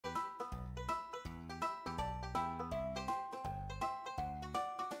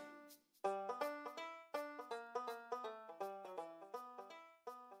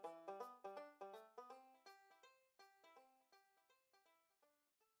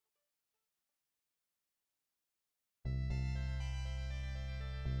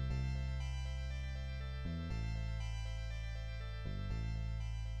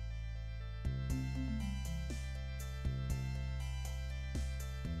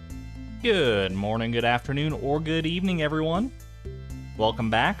Good morning, good afternoon, or good evening, everyone. Welcome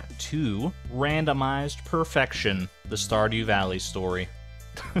back to Randomized Perfection, the Stardew Valley story.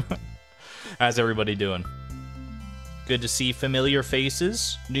 How's everybody doing? Good to see familiar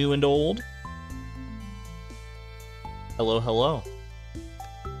faces, new and old. Hello, hello.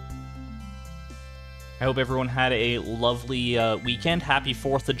 I hope everyone had a lovely weekend. Happy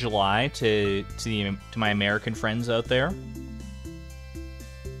 4th of July to my American friends out there.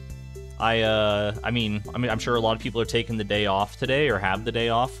 I'm sure a lot of people are taking the day off today or have the day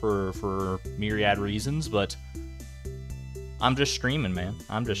off for myriad reasons, but I'm just streaming, man.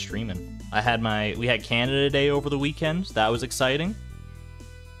 I'm just streaming. We had Canada Day over the weekend. That was exciting.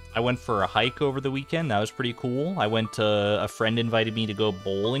 I went for a hike over the weekend. That was pretty cool. A friend invited me to go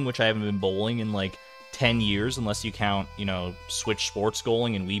bowling, which I haven't been bowling in like 10 years, unless you count, Switch Sports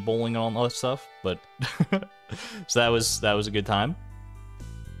bowling and Wii bowling and all that stuff. But so that was a good time.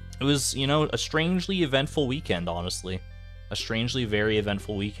 It was, a strangely eventful weekend, honestly. A strangely very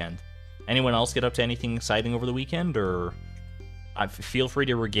eventful weekend. Anyone else get up to anything exciting over the weekend, or feel free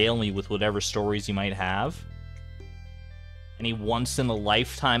to regale me with whatever stories you might have. Any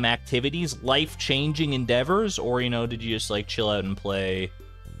once-in-a-lifetime activities, life-changing endeavors, or, did you just, chill out and play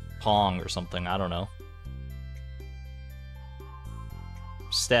Pong or something? I don't know.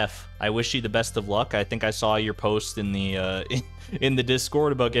 Steph, I wish you the best of luck. I think I saw your post in the in the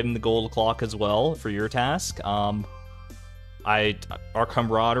Discord about getting the gold clock as well for your task. Our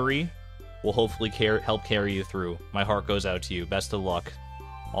camaraderie will hopefully help carry you through. My heart goes out to you. Best of luck.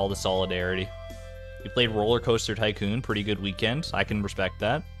 All the solidarity. You played Roller Coaster Tycoon. Pretty good weekend. I can respect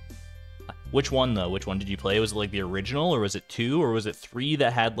that. Which one, though? Which one did you play? Was it, the original, or was it 2, or was it 3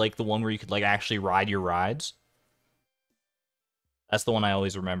 that had, the one where you could, actually ride your rides? That's the one I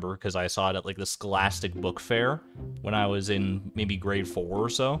always remember, because I saw it at, the Scholastic Book Fair when I was in maybe grade 4 or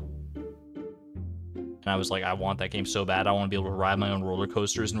so. And I was like, I want that game so bad. I want to be able to ride my own roller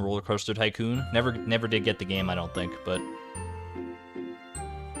coasters in Roller Coaster Tycoon. Never did get the game, I don't think, but...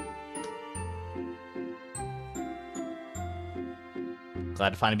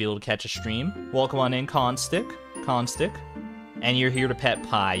 Glad to finally be able to catch a stream. Welcome on in, Constick. And you're here to pet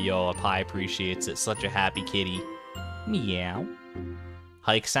Pie, yo. Pie appreciates it. Such a happy kitty. Meow.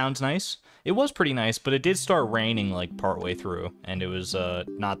 Hike sounds nice. It was pretty nice, but it did start raining, partway through. And it was,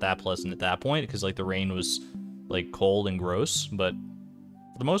 not that pleasant at that point, because, the rain was, cold and gross. But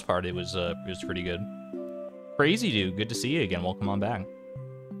for the most part, it was pretty good. Crazy Dude, good to see you again. Welcome on back.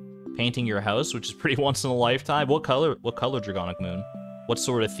 Painting your house, which is pretty once in a lifetime. What color Dragonic Moon? What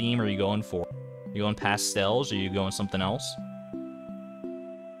sort of theme are you going for? Are you going pastels, or are you going something else?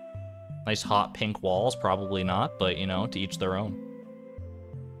 Nice hot pink walls, probably not, but, to each their own.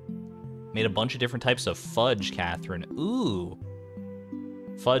 Made a bunch of different types of fudge, Catherine. Ooh.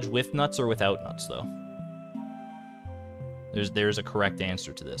 Fudge with nuts or without nuts, though? There's a correct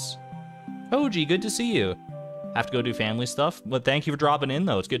answer to this. Koji, good to see you. Have to go do family stuff, but thank you for dropping in,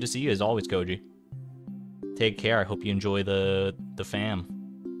 though. It's good to see you, as always, Koji. Take care. I hope you enjoy the fam.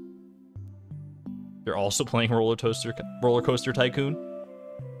 You're also playing Roller Coaster Tycoon?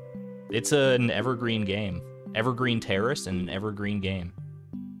 It's an evergreen game. Evergreen Terrace and an evergreen game.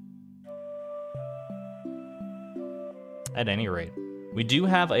 At any rate, we do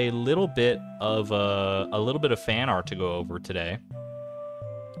have a little bit of fan art to go over today.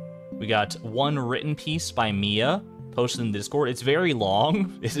 We got one written piece by Mia posted in Discord. It's very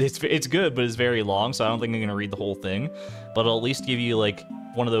long. It's good, but it's very long, so I don't think I'm gonna read the whole thing. But I'll at least give you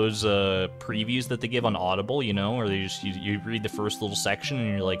one of those previews that they give on Audible, or they just you read the first little section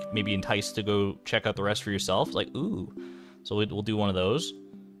and you're maybe enticed to go check out the rest for yourself. Ooh. So we'll do one of those.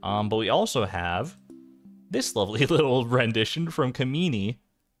 But we also have this lovely little rendition from Kamini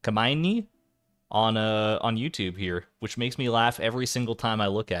on YouTube here, which makes me laugh every single time I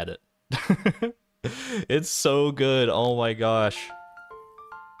look at it. It's so good. Oh my gosh.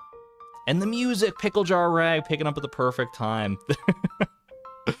 And the music, Pickle Jar Rag, picking up at the perfect time.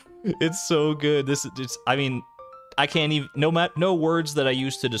 It's so good. I can't even, no words that I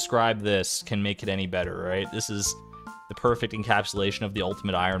use to describe this can make it any better, right? This is the perfect encapsulation of the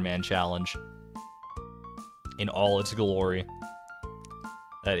Ultimate Iron Man challenge in all its glory.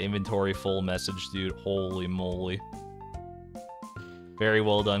 That inventory full message, dude. Holy moly. Very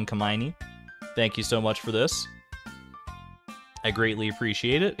well done, Kamaini. Thank you so much for this. I greatly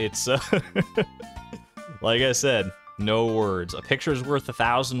appreciate it. It's, like I said, no words. A picture's worth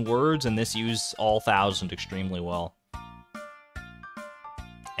 1,000 words, and this used all 1,000 extremely well.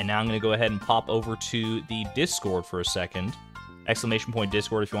 And now I'm going to go ahead and pop over to the Discord for a second.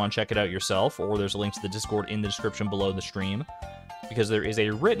 !Discord if you want to check it out yourself, or there's a link to the Discord in the description below the stream. because there is a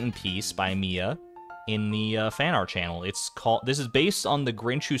written piece by Mia in the fan art channel. It's called. This is based on The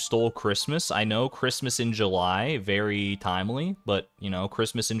Grinch Who Stole Christmas. I know Christmas in July, very timely, but you know,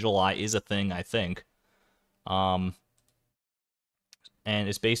 Christmas in July is a thing, I think. And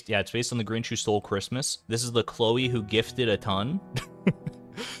it's based, yeah, it's based on The Grinch Who Stole Christmas. This is the Chloe Who Gifted a Ton.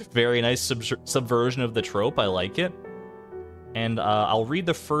 Very nice subversion of the trope. I like it. And I'll read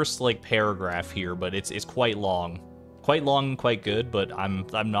the first like paragraph here, but it's quite long. Quite long and quite good, but I'm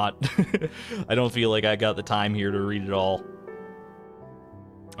not I don't feel like I got the time here to read it all.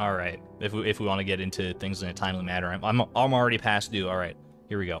 All right, if we want to get into things in a timely manner, I'm already past due. All right,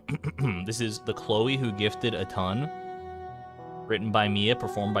 here we go. This is the Chloe Who Gifted a Ton, written by Mia,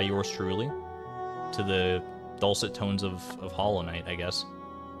 performed by yours truly, to the dulcet tones of Hollow Knight, I guess.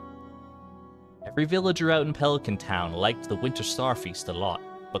 Every villager out in Pelican Town liked the Winter Star Feast a lot,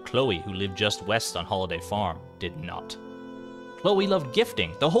 but Chloe, who lived just west on Holiday Farm, did not. Chloe loved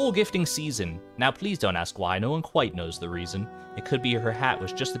gifting, the whole gifting season. Now please don't ask why, no one quite knows the reason. It could be her hat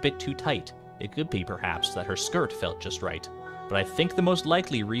was just a bit too tight. It could be, perhaps, that her skirt felt just right. But I think the most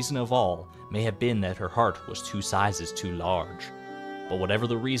likely reason of all may have been that her heart was 2 sizes too large. But whatever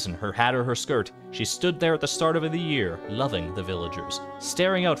the reason, her hat or her skirt, she stood there at the start of the year, loving the villagers,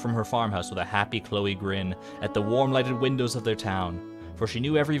 staring out from her farmhouse with a happy Chloe grin at the warm lighted windows of their town. For she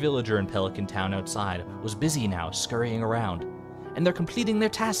knew every villager in Pelican Town outside was busy now, scurrying around. And they're completing their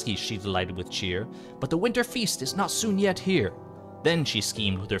taskies, she delighted with cheer, but the winter feast is not soon yet here. Then she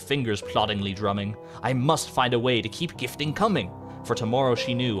schemed with her fingers ploddingly drumming, I must find a way to keep gifting coming. For tomorrow,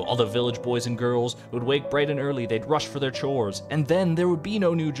 she knew, all the village boys and girls would wake bright and early, they'd rush for their chores, and then there would be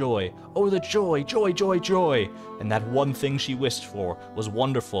no new joy. Oh, the joy, joy, joy, joy! And that one thing she wished for was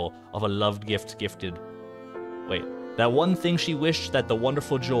wonderful of a loved gift gifted. Wait, that one thing she wished that the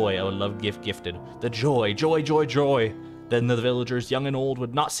wonderful joy of a loved gift gifted. The joy, joy, joy, joy! Then the villagers, young and old,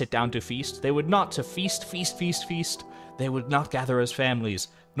 would not sit down to feast. They would not to feast, feast, feast, feast. They would not gather as families,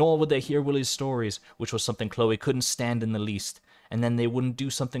 nor would they hear Willie's stories, which was something Chloe couldn't stand in the least. And then they wouldn't do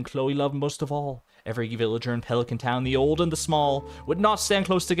something Chloe loved most of all. Every villager in Pelican Town, the old and the small, would not stand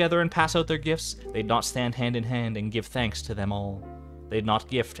close together and pass out their gifts. They'd not stand hand in hand and give thanks to them all. They'd not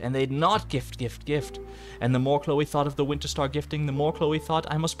gift, and they'd not gift. And the more Chloe thought of the Winter Star gifting, the more Chloe thought,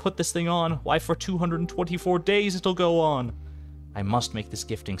 I must put this thing on. Why, for 224 days it'll go on. I must make this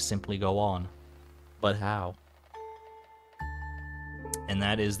gifting simply go on. But how? And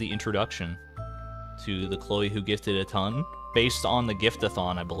that is the introduction to the Chloe Who Gifted a Ton, based on the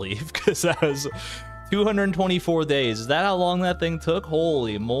Gift-a-thon, I believe, because that was 224 days. Is that how long that thing took?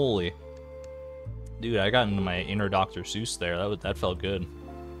 Holy moly. Dude, I got into my inner Dr. Seuss there. That felt good.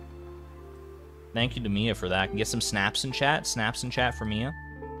 Thank you to Mia for that. Can get some snaps in chat. Snaps in chat for Mia.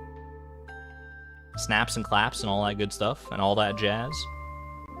 Snaps and claps and all that good stuff and all that jazz.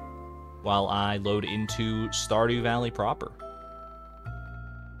 While I load into Stardew Valley proper.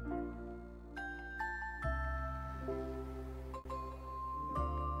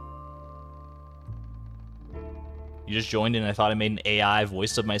 You just joined in and I thought I made an AI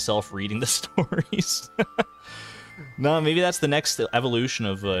voice of myself reading the stories. No, maybe that's the next evolution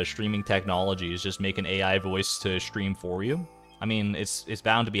of streaming technology, is just make an AI voice to stream for you. I mean, it's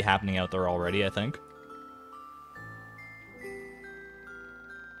bound to be happening out there already, I think.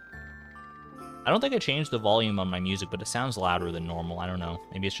 I don't think I changed the volume on my music, but it sounds louder than normal. I don't know.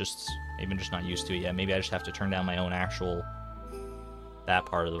 Maybe I'm just not used to it yet. Maybe I just have to turn down my own actual, that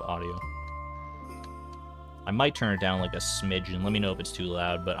part of the audio. I might turn it down like a smidgen. Let me know if it's too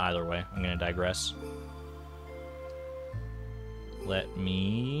loud, but either way, I'm gonna digress. Let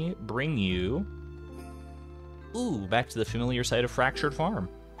me bring you... Ooh, back to the familiar site of Fractured Farm.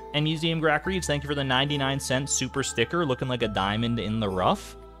 And Museum Grack Reads, thank you for the 99-cent super sticker, looking like a diamond in the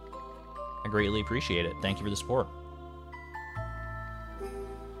rough. I greatly appreciate it. Thank you for the support.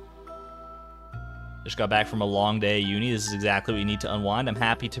 Just got back from a long day at uni. This is exactly what you need to unwind. I'm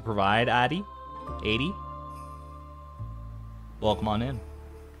happy to provide, Addy. 80. Welcome on in.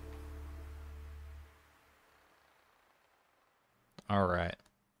 Alright.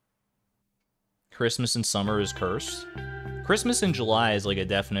 Christmas in summer is cursed. Christmas in July is like a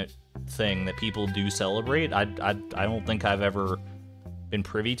definite thing that people do celebrate. I don't think I've ever been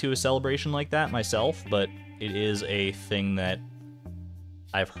privy to a celebration like that myself, but it is a thing that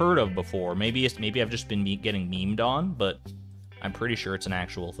I've heard of before. Maybe I've just been getting memed on, but I'm pretty sure it's an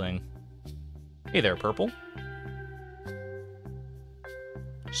actual thing. Hey there, Purple.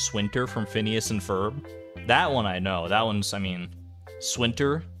 Swinter from Phineas and Ferb. That one I know. That one's, I mean,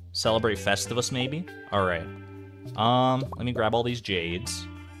 Swinter, celebrate Festivus maybe? Alright. Let me grab all these jades.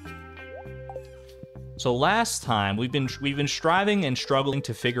 So last time, we've been striving and struggling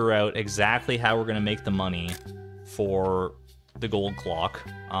to figure out exactly how we're going to make the money for the gold clock.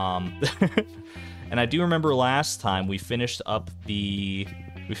 And I do remember last time we finished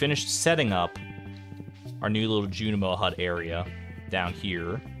setting up our new little Junimo hut area down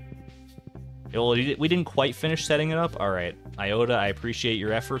here. Well, we didn't quite finish setting it up. All right, Iota, I appreciate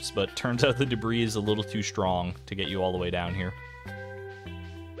your efforts, but turns out the debris is a little too strong to get you all the way down here.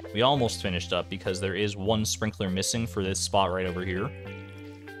 We almost finished up because there is one sprinkler missing for this spot right over here.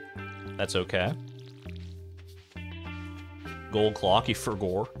 That's okay. Gold clock, you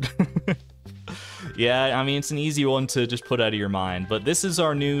forgore. Yeah, I mean, it's an easy one to just put out of your mind, but this is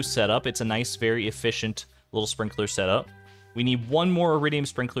our new setup. It's a nice, very efficient little sprinkler setup. We need one more iridium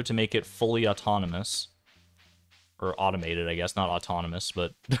sprinkler to make it fully autonomous. Or automated, I guess, not autonomous,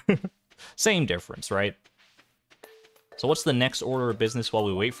 but same difference, right? So what's the next order of business while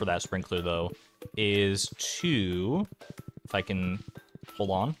we wait for that sprinkler, though, is to... If I can... Hold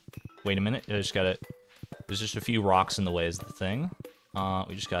on. Wait a minute. I just gotta... There's just a few rocks in the way is the thing.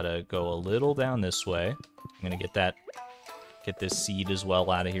 We just gotta go a little down this way. I'm gonna get this seed as well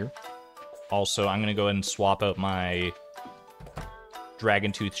out of here. Also, I'm gonna go ahead and swap out my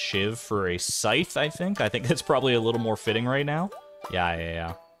dragon tooth shiv for a scythe, I think. I think that's probably a little more fitting right now.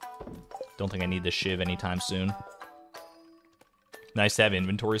 Yeah. Don't think I need the shiv anytime soon. Nice to have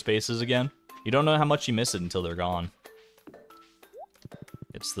inventory spaces again. You don't know how much you miss it until they're gone.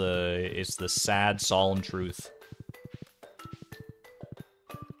 It's the sad, solemn truth.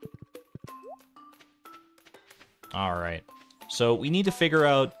 Alright. So we need to figure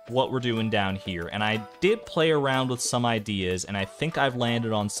out what we're doing down here. And I did play around with some ideas, and I think I've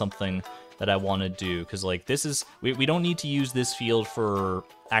landed on something that I want to do. Because, like, this is... We don't need to use this field for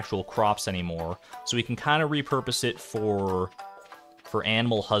actual crops anymore. So we can kind of repurpose it for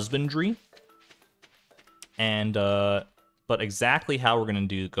animal husbandry. And, but exactly how we're going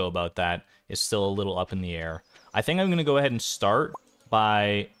to go about that is still a little up in the air. I think I'm going to go ahead and start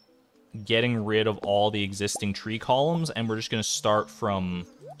by getting rid of all the existing tree columns, and we're just going to start from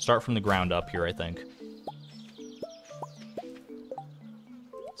the ground up here, I think.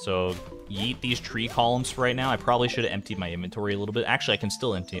 So, yeet these tree columns for right now. I probably should have emptied my inventory a little bit. Actually, I can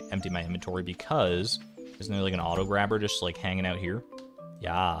still empty my inventory because... Isn't there like an auto grabber just like hanging out here?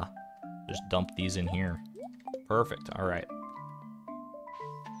 Yeah. Just dump these in here. Perfect. All right.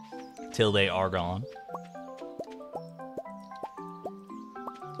 Till they are gone.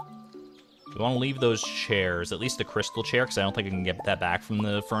 We want to leave those chairs, at least the crystal chair, because I don't think I can get that back from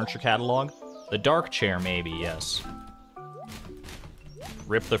the furniture catalog. The dark chair, maybe, yes.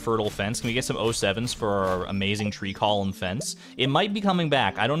 Rip the fertile fence. Can we get some 07s for our amazing tree column fence? It might be coming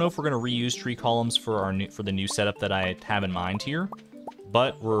back. I don't know if we're going to reuse tree columns for the new setup that I have in mind here,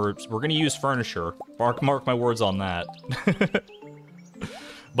 but we're going to use furniture. Mark my words on that.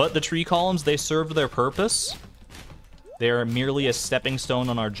 But the tree columns, they served their purpose. They are merely a stepping stone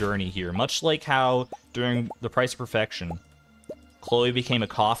on our journey here, much like how during The Price of Perfection, Chloe became a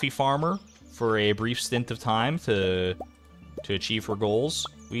coffee farmer for a brief stint of time to achieve her goals.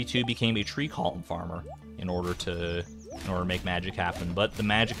 We too became a tree column farmer in order to make magic happen. But the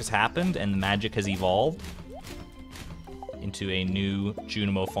magic has happened, and the magic has evolved into a new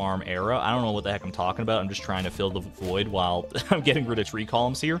Junimo Farm era. I don't know what the heck I'm talking about. I'm just trying to fill the void while I'm getting rid of tree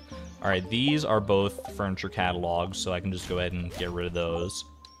columns here. All right, these are both furniture catalogs, so I can just go ahead and get rid of those.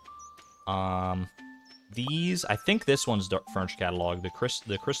 These, I think this one's furniture catalog.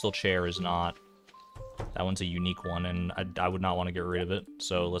 The crystal chair is not. That one's a unique one, and I would not want to get rid of it.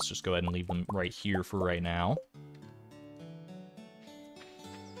 So let's just go ahead and leave them right here for right now.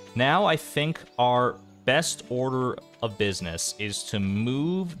 Now I think our best order of business is to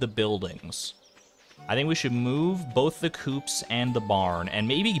move the buildings. I think we should move both the coops and the barn, and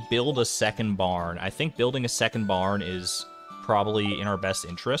maybe build a second barn. I think building a second barn is probably in our best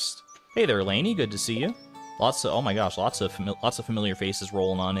interest. Hey there, Lainey. Good to see you. Oh my gosh, lots of familiar faces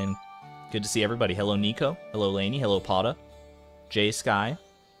rolling on in. Good to see everybody. Hello, Nico. Hello, Lainey. Hello, Pata. Jay Sky.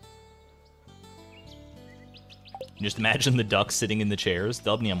 Just imagine the ducks sitting in the chairs.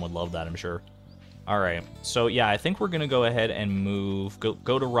 Dubnium would love that, I'm sure. Alright, so yeah, I think we're going to go ahead and move,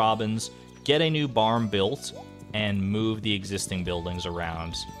 go to Robin's, get a new barn built, and move the existing buildings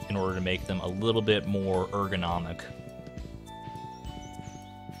around in order to make them a little bit more ergonomic.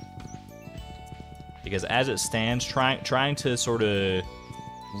 Because as it stands, trying to sort of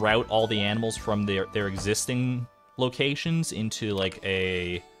route all the animals from their existing locations into like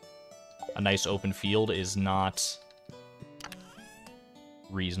a nice open field is not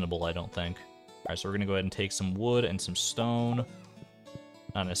reasonable, I don't think. Alright, so we're gonna go ahead and take some wood and some stone.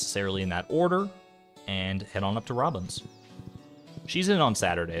 Not necessarily in that order. and head on up to Robin's. She's in on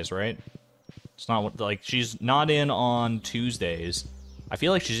Saturdays, right? It's not like she's not in on Tuesdays. I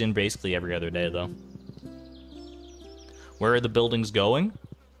feel like she's in basically every other day, though. Where are the buildings going?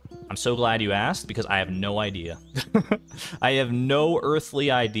 I'm so glad you asked, because I have no idea. I have no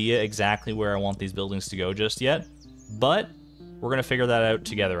earthly idea exactly where I want these buildings to go just yet, but we're going to figure that out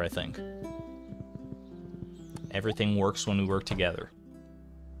together, I think. Everything works when we work together.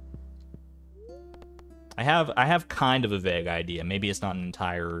 I have kind of a vague idea. Maybe it's not an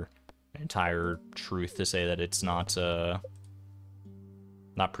entire truth to say that it's not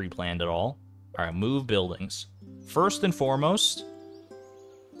pre-planned at all. All right, move buildings. First and foremost,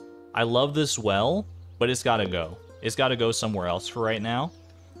 I love this well, but it's got to go. It's got to go somewhere else for right now.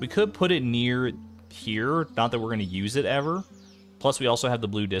 We could put it near here, not that we're going to use it ever. Plus, we also have the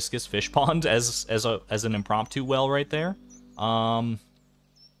blue discus fish pond as an impromptu well right there.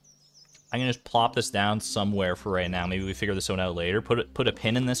 I'm gonna just plop this down somewhere for right now. Maybe we figure this one out later. Put a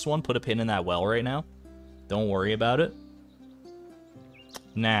pin in this one. Put a pin in that well right now. Don't worry about it.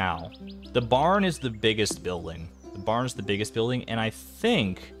 Now, the barn is the biggest building. The barn is the biggest building, and I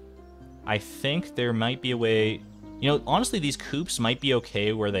think there might be a way. You know, honestly, these coops might be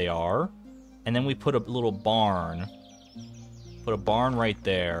okay where they are, and then we put a little barn. Put a barn right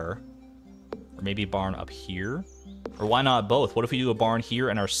there, or maybe a barn up here. Or why not both? What if we do a barn here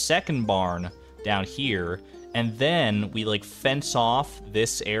and our second barn down here, and then we like fence off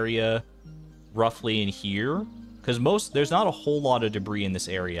this area roughly in here? Because there's not a whole lot of debris in this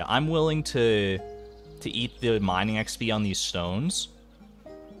area. I'm willing to eat the mining XP on these stones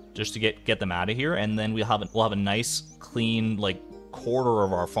just to get them out of here, and then we'll have a nice clean like quarter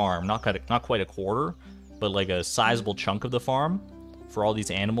of our farm. Not quite a quarter, but like a sizable chunk of the farm for all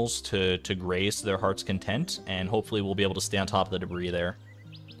these animals to graze to their heart's content, and hopefully we'll be able to stay on top of the debris there.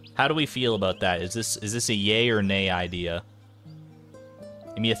 How do we feel about that? Is this a yay or nay idea?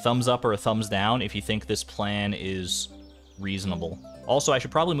 Give me a thumbs up or a thumbs down if you think this plan is reasonable. Also, I should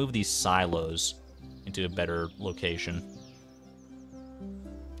probably move these silos into a better location.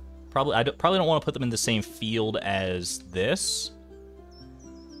 I probably don't want to put them in the same field as this.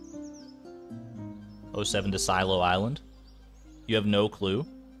 07 to Silo Island. You have no clue.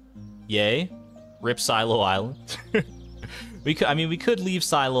 Yay. Rip Silo Island. we could leave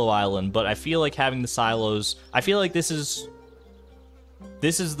Silo Island, but I feel like having the silos... I feel like this is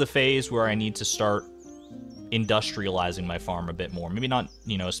the phase where I need to start industrializing my farm a bit more. Maybe not,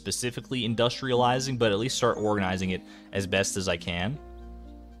 you know, specifically industrializing, but at least start organizing it as best as I can.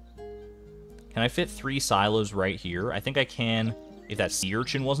 Can I fit 3 silos right here? I think I can... if that sea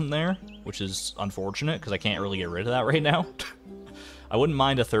urchin wasn't there, which is unfortunate because I can't really get rid of that right now. I wouldn't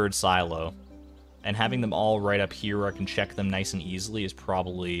mind a 3rd silo. And having them all right up here where I can check them nice and easily is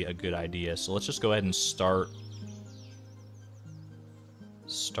probably a good idea. So let's just go ahead and start.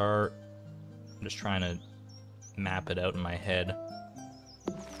 I'm just trying to map it out in my head.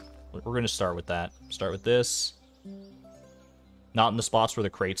 We're going to start with that. Start with this. Not in the spots where the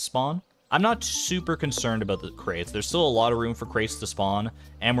crates spawn. I'm not super concerned about the crates. There's still a lot of room for crates to spawn,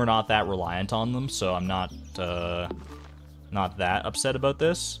 and we're not that reliant on them, so I'm not that upset about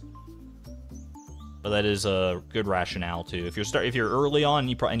this. But that is a good rationale too. If you're early on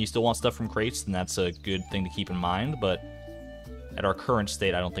and you still want stuff from crates, then that's a good thing to keep in mind. But at our current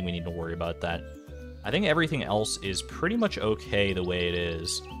state, I don't think we need to worry about that. I think everything else is pretty much okay the way it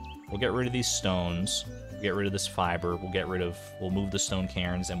is. We'll get rid of these stones. Get rid of this fiber. We'll move the stone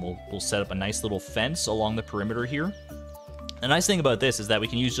cairns, and we'll set up a nice little fence along the perimeter here. The nice thing about this is that we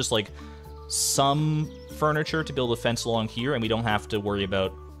can use just like some furniture to build a fence along here, and we don't have to worry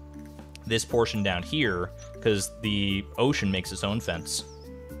about this portion down here because the ocean makes its own fence.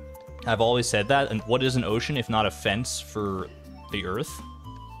 I've always said that, and what is an ocean if not a fence for the earth?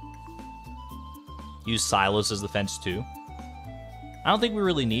 Use silos as the fence too. I don't think we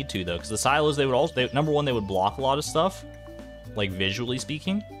really need to, though, because the silos, number one, they would block a lot of stuff, like visually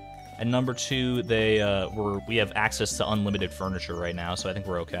speaking, and number two, we have access to unlimited furniture right now, so I think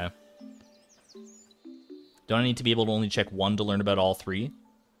we're okay. Don't I need to be able to only check one to learn about all 3?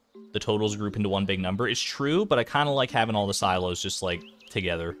 The totals group into one big number. It's true, but I kind of like having all the silos just, like,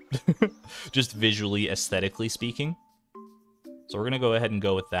 together. Just visually, aesthetically speaking. So we're going to go ahead and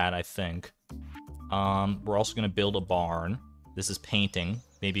go with that, I think. We're also going to build a barn. This is painting.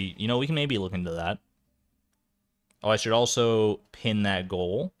 Maybe, you know, we can maybe look into that. Oh, I should also pin that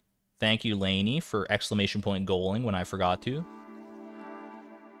goal. Thank you, Lainey, for exclamation point goaling when I forgot to.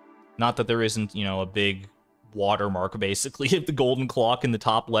 Not that there isn't, you know, a big watermark, basically, of the golden clock in the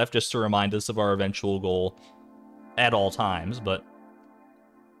top left just to remind us of our eventual goal at all times, but...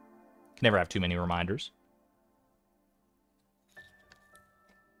 Never have too many reminders.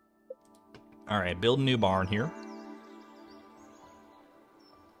 All right, build a new barn here.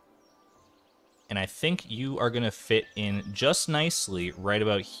 And I think you are going to fit in just nicely right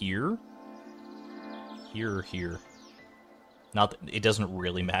about here. Here or here. Not that it doesn't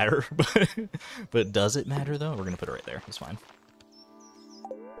really matter, but does it matter, though? We're going to put it right there. That's fine.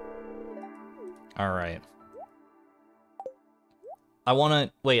 All right. I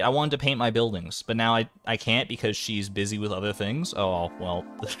wanted to paint my buildings, but now I can't because she's busy with other things. Oh, well,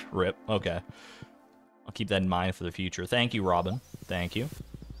 rip. Okay. I'll keep that in mind for the future. Thank you, Robin. Thank you.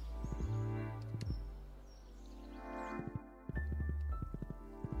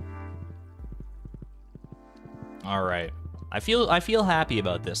 All right. I feel happy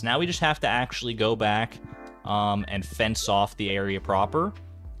about this. Now we just have to actually go back and fence off the area proper,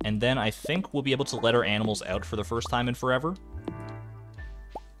 and then I think we'll be able to let our animals out for the first time in forever.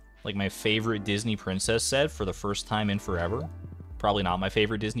 Like my favorite Disney princess said, for the first time in forever. Probably not my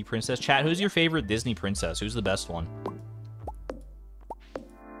favorite Disney princess. Chat, who's your favorite Disney princess? Who's the best one?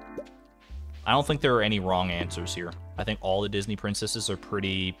 I don't think there are any wrong answers here. I think all the Disney princesses are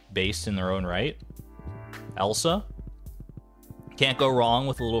pretty based in their own right. Elsa. Can't go wrong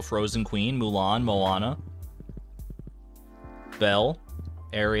with a little Frozen Queen. Mulan, Moana. Belle.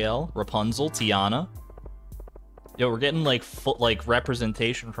 Ariel. Rapunzel. Tiana. Yo, we're getting like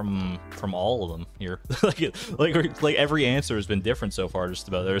representation from all of them here. like every answer has been different so far. Just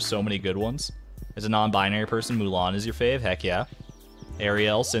about. There's so many good ones. As a non-binary person, Mulan is your fave. Heck yeah.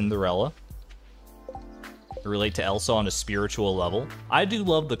 Ariel, Cinderella. Relate to Elsa on a spiritual level. I do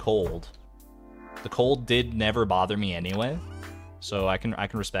love the cold. The cold did never bother me anyway, so I can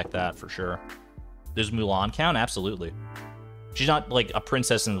respect that for sure. Does Mulan count? Absolutely. She's not like a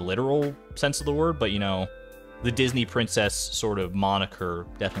princess in the literal sense of the word, but you know, the Disney princess sort of moniker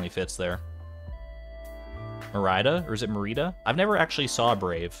definitely fits there. Merida, or is it Merida? I've never actually saw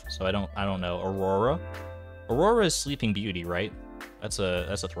Brave, so I don't know. Aurora. Aurora is Sleeping Beauty, right? That's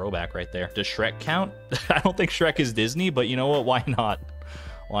a throwback right there. Does Shrek count? I don't think Shrek is Disney, but you know what? Why not?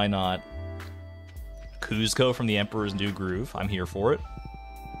 Why not? Kuzco from The Emperor's New Groove. I'm here for it.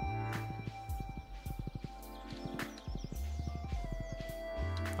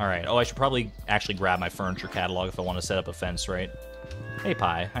 All right. Oh, I should probably actually grab my furniture catalog if I want to set up a fence, right? Hey,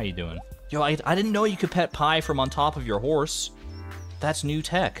 Pi. How you doing? Yo, I didn't know you could pet Pi from on top of your horse. That's new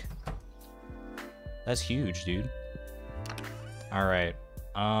tech. That's huge, dude. All right.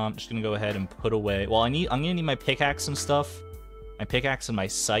 I'm just gonna go ahead and put away. Well, I'm gonna need my pickaxe and stuff. My pickaxe and my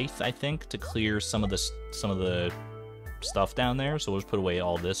scythe, I think, to clear some of the stuff down there. So we'll just put away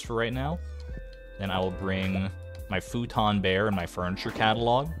all this for right now. Then I will bring my futon bear and my furniture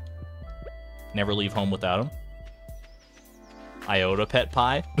catalog. Never leave home without him. Iota pet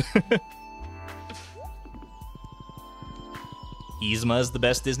pie. Yzma is the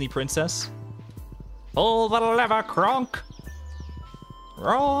best Disney princess. Pull the lever, Kronk.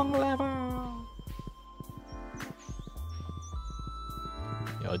 Wrong lever.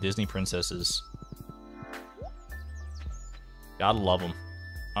 Yo, Disney princesses. Gotta love them.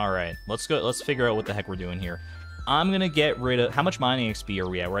 All right, let's go. Let's figure out what the heck we're doing here. I'm gonna get rid of, how much mining XP are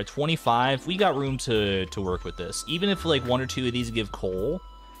we at? We're at 25. We got room to work with this. Even if like 1 or 2 of these give coal,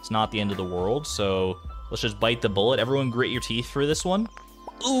 it's not the end of the world. So let's just bite the bullet. Everyone grit your teeth for this one.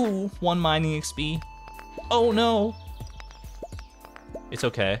 Ooh, 1 mining XP. Oh no. It's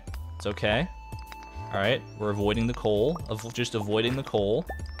okay. It's okay. All right, we're avoiding the coal. Just avoiding the coal.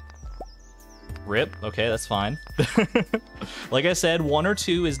 Rip. Okay, that's fine. Like I said, 1 or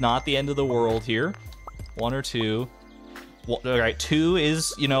 2 is not the end of the world here. 1 or 2. Well, all right, 2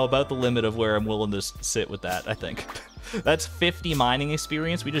 is, you know, about the limit of where I'm willing to sit with that, I think. That's 50 mining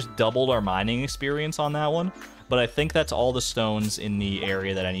experience. We just doubled our mining experience on that one. But I think that's all the stones in the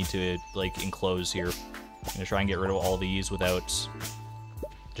area that I need to, like, enclose here. I'm gonna try and get rid of all these without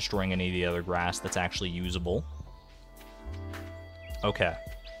destroying any of the other grass that's actually usable. Okay.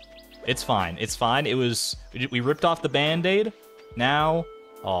 It's fine. It's fine. It was... We ripped off the Band-Aid. Now...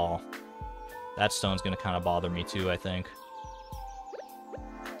 Oh. That stone's gonna kind of bother me too, I think.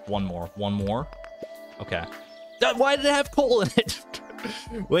 1 more. 1 more. Okay. Why did it have coal in it?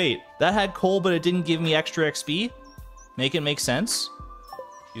 Wait. That had coal, but it didn't give me extra XP? Make it make sense?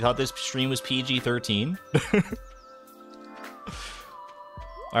 You thought this stream was PG-13?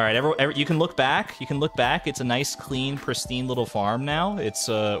 All right, you can look back. You can look back. It's a nice, clean, pristine little farm now. It's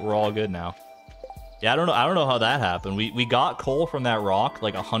we're all good now. Yeah, I don't know how that happened. We got coal from that rock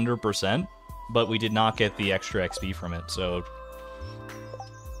like 100%, but we did not get the extra XP from it. So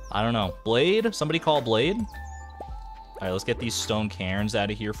I don't know. Blade? Somebody call Blade? All right, let's get these stone cairns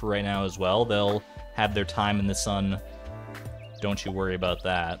out of here for right now as well. They'll have their time in the sun. Don't you worry about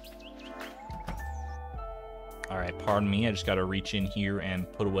that. All right, pardon me. I just got to reach in here and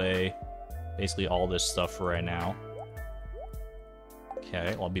put away basically all this stuff for right now.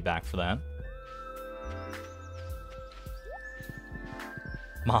 Okay, well, I'll be back for that.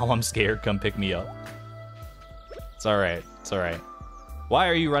 Mom, I'm scared. Come pick me up. It's all right. It's all right. Why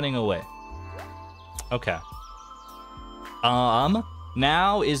are you running away? Okay.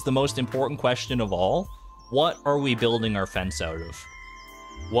 Now is the most important question of all. What are we building our fence out of?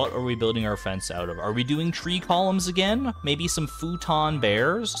 What are we building our fence out of? Are we doing tree columns again? Maybe some futon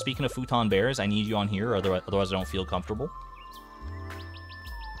bears? Speaking of futon bears, I need you on here, otherwise I don't feel comfortable.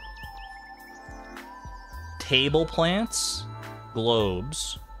 Table plants,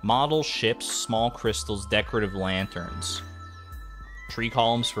 globes, model ships, small crystals, decorative lanterns. Tree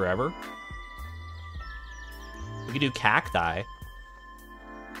columns forever. We could do cacti.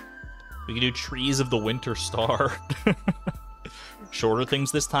 We could do trees of the winter star. Shorter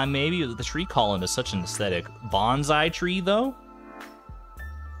things this time, maybe. The tree column is such an aesthetic. Bonsai tree, though?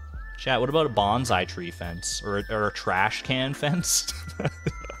 Chat, what about a bonsai tree fence? Or a trash can fence?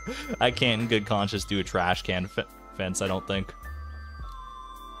 I can't in good conscience do a trash can fence, I don't think.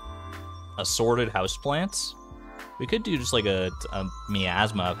 Assorted houseplants? We could do just like a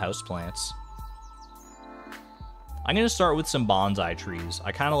miasma of houseplants. I'm gonna start with some bonsai trees.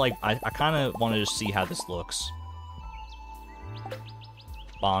 I kind of want to just see how this looks.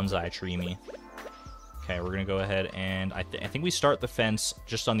 Bonsai tree me. Okay, we're gonna go ahead and I think we start the fence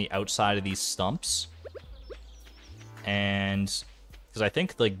just on the outside of these stumps. And because I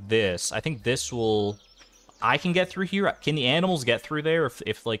think this will. I can get through here. Can the animals get through there?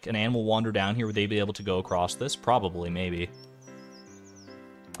 If like an animal wandered down here, would they be able to go across this? Probably, maybe.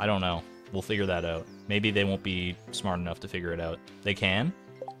 I don't know. We'll figure that out. Maybe they won't be smart enough to figure it out. They can?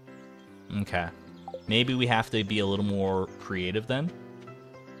 Okay. Maybe we have to be a little more creative then.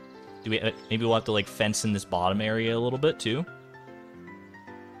 Maybe we'll have to like fence in this bottom area a little bit too.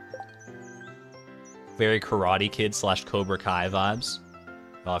 Very Karate Kid / Cobra Kai vibes.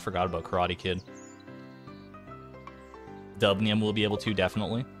 Oh, I forgot about Karate Kid. Dubnium will be able to,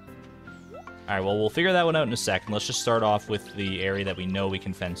 definitely. Alright, well, we'll figure that one out in a second. Let's just start off with the area that we know we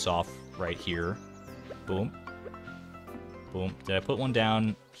can fence off right here. Boom. Boom. Did I put one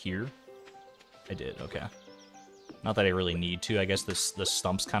down here? I did, okay. Not that I really need to. I guess the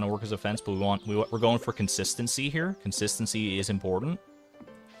stumps kind of work as a fence, but we're going for consistency here. Consistency is important.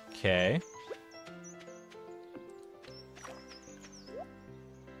 Okay.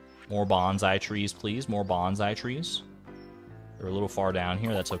 More bonsai trees, please. More bonsai trees. They're a little far down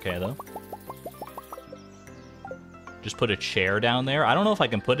here. That's okay, though. Just put a chair down there. I don't know if I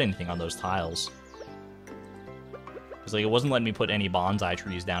can put anything on those tiles. Because like, it wasn't letting me put any bonsai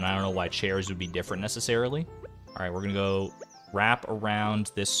trees down. I don't know why chairs would be different necessarily. All right, we're going to go wrap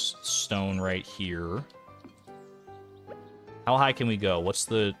around this stone right here. How high can we go? What's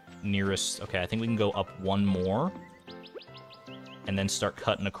the nearest? Okay, I think we can go up one more. And then start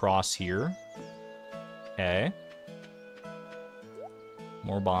cutting across here. Okay.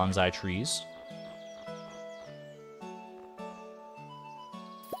 More bonsai trees.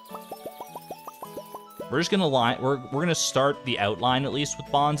 We're just gonna we're gonna start the outline at least with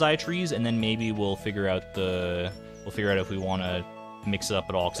bonsai trees, and then maybe we'll figure out if we want to mix it up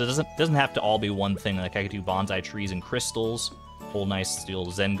at all, because it doesn't have to all be one thing. Like I could do bonsai trees and crystals, whole nice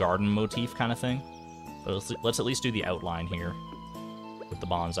little Zen garden motif kind of thing. But let's at least do the outline here with the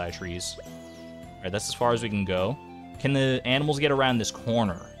bonsai trees. All right, that's as far as we can go. Can the animals get around this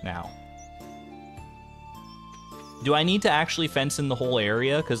corner now? Do I need to actually fence in the whole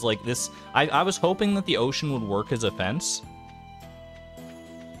area? Because, like, this... I was hoping that the ocean would work as a fence.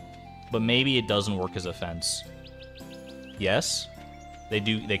 But maybe it doesn't work as a fence. Yes? They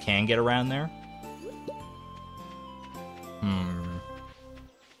can get around there?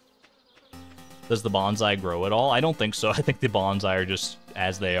 Does the bonsai grow at all? I don't think so. I think the bonsai are just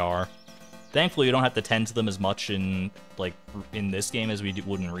as they are. Thankfully, you don't have to tend to them as much in this game as we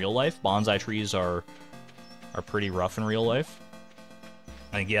would in real life. Bonsai trees are pretty rough in real life.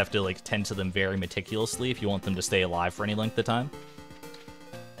 I think you have to like tend to them very meticulously if you want them to stay alive for any length of time.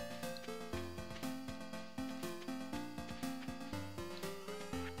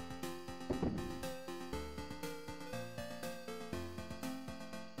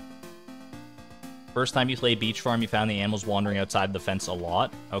 First time you played Beach Farm, you found the animals wandering outside the fence a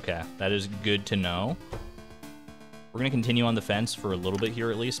lot. Okay, that is good to know. We're going to continue on the fence for a little bit here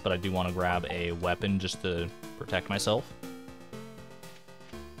at least, but I do want to grab a weapon just to protect myself.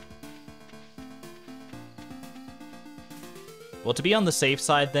 Well, to be on the safe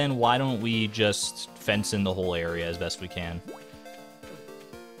side, then, why don't we just fence in the whole area as best we can?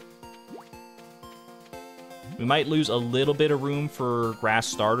 We might lose a little bit of room for grass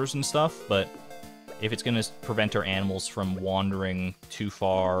starters and stuff, but if it's going to prevent our animals from wandering too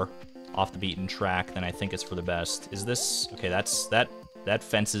far off the beaten track, then I think it's for the best. Is this... Okay, that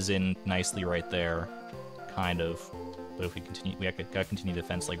fences in nicely right there, kind of. But if we continue... We gotta continue the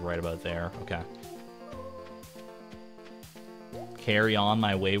fence, like, right about there. Okay. Carry on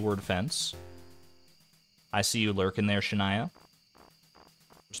my wayward fence. I see you lurking there, Shania.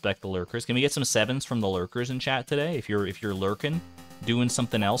 Respect the lurkers. Can we get some 7s from the lurkers in chat today? If you're lurking, doing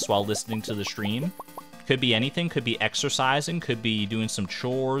something else while listening to the stream. Could be anything. Could be exercising. Could be doing some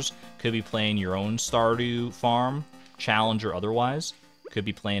chores. Could be playing your own Stardew farm, challenge or otherwise. Could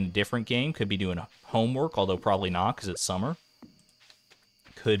be playing a different game. Could be doing homework, although probably not because it's summer.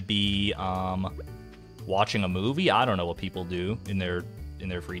 Could be watching a movie. I don't know what people do in their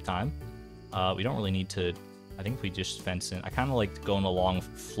free time. We don't really need to... I think if we just fence in... I kind of like going along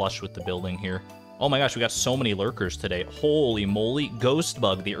flush with the building here. Oh my gosh, we got so many lurkers today. Holy moly.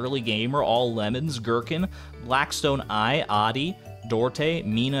 Ghostbug, the early gamer, All Lemons, Gherkin, Blackstone Eye, Adi, Dorte,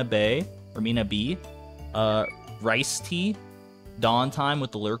 Mina Bay, or Mina B, Rice Tea, Dawn Time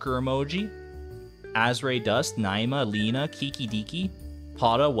with the lurker emoji, Azray Dust, Naima, Lena, Kiki Diki,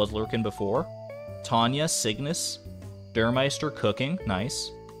 Pata was lurking before, Tanya, Cygnus, Dermeister cooking, nice.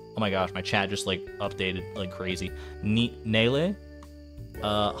 Oh my gosh, my chat just like updated like crazy. Nele,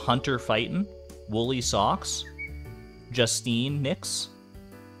 Hunter fighting, Woolly Socks, Justine Nix,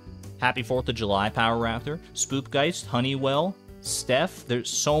 Happy 4th of July, Power Raptor, Spookgeist, Honeywell, Steph, there's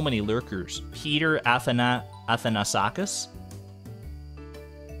so many lurkers. Peter Athanasakis.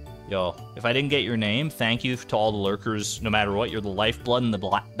 Yo, if I didn't get your name, thank you to all the lurkers, no matter what. You're the lifeblood and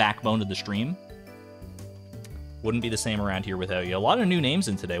the backbone of the stream. Wouldn't be the same around here without you. A lot of new names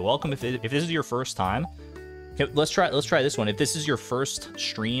in today. Welcome if this is your first time. Okay, let's try this one. If this is your first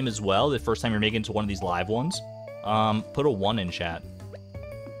stream as well, the first time you're making it to one of these live ones, put a 1 in chat.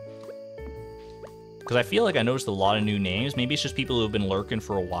 Because I feel like I noticed a lot of new names. Maybe it's just people who have been lurking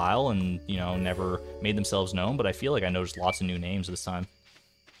for a while and, you know, never made themselves known, but I feel like I noticed lots of new names this time.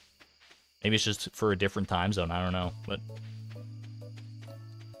 Maybe it's just for a different time zone, I don't know, but...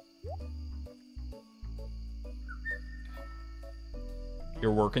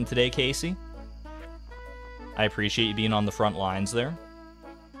 You're working today, Casey? I appreciate you being on the front lines there.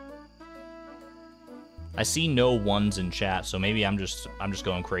 I see no 1s in chat, so maybe I'm just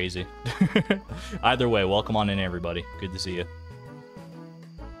going crazy. Either way, welcome on in, everybody. Good to see you.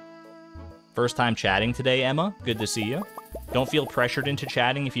 First time chatting today, Emma. Good to see you. Don't feel pressured into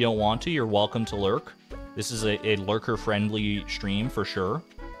chatting if you don't want to. You're welcome to lurk. This is a lurker-friendly stream for sure.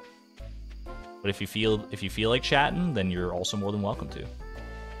 But if you feel like chatting, then you're also more than welcome to.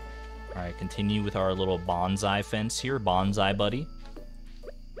 All right, continue with our little bonsai fence here, Bonsai Buddy.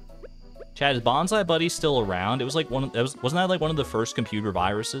 Chad, is Bonsai Buddy still around? It was like wasn't that like one of the first computer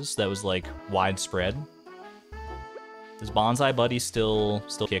viruses that was like widespread? Is Bonsai Buddy still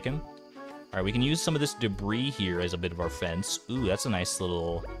kicking? All right, we can use some of this debris here as a bit of our fence. Ooh, that's a nice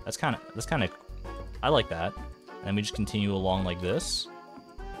little. That's kind of. I like that. And then we just continue along like this.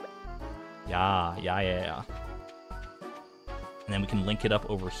 Yeah. And then we can link it up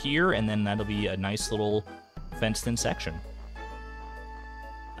over here, and then that'll be a nice little fenced-in section.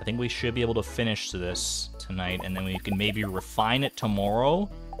 I think we should be able to finish this tonight, and then we can maybe refine it tomorrow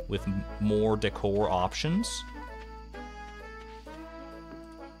with more decor options.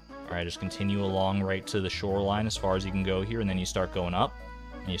 Alright, just continue along right to the shoreline as far as you can go here, and then you start going up,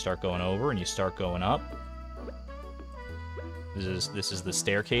 and you start going over, and you start going up. This is the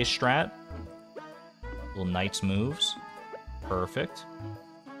staircase strat. Little knight's moves. Perfect.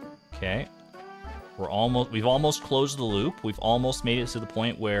 Okay. We've almost closed the loop. We've almost made it to the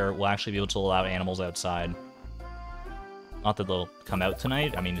point where we'll actually be able to allow animals outside. Not that they'll come out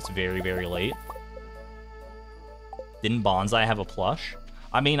tonight. I mean, it's very, very late. Didn't Bonsai have a plush?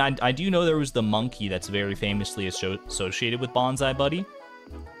 I mean, I do know there was the monkey that's very famously associated with Bonsai Buddy.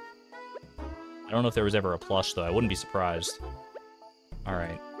 I don't know if there was ever a plush, though. I wouldn't be surprised.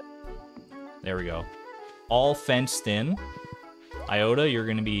 Alright. There we go. All fenced in. Iota, you're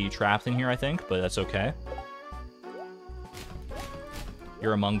going to be trapped in here, I think, but that's okay.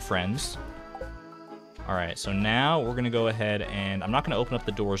 You're among friends. Alright, so now we're going to go ahead and... I'm not going to open up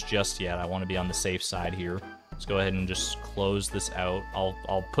the doors just yet. I want to be on the safe side here. Let's go ahead and just close this out.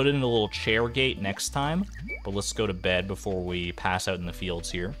 I'll put in a little chair gate next time, but let's go to bed before we pass out in the fields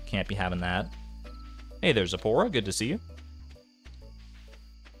here. Can't be having that. Hey there, Zipporah. Good to see you.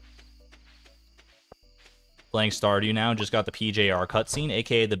 Playing Stardew now, just got the PJR cutscene,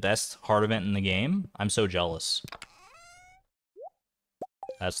 aka the best hard event in the game. I'm so jealous.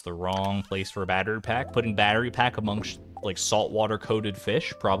 That's the wrong place for a battery pack. Putting battery pack amongst, like, saltwater coated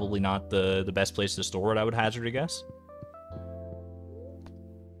fish, probably not the best place to store it, I would hazard a guess.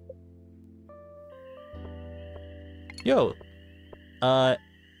 Yo,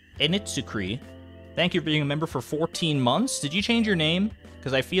 Enitsukri, thank you for being a member for 14 months. Did you change your name?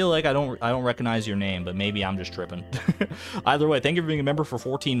 Because I feel like I don't recognize your name, but maybe I'm just tripping. Either way, thank you for being a member for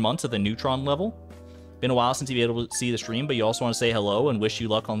 14 months at the Neutron level. Been a while since you've been able to see the stream, but you also want to say hello and wish you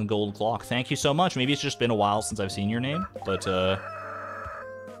luck on the gold clock. Thank you so much. Maybe it's just been a while since I've seen your name, but I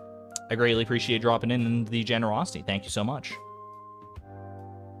greatly appreciate dropping in and the generosity. Thank you so much.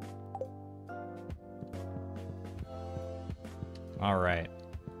 All right.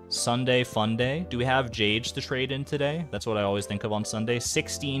 Sunday fun day. Do we have jades to trade in today? That's what I always think of on Sunday.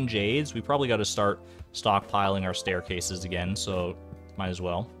 16 jades. We probably got to start stockpiling our staircases again, so might as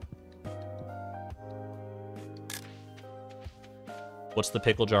well. What's the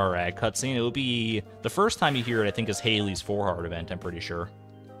pickle jar rag cutscene? It will be the first time you hear it. I think is Haley's 4-heart event. I'm pretty sure,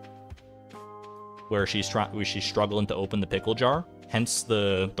 where she's struggling to open the pickle jar. Hence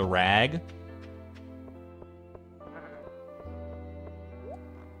the rag.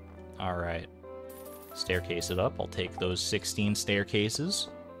 All right, staircase it up. I'll take those 16 staircases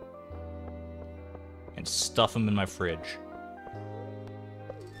and stuff them in my fridge,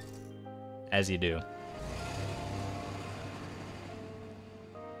 as you do.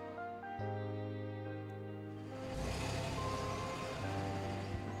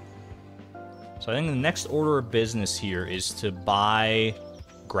 So I think the next order of business here is to buy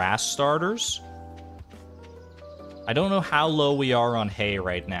grass starters. I don't know how low we are on hay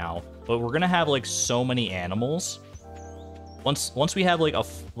right now, but we're gonna have like so many animals. Once we have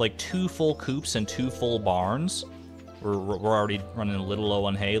like 2 full coops and 2 full barns, we're already running a little low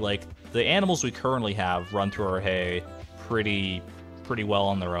on hay. Like the animals we currently have run through our hay pretty well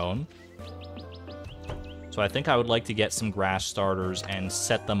on their own. So I think I would like to get some grass starters and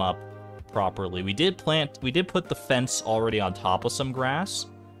set them up properly. We did put the fence already on top of some grass,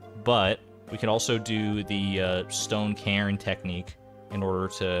 but we can also do the stone cairn technique in order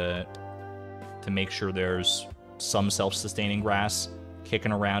to make sure there's some self-sustaining grass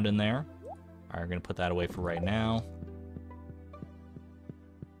kicking around in there. All right, we're gonna put that away for right now.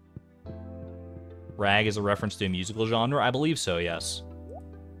 Rag is a reference to a musical genre? I believe so, yes.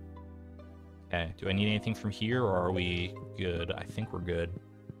 Okay, do I need anything from here, or are we good? I think we're good.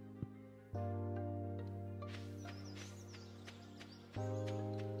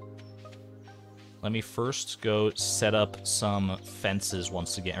 Let me first go set up some fences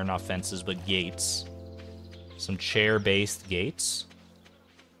once again, or not fences, but gates. Some chair-based gates.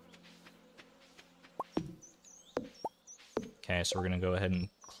 Okay, so we're gonna go ahead and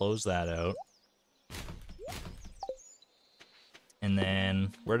close that out. And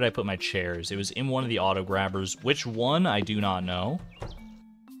then, where did I put my chairs? It was in one of the auto grabbers. Which one? I do not know.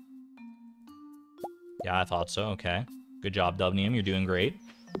 Yeah, I thought so. Okay. Good job, Dubnium. You're doing great.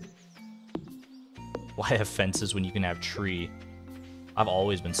 Why have fences when you can have tree? I've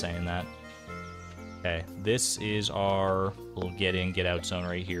always been saying that. Okay, this is our little get in, get out zone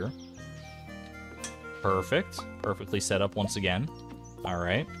right here. Perfect. Perfectly set up once again.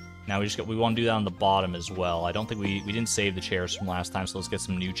 Alright. Now we want to do that on the bottom as well. I don't think we didn't save the chairs from last time, so let's get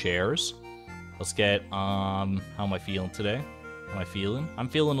some new chairs. Let's get, how am I feeling today? How am I feeling? I'm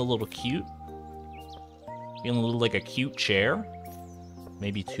feeling a little cute. Feeling a little like a cute chair.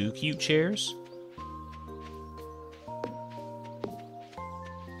 Maybe 2 cute chairs.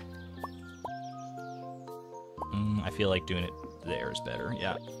 I feel like doing it there is better,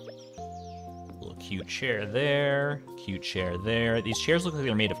 yeah. Little cute chair there, cute chair there. These chairs look like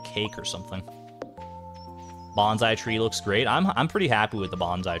they're made of cake or something. Bonsai tree looks great. I'm pretty happy with the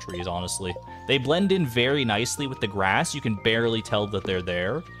bonsai trees, honestly. They blend in very nicely with the grass. You can barely tell that they're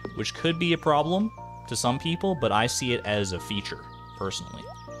there, which could be a problem to some people, but I see it as a feature, personally.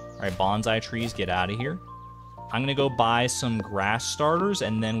 All right, bonsai trees, get out of here. I'm gonna go buy some grass starters,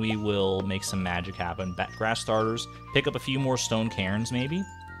 and then we will make some magic happen. Grass starters, pick up a few more stone cairns, maybe?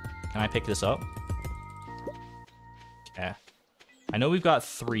 Can I pick this up? Okay. I know we've got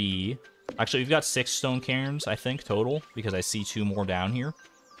 3. Actually, we've got 6 stone cairns, I think, total, because I see 2 more down here.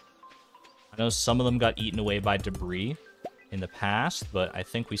 I know some of them got eaten away by debris in the past, but I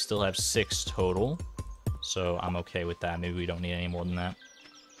think we still have 6 total, so I'm okay with that. Maybe we don't need any more than that.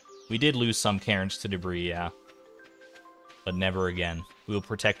 We did lose some cairns to debris, yeah. But never again. We will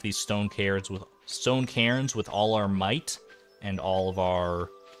protect these stone cairns with all our might and all of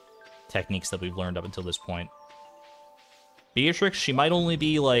our techniques that we've learned up until this point. Beatrix, she might only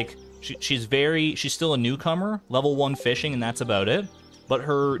be like, she's still a newcomer, level 1 fishing, and that's about it. But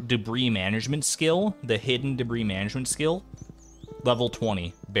her debris management skill, the hidden debris management skill, level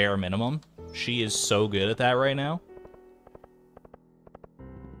 20, bare minimum. She is so good at that right now.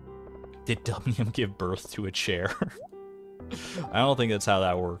 Did Dumnium give birth to a chair? I don't think that's how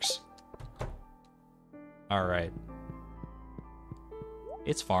that works. Alright.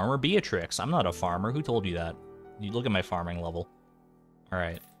 It's Farmer Beatrix. I'm not a farmer. Who told you that? You look at my farming level.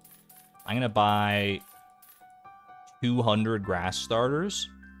 Alright. I'm gonna buy 200 grass starters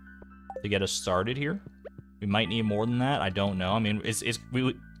to get us started here. We might need more than that. I don't know. I mean,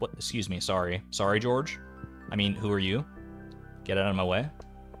 what? Excuse me. Sorry. Sorry, George. I mean, who are you? Get out of my way.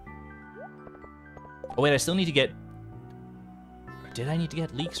 Oh, wait. I still need to get... Did I need to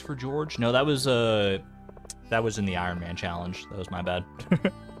get leeks for George? No, that was in the Iron Man challenge. That was my bad.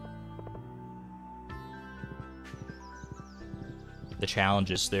 The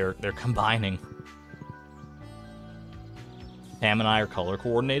challenges, they're combining. Pam and I are color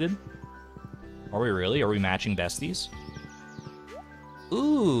coordinated. Are we really? Are we matching besties?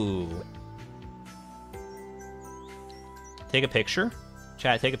 Ooh. Take a picture.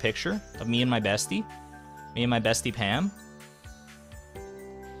 Chat, take a picture of me and my bestie. Me and my bestie Pam.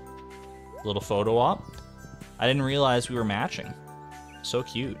 Little photo op. I didn't realize we were matching. So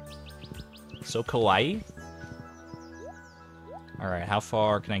cute. So kawaii. Alright, how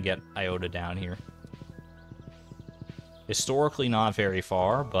far can I get Iota down here? Historically not very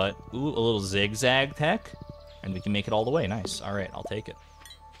far, but ooh, a little zigzag tech. And we can make it all the way. Nice. Alright, I'll take it.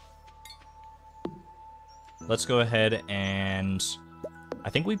 Let's go ahead and... I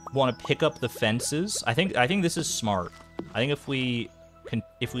think we want to pick up the fences. I think this is smart. I think if we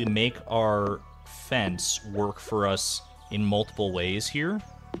make our fence work for us in multiple ways here,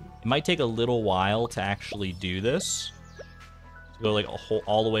 it might take a little while to actually do this. To go like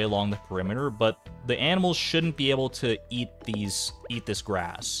all the way along the perimeter, but the animals shouldn't be able to eat this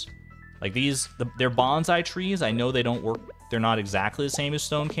grass. Like they're bonsai trees. I know they don't work. They're not exactly the same as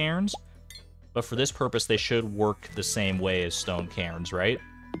stone cairns, but for this purpose, they should work the same way as stone cairns, right?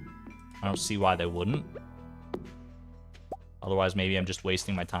 I don't see why they wouldn't. Otherwise, maybe I'm just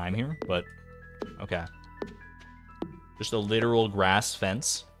wasting my time here, but okay. Just a literal grass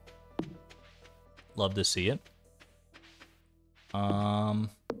fence. Love to see it. Might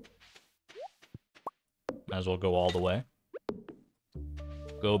as well go all the way.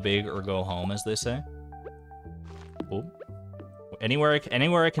 Go big or go home, as they say. Oh. Anywhere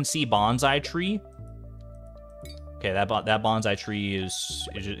I can see bonsai tree. Okay, that bonsai tree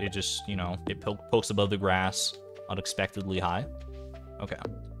it just, you know, it pokes above the grass unexpectedly high. Okay.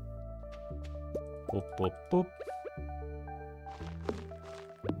 Boop, boop, boop.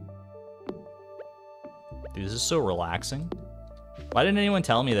 Dude, this is so relaxing. Why didn't anyone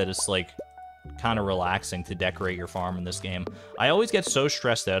tell me that it's, like, kind of relaxing to decorate your farm in this game? I always get so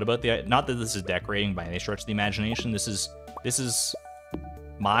stressed out about not that this is decorating by any stretch of the imagination. This is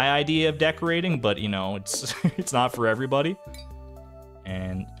my idea of decorating, but, you know, it's it's not for everybody.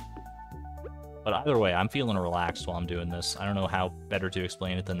 But either way, I'm feeling relaxed while I'm doing this. I don't know how better to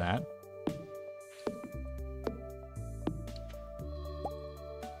explain it than that.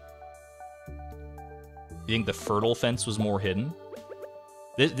 You think the fertile fence was more hidden?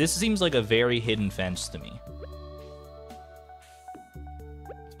 This seems like a very hidden fence to me.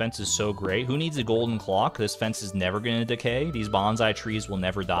 This fence is so great. Who needs a golden clock? This fence is never going to decay. These bonsai trees will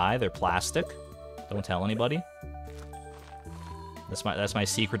never die. They're plastic. Don't tell anybody. That's my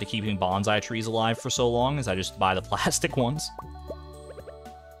secret to keeping bonsai trees alive for so long, is I just buy the plastic ones.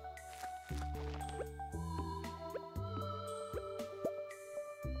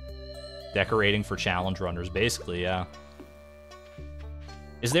 Decorating for challenge runners, basically, yeah.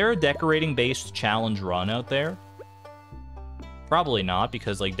 Is there a decorating-based challenge run out there? Probably not,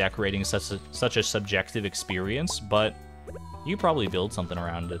 because like decorating is such a subjective experience, but you could probably build something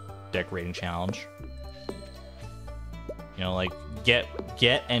around a decorating challenge. You know, like get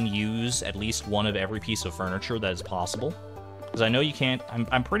and use at least one of every piece of furniture that is possible. Because I know you can't,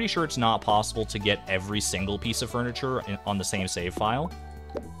 I'm pretty sure it's not possible to get every single piece of furniture on the same save file.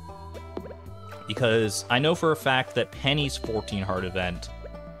 Because I know for a fact that Penny's 14 heart event,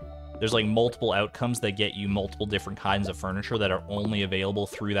 there's like multiple outcomes that get you multiple different kinds of furniture that are only available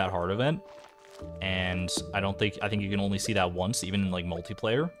through that heart event. And I think you can only see that once, even in like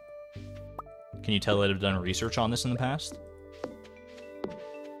multiplayer. Can you tell that I've done research on this in the past?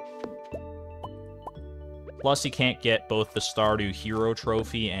 Plus, you can't get both the Stardew Hero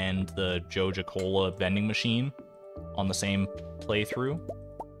Trophy and the Joja Cola vending machine on the same playthrough,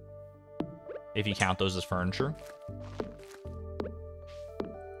 if you count those as furniture.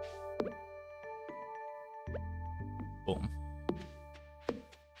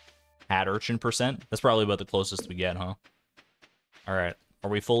 Hat urchin percent. That's probably about the closest we get, huh? Alright. Are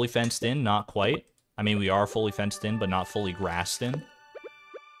we fully fenced in? Not quite. I mean, we are fully fenced in, but not fully grassed in.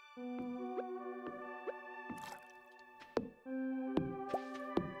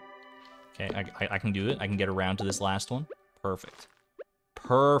 Okay, I can do it. I can get around to this last one. Perfect.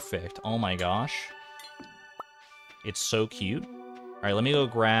 Perfect. Oh my gosh. It's so cute. Alright, let me go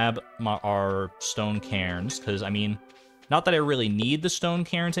grab our stone cairns, because, I mean, not that I really need the stone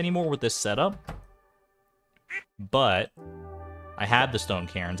cairns anymore with this setup, but I have the stone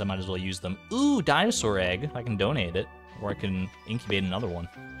cairns. I might as well use them. Ooh, dinosaur egg. I can donate it, or I can incubate another one.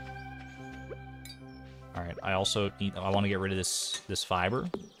 Alright, I also need... I want to get rid of this fiber.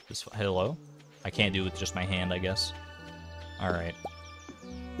 Hello? I can't do it with just my hand, I guess. Alright.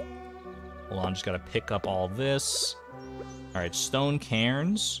 Hold on, just gotta pick up all this. Alright, stone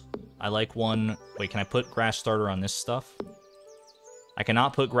cairns. I like one... Wait, can I put grass starter on this stuff? I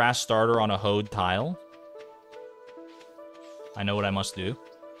cannot put grass starter on a hoed tile. I know what I must do.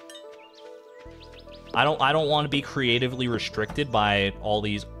 I don't want to be creatively restricted by all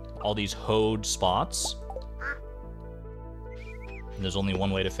these hoed spots. And there's only one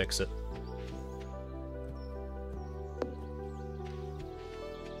way to fix it.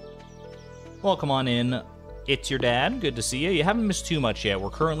 Welcome on in. It's your dad. Good to see you. You haven't missed too much yet. We're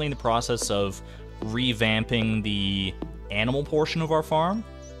currently in the process of revamping the animal portion of our farm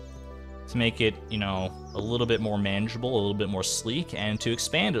to make it, you know, a little bit more manageable, a little bit more sleek, and to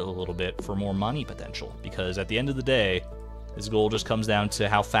expand it a little bit for more money potential. Because at the end of the day, this goal just comes down to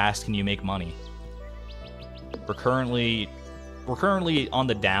how fast can you make money. We're currently on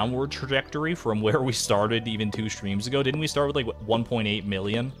the downward trajectory from where we started even 2 streams ago. Didn't we start with like 1.8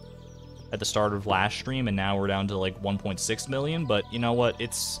 million at the start of last stream, and now we're down to like 1.6 million? But you know what?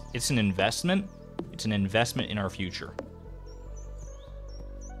 It's an investment. It's an investment in our future.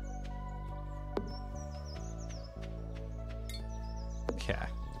 Okay.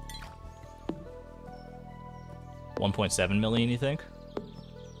 1.7 million, you think?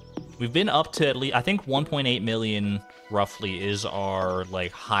 We've been up to at least, I think 1.8 million roughly is our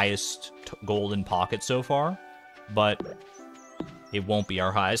like highest golden pocket so far, but it won't be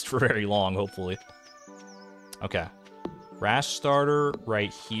our highest for very long, hopefully. Okay. Grass starter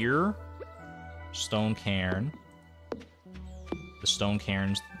right here. Stone cairn. The stone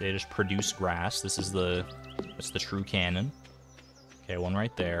cairns, they just produce grass. This is that's the true cannon. Okay, one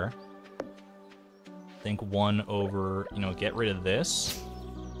right there. I think one over, you know, get rid of this.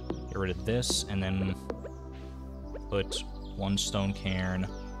 Get rid of this, and then put one stone cairn.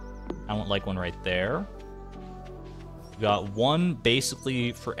 I want like one right there. We've got one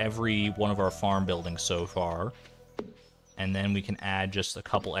basically for every one of our farm buildings so far. And then we can add just a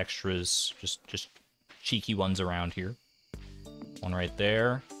couple extras, just cheeky ones around here. One right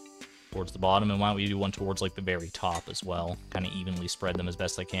there, towards the bottom, and why don't we do one towards like the very top as well? Kind of evenly spread them as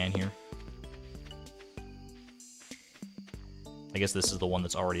best I can here. I guess this is the one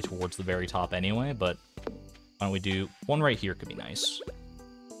that's already towards the very top anyway, but why don't we do one right here? Could be nice.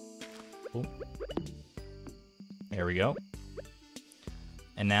 Cool. There we go.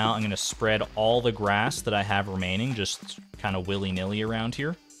 And now I'm going to spread all the grass that I have remaining, just kind of willy-nilly around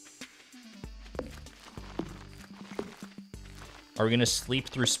here. Are we going to sleep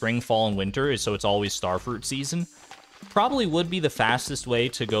through spring, fall, and winter, so it's always starfruit season? Probably would be the fastest way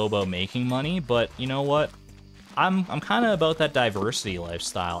to go about making money, but you know what? I'm kind of about that diversity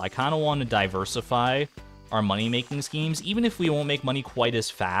lifestyle. I kind of want to diversify our money-making schemes, even if we won't make money quite as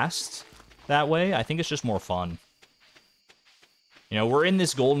fast that way. I think it's just more fun. You know, we're in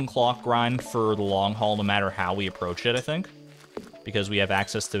this golden clock grind for the long haul, no matter how we approach it, I think, because we have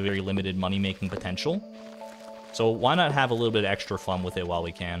access to very limited money-making potential. So why not have a little bit extra fun with it while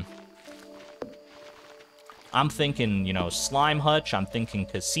we can? I'm thinking, you know, slime hutch, I'm thinking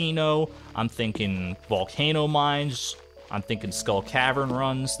casino, I'm thinking volcano mines, I'm thinking skull cavern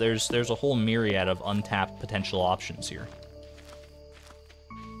runs. There's a whole myriad of untapped potential options here.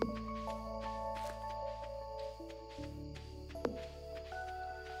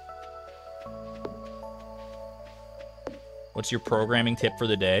 What's your programming tip for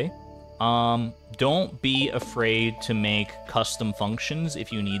the day? Don't be afraid to make custom functions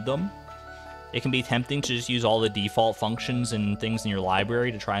if you need them. It can be tempting to just use all the default functions and things in your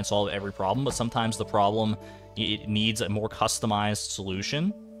library to try and solve every problem, but sometimes the problem, it needs a more customized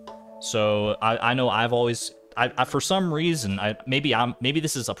solution. So I know I've always, for some reason, maybe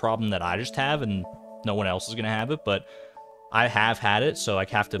this is a problem that I just have and no one else is gonna have it, but I have had it, so I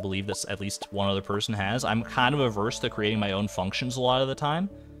have to believe that at least one other person has. I'm kind of averse to creating my own functions a lot of the time,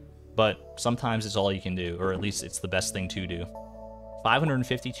 but sometimes it's all you can do, or at least it's the best thing to do.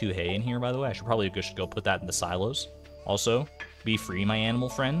 552 hay in here, by the way. I should probably just go put that in the silos. Also, be free, my animal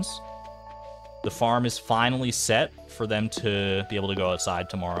friends. The farm is finally set for them to be able to go outside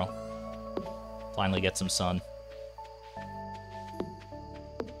tomorrow. Finally get some sun.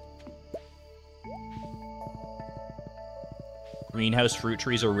 Greenhouse fruit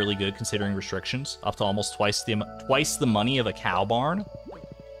trees are really good considering restrictions. Up to almost twice the money of a cow barn.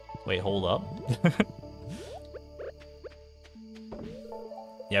 Wait, hold up.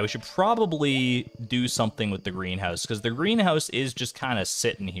 Yeah, we should probably do something with the greenhouse, because the greenhouse is just kind of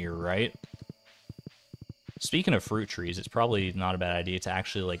sitting here, right? Speaking of fruit trees, it's probably not a bad idea to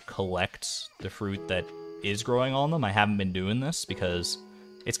actually, like, collect the fruit that is growing on them. I haven't been doing this because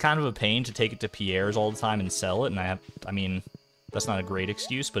it's kind of a pain to take it to Pierre's all the time and sell it, and I mean, that's not a great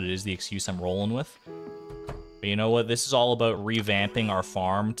excuse, but it is the excuse I'm rolling with. But you know what? This is all about revamping our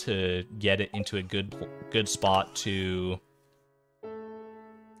farm to get it into a good spot to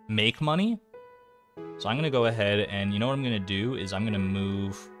make money. So I'm going to go ahead and, you know what I'm going to do is I'm going to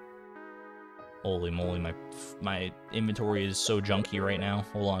move... Holy moly, my inventory is so junky right now.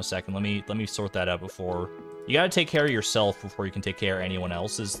 Hold on a second. Let me sort that out before... You got to take care of yourself before you can take care of anyone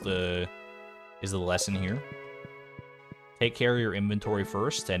else is the lesson here. Take care of your inventory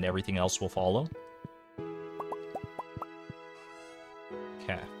first, and everything else will follow.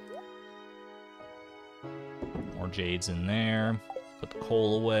 Okay. More jades in there. Put the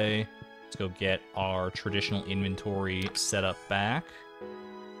coal away. Let's go get our traditional inventory set up back.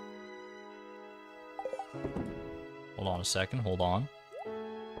 Hold on a second. Hold on.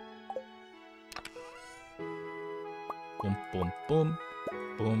 Boom, boom, boom,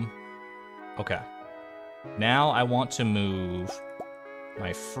 boom. Okay. Now I want to move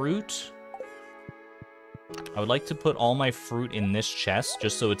my fruit. I would like to put all my fruit in this chest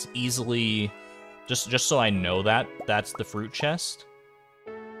just so it's easily... Just so I know that that's the fruit chest.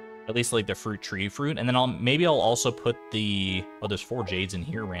 At least like the fruit tree fruit. And then maybe I'll also put the... Oh, there's 4 jades in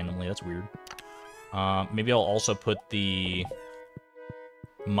here randomly. That's weird. Maybe I'll also put the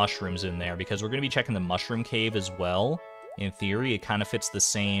mushrooms in there because we're going to be checking the mushroom cave as well. In theory, it kind of fits the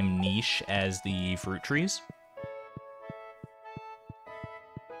same niche as the fruit trees.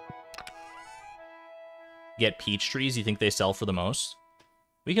 Get peach trees, you think they sell for the most?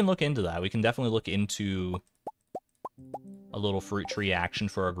 We can look into that. We can definitely look into a little fruit tree action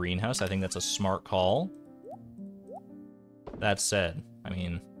for our greenhouse. I think that's a smart call. That said, I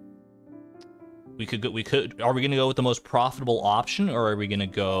mean, are we going to go with the most profitable option, or are we going to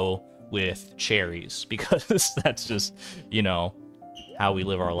go with cherries? Because that's just, you know, how we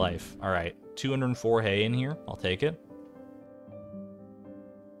live our life. All right, 204 hay in here. I'll take it.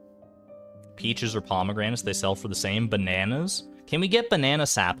 Peaches or pomegranates, they sell for the same. Bananas. Can we get banana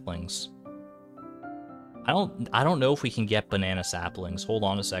saplings? I don't know if we can get banana saplings. Hold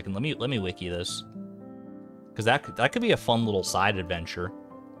on a second. Let me wiki this. Because that could be a fun little side adventure.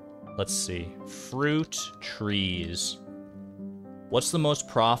 Let's see. Fruit trees. What's the most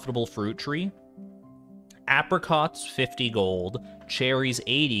profitable fruit tree? Apricots, 50 gold. Cherries,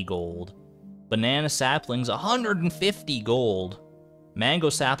 80 gold. Banana saplings, 150 gold. Mango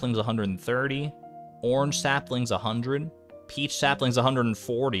saplings, 130. Orange saplings, 100. Peach saplings,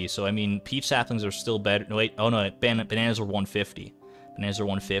 140. So, I mean, peach saplings are still better. No, wait. Oh, no. Bananas are 150. Bananas are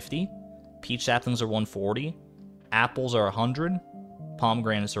 150. Peach saplings are 140. Apples are 100.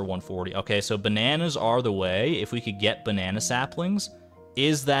 Pomegranates are 140. Okay, so bananas are the way. If we could get banana saplings,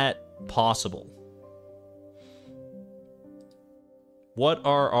 is that possible? What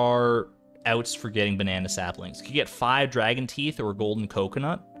are our outs for getting banana saplings? Could you get 5 dragon teeth or a golden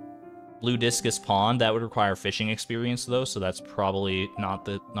coconut? Blue discus pond, that would require fishing experience though, so that's probably not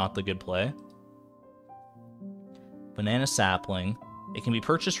the good play. Banana sapling. It can be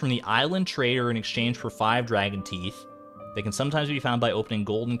purchased from the island trader in exchange for 5 dragon teeth. They can sometimes be found by opening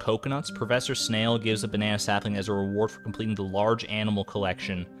golden coconuts. Professor Snail gives a banana sapling as a reward for completing the large animal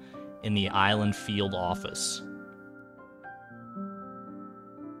collection in the island field office.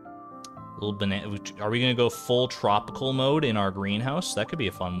 Little banana. Are we gonna go full tropical mode in our greenhouse? That could be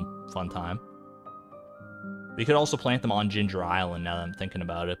a fun time. We could also plant them on Ginger Island now that I'm thinking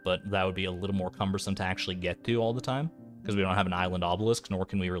about it, but that would be a little more cumbersome to actually get to all the time because we don't have an island obelisk, nor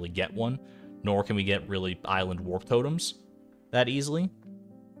can we really get one, nor can we get really island warp totems that easily.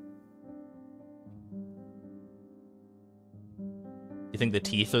 You think the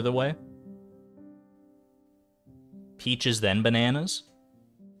teeth are the way? Peaches, then bananas?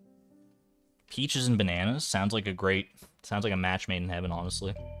 Peaches and bananas sounds like a match made in heaven,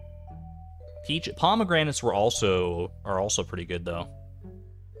 honestly. Pomegranates are also pretty good though.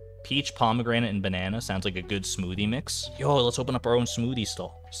 Peach, pomegranate, and banana sounds like a good smoothie mix. Yo, let's open up our own smoothie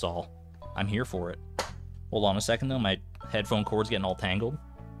stall. I'm here for it. Hold on a second, though. My headphone cord's getting all tangled.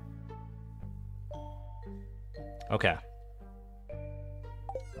 Okay.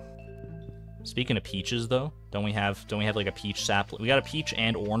 Speaking of peaches, though, don't we have like a peach sapling? We got a peach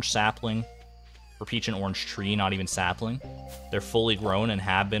and orange sapling. Or peach and orange tree, not even sapling. They're fully grown and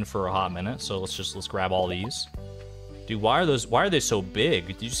have been for a hot minute, so let's grab all these. Dude, why are they so big?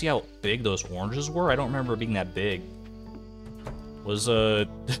 Did you see how big those oranges were? I don't remember it being that big. Was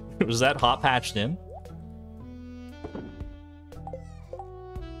was that hot patched in?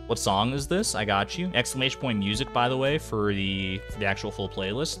 What song is this? I got you. Exclamation point music, by the way, for the actual full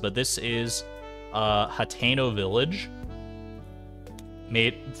playlist. But this is Hateno Village,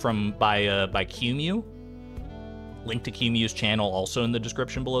 made by QMU. Link to QMU's channel also in the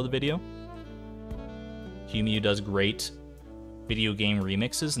description below the video. QMU does great video game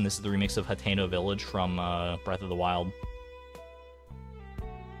remixes, and this is the remix of Hateno Village from Breath of the Wild.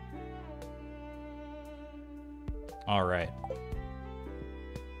 Alright.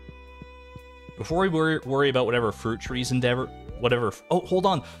 Before we worry about whatever fruit trees Oh, hold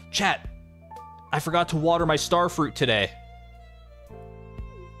on. Chat! I forgot to water my star fruit today.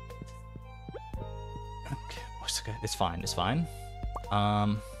 Okay, it's fine, it's fine.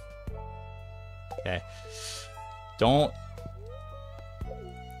 Okay. Don't...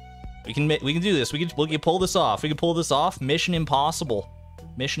 We can do this. We can pull this off. We can pull this off. Mission impossible.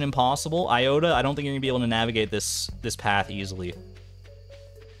 Mission impossible. Iota, I don't think you're gonna be able to navigate this path easily.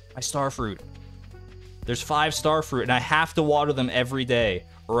 My star fruit. There's 5 star fruit, and I have to water them every day,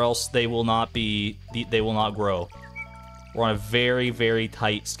 or else they will not grow. We're on a very, very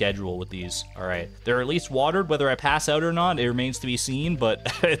tight schedule with these. All right, they're at least watered. Whether I pass out or not, it remains to be seen.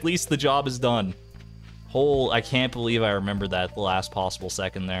 But at least the job is done. I can't believe I remembered that at the last possible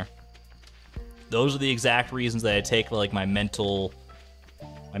second there. Those are the exact reasons that I take like my mental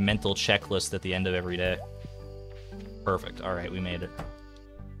checklist at the end of every day. Perfect. All right, we made it.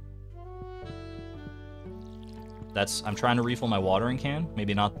 I'm trying to refill my watering can.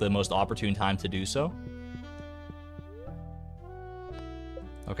 Maybe not the most opportune time to do so.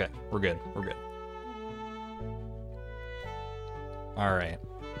 Okay, we're good. We're good. All right.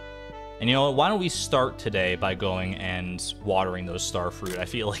 And you know what? Why don't we start today by going and watering those star fruit? I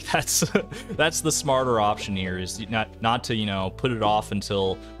feel like that's the smarter option here, is not to, you know, put it off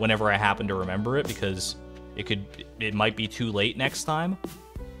until whenever I happen to remember it, because it might be too late next time.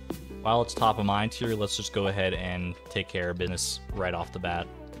 While it's top of mind here, let's just go ahead and take care of business right off the bat.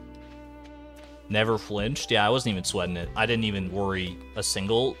 Never flinched. Yeah, I wasn't even sweating it. I didn't even worry a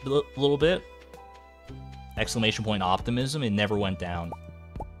single little bit. Exclamation point optimism. It never went down.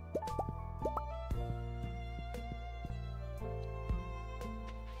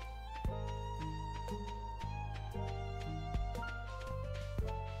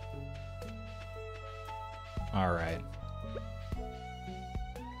 All right.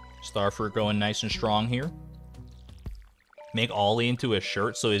 Starfruit going nice and strong here. Make Ollie into a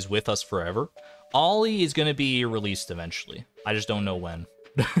shirt so he's with us forever. Ollie is going to be released eventually. I just don't know when.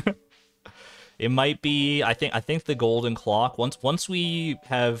 It might be, I think the golden clock, once we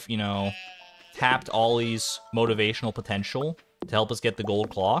have, you know, tapped Ollie's motivational potential to help us get the gold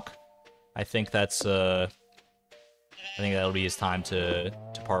clock, I think that's I think that'll be his time to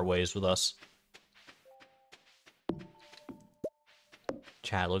part ways with us.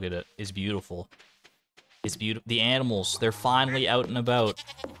 Chat, look at it. It's beautiful. It's beautiful. The animals, they're finally out and about.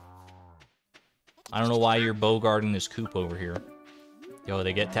 I don't know why you're bogarting this coop over here. Yo,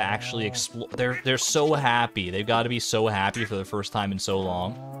 they get to actually explore. They're so happy. They've got to be so happy for the first time in so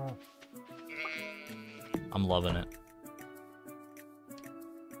long. I'm loving it.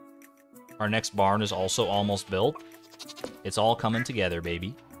 Our next barn is also almost built. It's all coming together,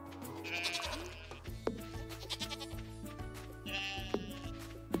 baby.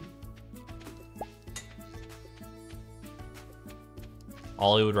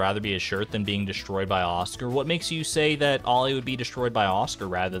 Ollie would rather be a shirt than being destroyed by Oscar. What makes you say that Ollie would be destroyed by Oscar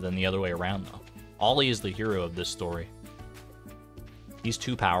rather than the other way around, though? Ollie is the hero of this story. He's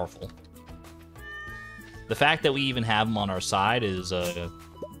too powerful. The fact that we even have him on our side is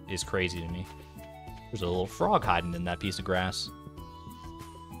crazy to me. There's a little frog hiding in that piece of grass.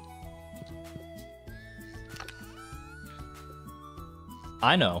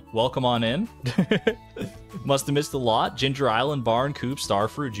 I know. Welcome on in. Must have missed a lot. Ginger Island, Barn, Coop,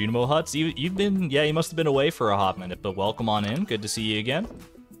 Starfruit, Junimo Huts. You've been, yeah, you must have been away for a hot minute, but welcome on in. Good to see you again.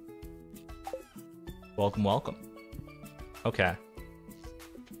 Welcome, welcome. Okay.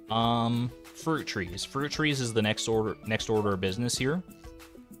 Fruit trees. Fruit trees is the next order of business here.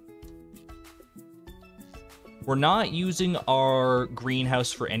 We're not using our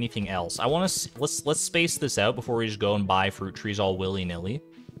greenhouse for anything else. I want to let's space this out before we just go and buy fruit trees all willy-nilly.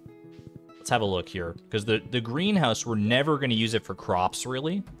 Let's have a look here, because the greenhouse, we're never going to use it for crops,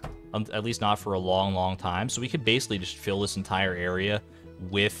 really. At least not for a long, long time. So we could basically just fill this entire area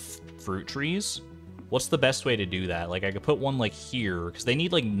with fruit trees. What's the best way to do that? Like, I could put one, like, here, because they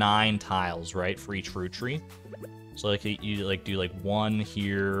need, like, 9 tiles, right, for each fruit tree. So, like, you, like, do, like, 1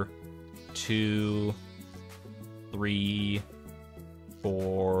 here, 2, 3,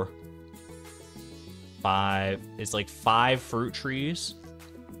 4, 5. It's, like, 5 fruit trees.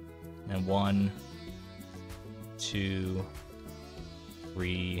 And 1, 2,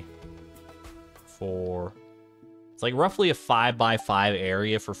 3, 4. It's like roughly a 5x5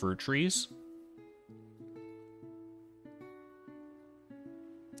 area for fruit trees.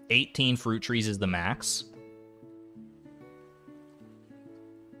 18 fruit trees is the max.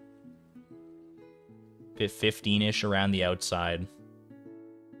 Fit 15-ish around the outside.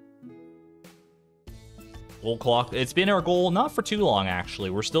 Goal clock. It's been our goal not for too long, actually.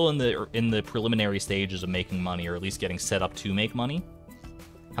 We're still in the preliminary stages of making money, or at least getting set up to make money.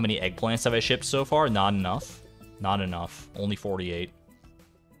 How many eggplants have I shipped so far? Not enough. Not enough. Only 48.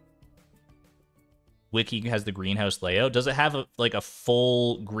 Wiki has the greenhouse layout. Does it have like a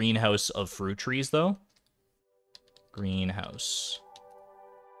full greenhouse of fruit trees though? Greenhouse.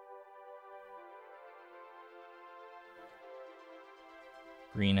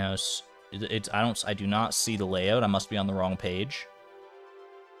 Greenhouse. I do not see the layout. I must be on the wrong page.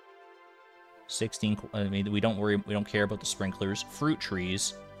 16. I mean, we don't care about the sprinklers. Fruit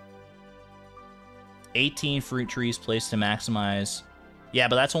trees. 18 fruit trees placed to maximize. Yeah,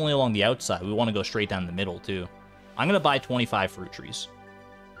 but that's only along the outside. We want to go straight down the middle too. I'm gonna buy 25 fruit trees.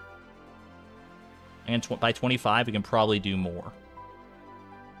 And by 25, we can probably do more.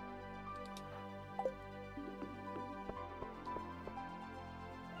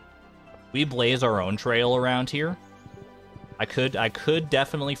 We blaze our own trail around here. I could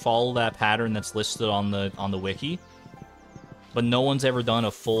definitely follow that pattern that's listed on the wiki, but no one's ever done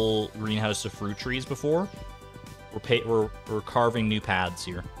a full greenhouse of fruit trees before. We're carving new paths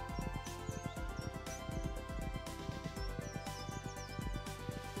here.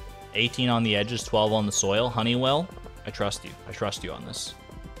 $18 on the edges, 12 on the soil. Honeywell, I trust you. I trust you on this.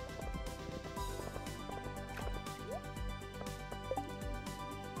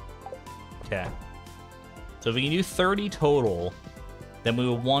 Okay. So if we can do 30 total, then we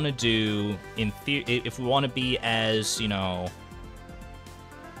would want to do, if we want to be as, you know,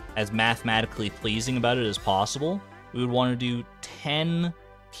 as mathematically pleasing about it as possible, we would want to do 10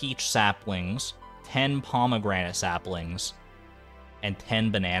 peach saplings, 10 pomegranate saplings, and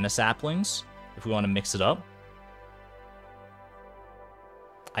 10 banana saplings, if we want to mix it up.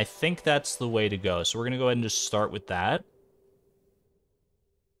 I think that's the way to go. So we're going to go ahead and just start with that.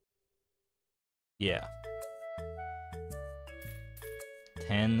 Yeah.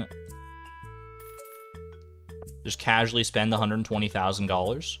 10. Just casually spend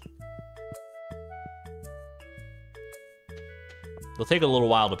 $120,000. They'll take a little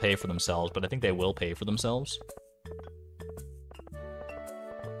while to pay for themselves, but I think they will pay for themselves.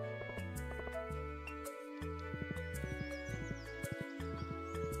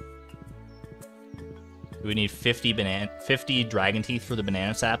 Do we need 50 dragon teeth for the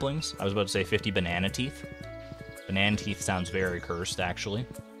banana saplings? I was about to say 50 banana teeth. Banana teeth sounds very cursed, actually.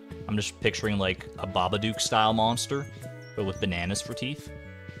 I'm just picturing like a Babadook-style monster, but with bananas for teeth.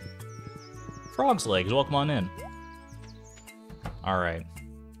 Frog's legs, welcome on in. Alright.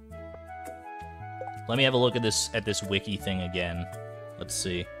 Let me have a look at this wiki thing again. Let's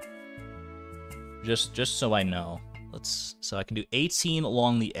see. Just so I know. So I can do 18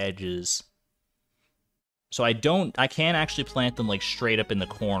 along the edges. So I can't actually plant them like straight up in the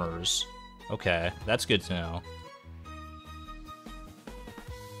corners. Okay, that's good to know.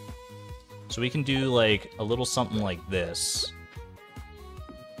 So we can do like a little something like this.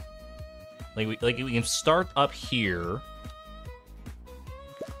 Like we can start up here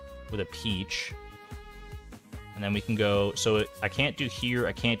with a peach. And then we can go, so I can't do here,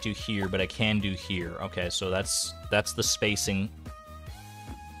 I can't do here, but I can do here. Okay, so that's the spacing.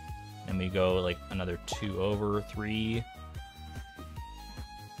 And we go like another 2 over, 3,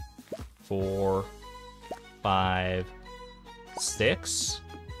 4, 5, 6.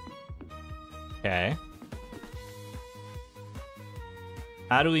 Okay.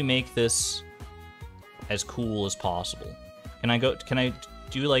 How do we make this as cool as possible? Can I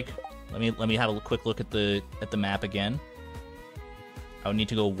do like, let me have a quick look at the map again. I would need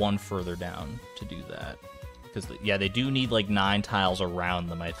to go one further down to do that. Because, yeah, they do need, like, 9 tiles around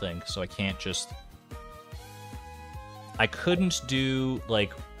them, I think. So I can't just... I couldn't do,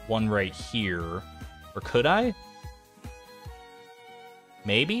 like, one right here. Or could I?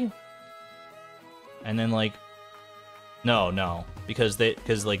 Maybe? And then, like... No. Because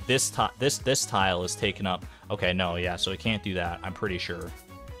like, this tile is taken up. Okay, no, yeah, so I can't do that. I'm pretty sure.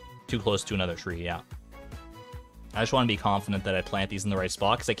 Too close to another tree, yeah. I just want to be confident that I plant these in the right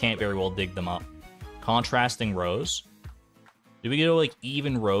spot, because I can't very well dig them up. Contrasting rows. Do we go, like,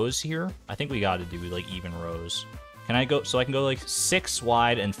 even rows here? I think we gotta do, like, even rows. Can I go... So I can go, like, 6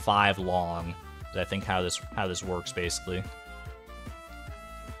 wide and 5 long. Is I think how this works, basically.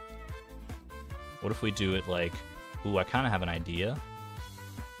 What if we do it, like... Ooh, I kind of have an idea.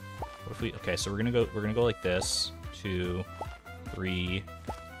 What if we... Okay, so we're gonna go like this. 2, 3,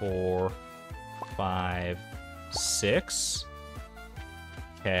 4, 5, 6.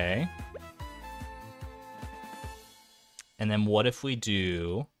 Okay. And then what if we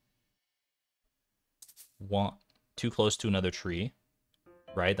do... Too close to another tree.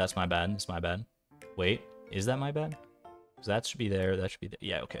 Right? That's my bad. That's my bad. Wait, is that my bad? Because that should be there. That should be there.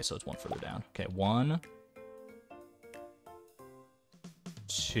 Yeah, okay, so it's one further down. Okay, 1...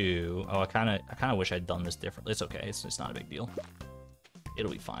 2. Oh, I kind of wish I'd done this differently. It's okay. It's not a big deal. It'll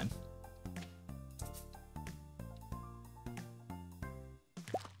be fine.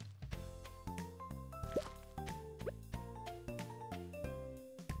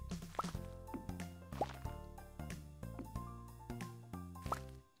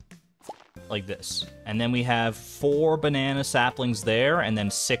 Like this. And then we have 4 banana saplings there, and then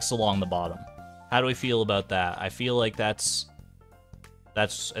 6 along the bottom. How do we feel about that? I feel like that's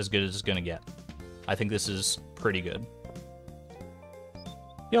as good as it's gonna get. I think this is pretty good.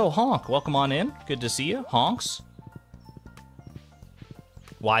 Yo, Honk, welcome on in. Good to see you, Honks.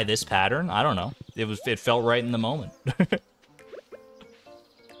 Why this pattern? I don't know. It felt right in the moment.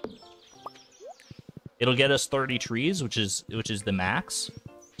 It'll get us 30 trees, which is the max.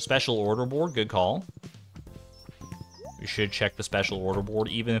 Special order board, good call. We should check the special order board,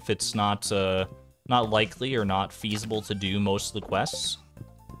 even if it's not likely or not feasible to do most of the quests.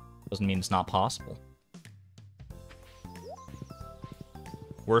 Doesn't mean it's not possible.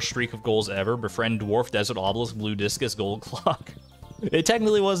 Worst streak of goals ever. Befriend Dwarf, Desert Obelisk, Blue Discus, Gold Clock. It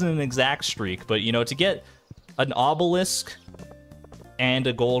technically wasn't an exact streak, but, you know, to get an Obelisk and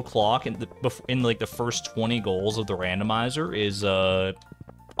a Gold Clock in like, the first 20 goals of the randomizer is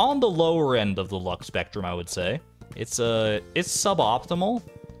on the lower end of the luck spectrum, I would say. It's suboptimal.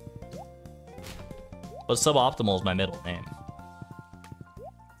 But suboptimal is my middle name.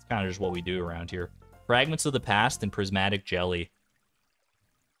 It's kind of just what we do around here. Fragments of the Past and Prismatic Jelly.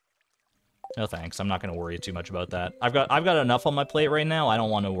 No thanks. I'm not going to worry too much about that. I've got enough on my plate right now. I don't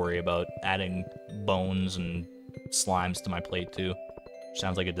want to worry about adding bones and slimes to my plate too.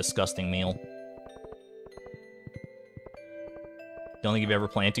 Sounds like a disgusting meal. Don't think you've ever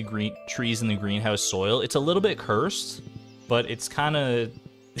planted trees in the greenhouse soil. It's a little bit cursed, but it's kind of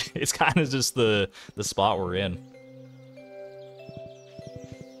just the spot we're in.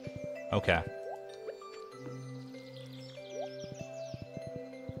 Okay.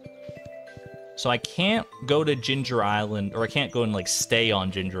 So I can't go to Ginger Island, or I can't go and like stay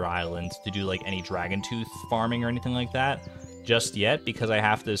on Ginger Island to do like any dragon tooth farming or anything like that just yet, because I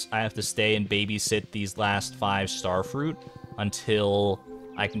have to stay and babysit these last 5 starfruit until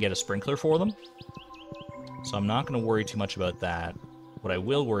I can get a sprinkler for them. So I'm not going to worry too much about that. What I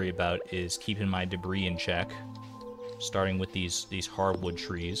will worry about is keeping my debris in check, starting with these hardwood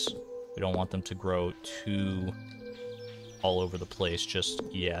trees. We don't want them to grow too all over the place just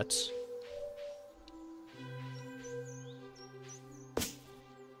yet.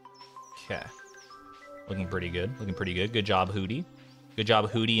 Okay. Looking pretty good. Looking pretty good. Good job, Hootie. Good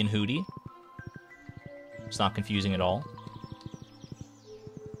job, Hootie and Hootie. It's not confusing at all.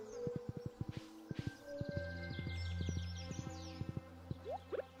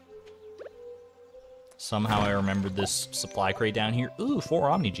 Somehow I remembered this supply crate down here. Ooh, 4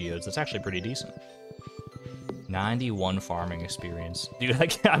 Omni Geodes. That's actually pretty decent. 91 farming experience. Dude,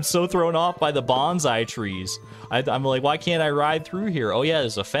 I'm so thrown off by the bonsai trees. I'm like, why can't I ride through here? Oh yeah,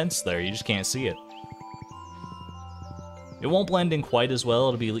 there's a fence there. You just can't see it. It won't blend in quite as well.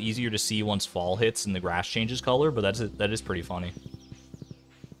 It'll be easier to see once fall hits and the grass changes color, but that is pretty funny.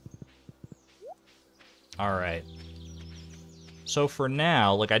 Alright. So for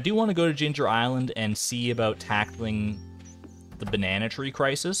now, like, I do want to go to Ginger Island and see about tackling the banana tree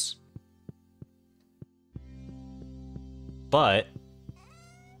crisis. But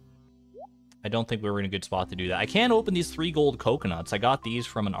I don't think we're in a good spot to do that. I can open these 3 gold coconuts. I got these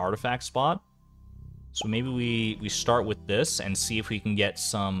from an artifact spot. So maybe we start with this and see if we can get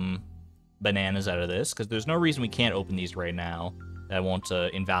some bananas out of this, because there's no reason we can't open these right now. That won't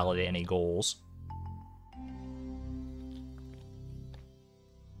invalidate any goals.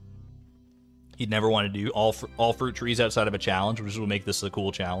 He'd never want to do all fruit trees outside of a challenge, which will make this a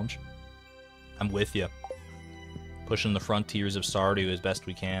cool challenge. I'm with you. Pushing the frontiers of Stardew as best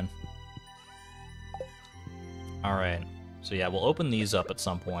we can. Alright. So yeah, we'll open these up at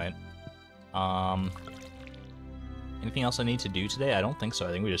some point. Anything else I need to do today? I don't think so.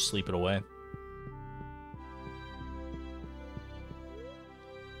 I think we just sleep it away.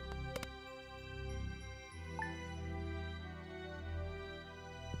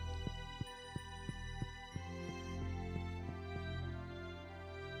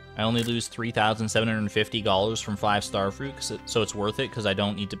 I only lose $3,750 from 5 starfruit, so it's worth it because I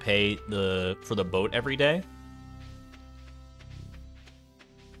don't need to pay for the boat every day.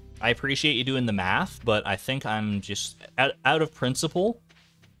 I appreciate you doing the math, but I think I'm just out of principle.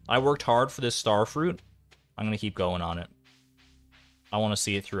 I worked hard for this starfruit. I'm gonna keep going on it. I want to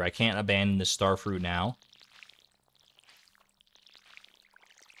see it through. I can't abandon this starfruit now.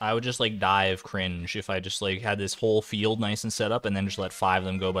 I would just, like, die of cringe if I just, like, had this whole field nice and set up and then just let 5 of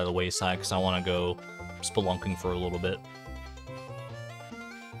them go by the wayside because I want to go spelunking for a little bit.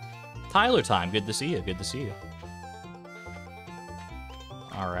 Tyler time. Good to see you. Good to see you.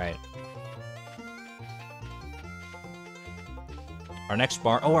 Alright. Our next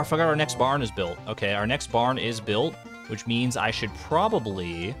barn... Oh, I forgot our next barn is built. Okay, our next barn is built, which means I should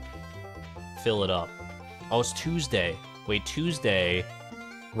probably fill it up. Oh, it's Tuesday. Wait, Tuesday...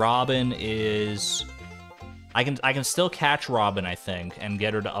 Robin is... I can still catch Robin, I think, and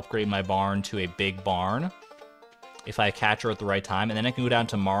get her to upgrade my barn to a big barn if I catch her at the right time, and then I can go down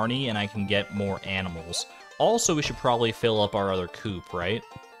to Marnie and I can get more animals. Also, we should probably fill up our other coop, right?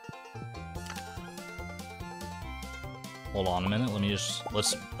 Hold on a minute. Let me just...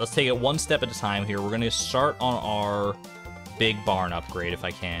 Let's take it one step at a time here. We're going to start on our big barn upgrade if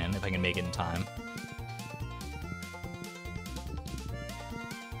I can make it in time.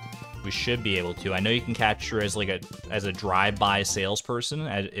 We should be able to. I know you can catch her as like a drive-by salesperson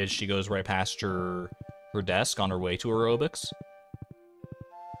as she goes right past her desk on her way to aerobics.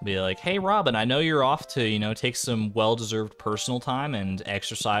 Be like, hey Robin, I know you're off to, you know, take some well-deserved personal time and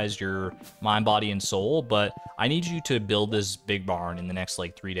exercise your mind, body, and soul, but I need you to build this big barn in the next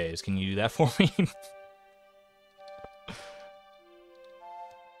like 3 days. Can you do that for me?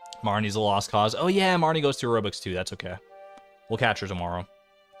 Marnie's a lost cause. Oh yeah, Marnie goes to aerobics too. That's okay. We'll catch her tomorrow.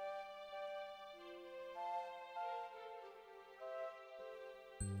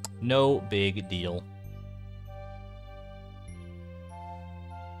 No big deal.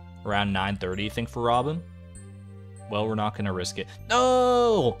 Around 9:30, you think, for Robin? Well, we're not gonna risk it.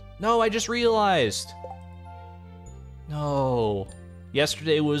 No! No, I just realized. No.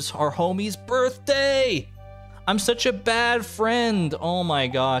 Yesterday was our homie's birthday! I'm such a bad friend! Oh my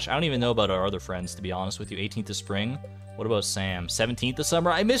gosh. I don't even know about our other friends, to be honest with you. 18th of spring? What about Sam? 17th of summer?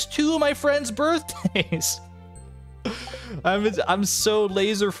 I missed 2 of my friends' birthdays! I'm so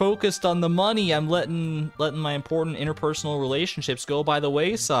laser focused on the money. I'm letting my important interpersonal relationships go by the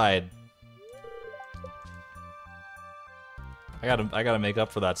wayside. I gotta make up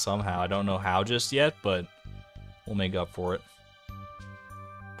for that somehow. I don't know how just yet, but we'll make up for it.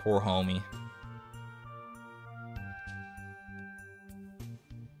 Poor homie.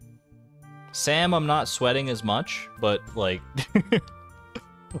 Sam, I'm not sweating as much, but like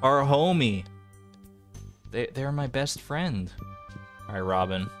our homie. They're my best friend. All right,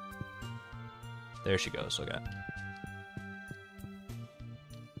 Robin. There she goes. Okay.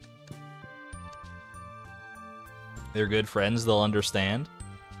 They're good friends. They'll understand.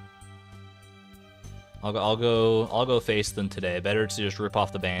 I'll go face them today. Better to just rip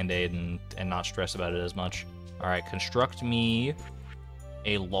off the band-aid and not stress about it as much. All right, construct me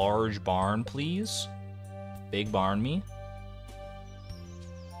a large barn, please. Big barn me.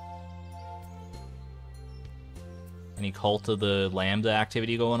 Any cult of the Lambda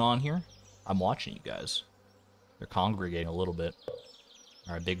activity going on here? I'm watching you guys. They're congregating a little bit.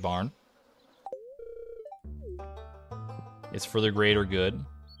 All right, big barn. It's for the greater good.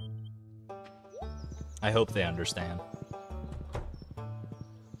 I hope they understand.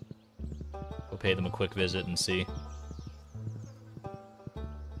 We'll pay them a quick visit and see.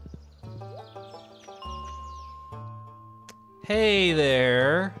 Hey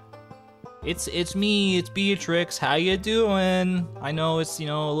there. It's me, it's Beatrix. How you doing? I know it's, you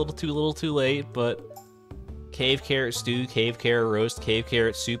know, a little too late, but cave carrot stew, cave carrot roast, cave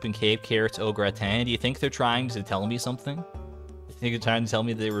carrot soup, and cave carrots au gratin. Do you think they're trying to tell me something? You think they're trying to tell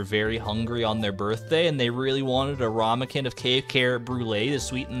me they were very hungry on their birthday and they really wanted a ramekin of cave carrot brulee to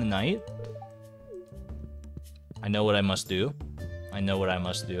sweeten the night? I know what I must do. I know what I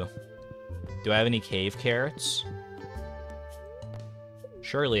must do. Do I have any cave carrots?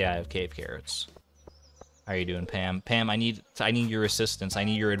 Surely I have cave carrots. How are you doing, Pam? Pam, I need your assistance. I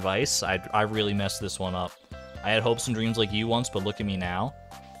need your advice. I really messed this one up. I had hopes and dreams like you once, but look at me now.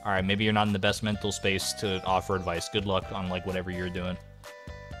 All right, maybe you're not in the best mental space to offer advice. Good luck on like whatever you're doing.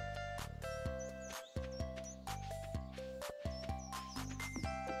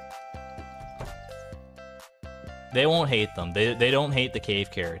 They won't hate them. They don't hate the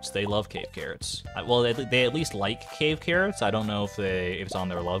cave carrots. They love cave carrots. Well, they at least like cave carrots. I don't know if it's on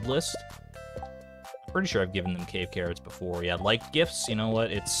their love list. I'm pretty sure I've given them cave carrots before. Yeah, like gifts. You know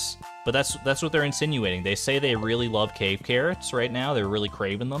what? But that's what they're insinuating. They say they really love cave carrots right now. They're really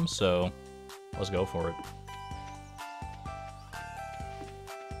craving them. So let's go for it.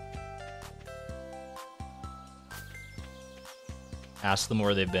 Ask them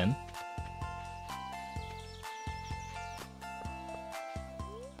where they've been.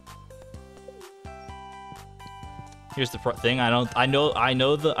 Here's the thing. I know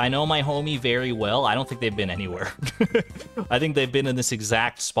my homie very well. I don't think they've been anywhere. I think they've been in this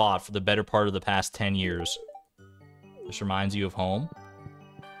exact spot for the better part of the past 10 years. This reminds you of home.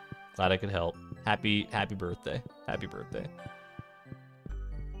 Glad I could help. Happy birthday. Happy birthday.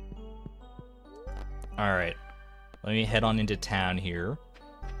 All right. Let me head on into town here.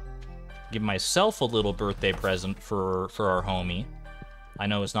 Give myself a little birthday present for our homie. I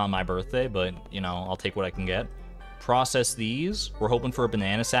know it's not my birthday, but you know, I'll take what I can get. Process these. We're hoping for a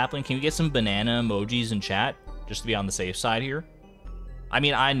banana sapling. Can we get some banana emojis in chat just to be on the safe side here? I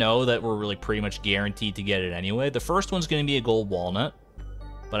mean, I know that we're really pretty much guaranteed to get it anyway. The first one's going to be a gold walnut,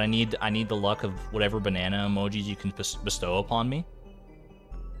 but I need the luck of whatever banana emojis you can bestow upon me.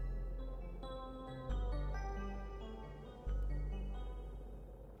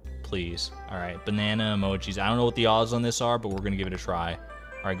 Please. All right, banana emojis. I don't know what the odds on this are, but we're going to give it a try.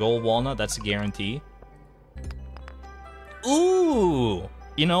 All right, gold walnut, that's a guarantee. Ooh,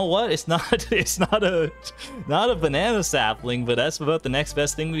 you know what? It's not a banana sapling, but that's about the next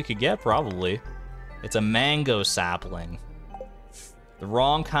best thing we could get, probably. It's a mango sapling. The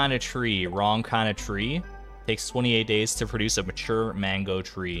wrong kind of tree. Wrong kind of tree. Takes 28 days to produce a mature mango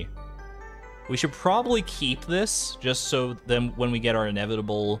tree. We should probably keep this just so then when we get our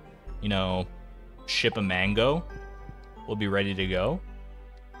inevitable, you know, ship a mango, we'll be ready to go.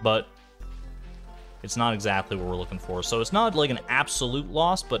 But it's not exactly what we're looking for. So it's not like an absolute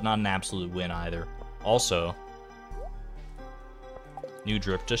loss, but not an absolute win either. Also, new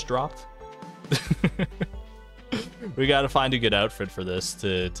drip just dropped. We gotta find a good outfit for this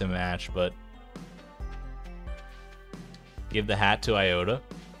to match, but give the hat to Iota.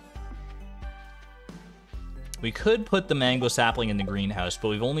 We could put the mango sapling in the greenhouse, but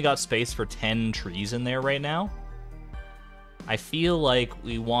we've only got space for 10 trees in there right now. I feel like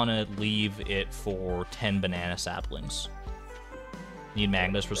we want to leave it for 10 banana saplings. Need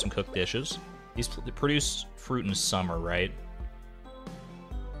mangoes for some cooked dishes. These produce fruit in summer, right?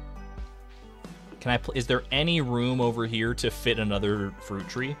 Can I? Is there any room over here to fit another fruit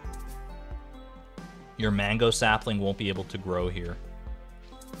tree? Your mango sapling won't be able to grow here.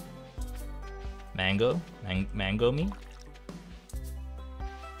 Mango? Mango me?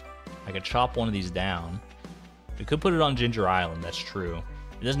 I could chop one of these down. We could put it on Ginger Island, that's true.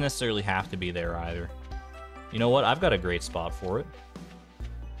 It doesn't necessarily have to be there either. You know what? I've got a great spot for it.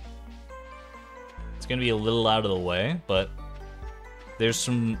 It's going to be a little out of the way, but there's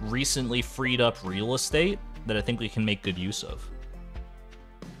some recently freed up real estate that I think we can make good use of.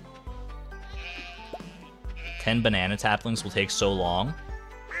 10 banana saplings will take so long.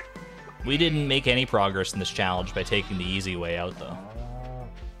 We didn't make any progress in this challenge by taking the easy way out, though.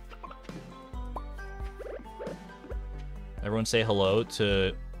 Everyone say hello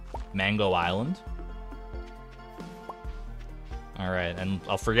to Mango Island. Alright, and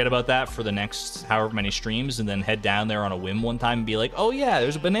I'll forget about that for the next however many streams, and then head down there on a whim one time and be like, oh yeah,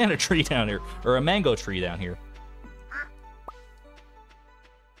 there's a banana tree down here, or a mango tree down here.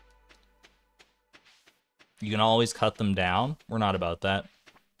 You can always cut them down. We're not about that.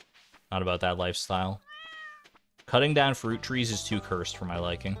 Not about that lifestyle. Cutting down fruit trees is too cursed for my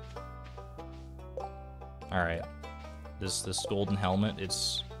liking. Alright. This golden helmet,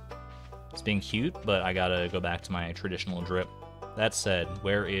 it's being cute, but I gotta go back to my traditional drip. That said,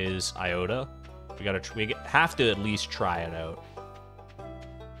 where is Iota? We have to at least try it out.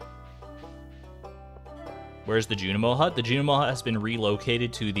 Where's the Junimo hut? The Junimo hut has been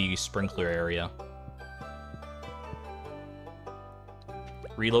relocated to the sprinkler area.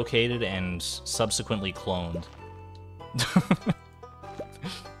 Relocated and subsequently cloned.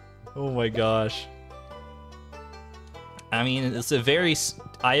 Oh my gosh. I mean, it's a very...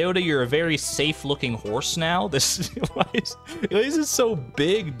 Iota, you're a very safe-looking horse now. This is so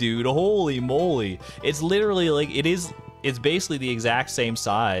big, dude. Holy moly. It's literally, like, it's basically the exact same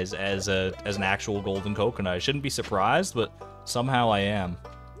size as an actual golden coconut. I shouldn't be surprised, but somehow I am.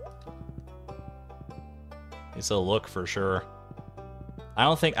 It's a look for sure. I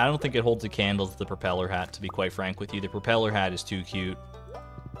don't think it holds a candle to the propeller hat, to be quite frank with you. The propeller hat is too cute.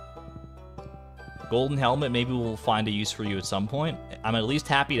 Golden helmet, maybe we'll find a use for you at some point. I'm at least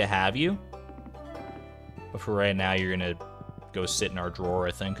happy to have you. But for right now, you're gonna go sit in our drawer,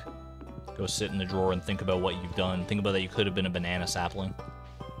 I think. Go sit in the drawer and think about what you've done. Think about that you could have been a banana sapling.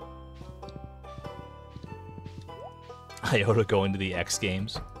 Iota going to the X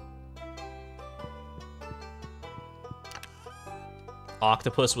Games.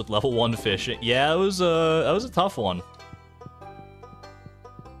 Octopus with level 1 fishing. Yeah, that was a tough one.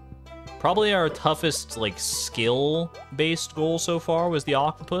 Probably our toughest, like, skill-based goal so far was the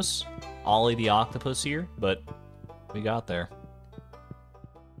octopus. Ollie the octopus here, but we got there.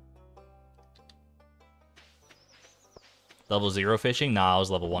 Level 0 fishing? Nah, I was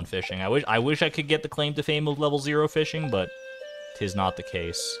level 1 fishing. I wish I could get the claim to fame of level 0 fishing, but 'tis not the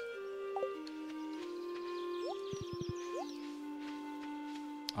case.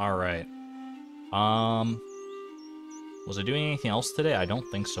 Alright. Was I doing anything else today? I don't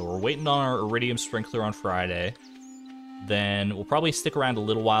think so. We're waiting on our iridium sprinkler on Friday. Then we'll probably stick around a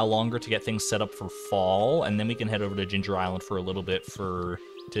little while longer to get things set up for fall, and then we can head over to Ginger Island for a little bit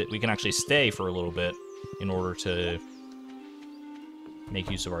we can actually stay for a little bit in order to make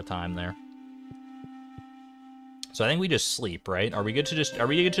use of our time there. So I think we just sleep, right? Are we good to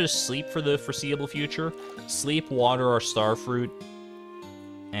just sleep for the foreseeable future? Sleep, water our starfruit,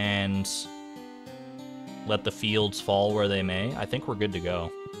 and let the fields fall where they may. I think we're good to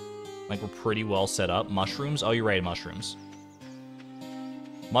go. Like, we're pretty well set up. Mushrooms? Oh, you're right, mushrooms.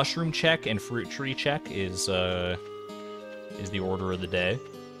 Mushroom check and fruit tree check is the order of the day.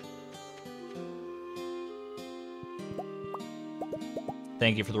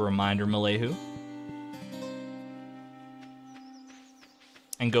 Thank you for the reminder, Malehu.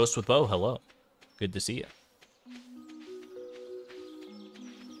 And Ghost with Bow, hello. Good to see you.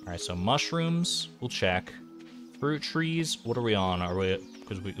 Alright, so mushrooms, we'll check. Fruit trees, what are we on?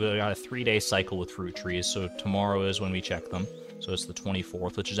 Because we got a 3-day cycle with fruit trees, so tomorrow is when we check them. So it's the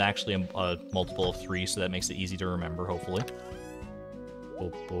 24th, which is actually a multiple of 3, so that makes it easy to remember, hopefully.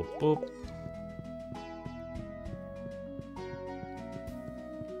 Boop, boop, boop.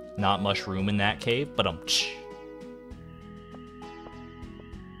 Not much room in that cave, but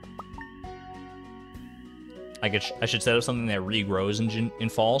I should set up something that regrows in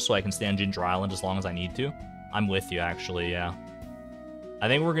fall so I can stay on Ginger Island as long as I need to. I'm with you, actually, yeah. I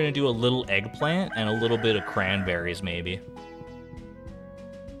think we're going to do a little eggplant and a little bit of cranberries, maybe.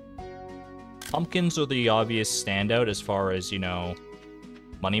 Pumpkins are the obvious standout as far as, you know,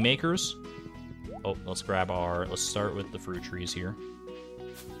 money makers. Oh, let's start with the fruit trees here.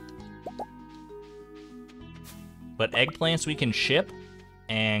 But eggplants we can ship,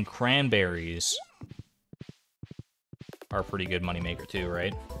 and cranberries are a pretty good moneymaker too,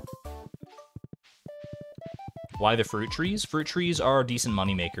 right? Why the fruit trees? Fruit trees are decent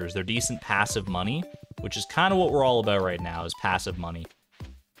moneymakers. They're decent passive money, which is kind of what we're all about right now, is passive money.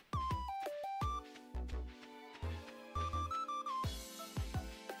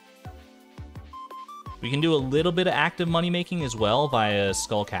 We can do a little bit of active money making as well via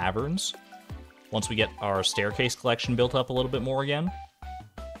Skull Caverns, once we get our staircase collection built up a little bit more again.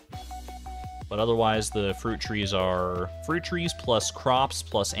 But otherwise, the fruit trees are fruit trees plus crops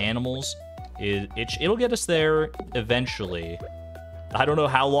plus animals. It'll get us there eventually. I don't know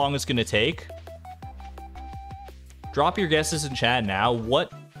how long it's going to take. Drop your guesses in chat now.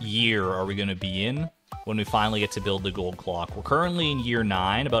 What year are we going to be in when we finally get to build the gold clock? We're currently in year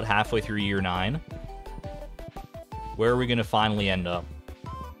 9, about halfway through year 9. Where are we going to finally end up?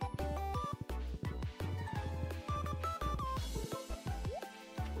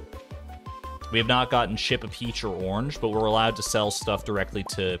 We have not gotten ship a peach or orange, but we're allowed to sell stuff directly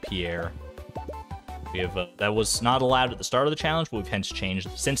to Pierre. We have that was not allowed at the start of the challenge, but we've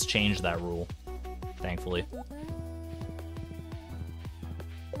since changed that rule, thankfully.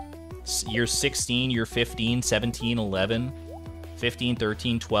 Year 16, year 15, 17, 11, 15,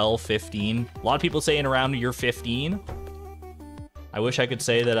 13, 12, 15. A lot of people saying around year 15. I wish I could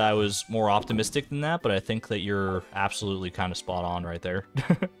say that I was more optimistic than that, but I think that you're absolutely kind of spot on right there.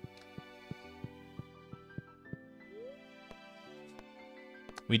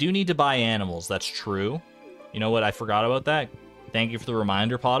 We do need to buy animals, that's true. You know what, I forgot about that. Thank you for the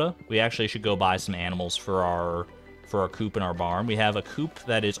reminder, Pata. We actually should go buy some animals for for our coop and our barn. We have a coop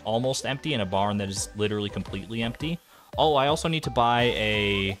that is almost empty and a barn that is literally completely empty. Oh, I also need to buy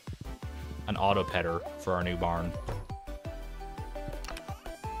an auto petter for our new barn.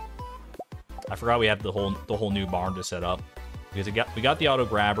 I forgot we have the whole new barn to set up. Because we got the auto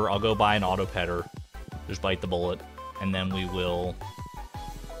grabber. I'll go buy an auto petter. Just bite the bullet. And then we will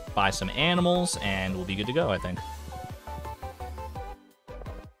buy some animals and we'll be good to go, I think.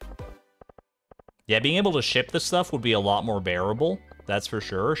 Yeah, being able to ship this stuff would be a lot more bearable. That's for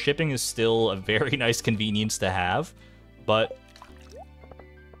sure. Shipping is still a very nice convenience to have. But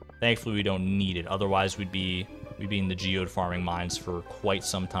thankfully we don't need it. Otherwise we'd be in the geode farming mines for quite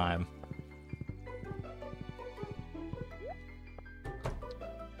some time.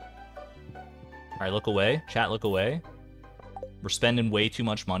 Alright, look away. Chat, look away. We're spending way too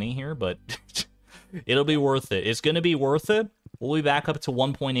much money here, but it'll be worth it. It's gonna be worth it. We'll be back up to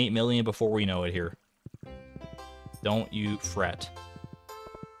 1.8 million before we know it here. Don't you fret.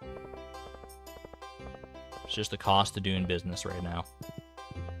 It's just the cost of doing business right now.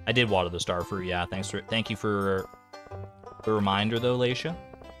 I did water the starfruit, yeah. Thank you for the reminder, though, Laisha.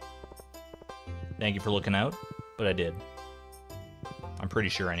 Thank you for looking out, but I did. I'm pretty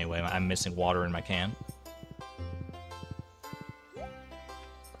sure anyway. I'm missing water in my can.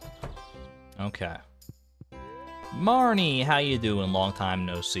 Okay. Marnie, how you doing? Long time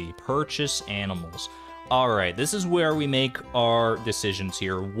no see. Purchase animals. Alright, this is where we make our decisions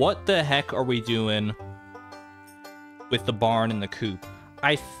here. What the heck are we doing with the barn and the coop?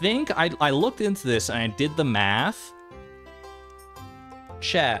 I think I looked into this and I did the math.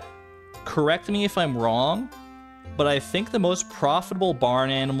 Chat, correct me if I'm wrong, but I think the most profitable barn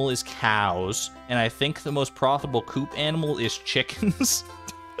animal is cows, and I think the most profitable coop animal is chickens.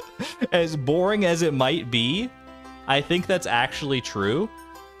 As boring as it might be, I think that's actually true.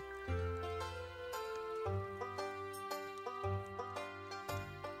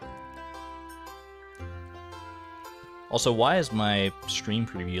 Also, why is my stream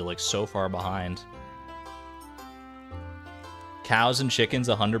preview like so far behind? Cows and chickens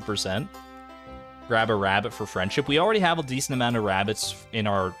 100%. Grab a rabbit for friendship. We already have a decent amount of rabbits in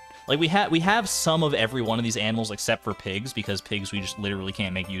our... Like, we have some of every one of these animals except for pigs, because pigs we just literally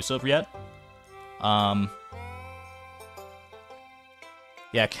can't make use of yet.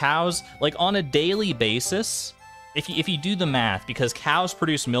 Yeah, cows, like, on a daily basis, if you do the math, because cows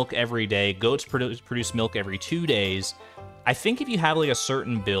produce milk every day, goats produce milk every 2 days, I think if you have, like, a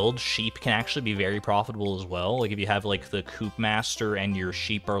certain build, sheep can actually be very profitable as well. Like, if you have, like, the coop master and your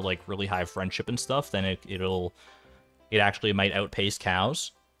sheep are, like, really high friendship and stuff, then it actually might outpace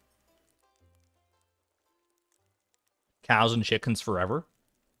cows. Cows and chickens forever.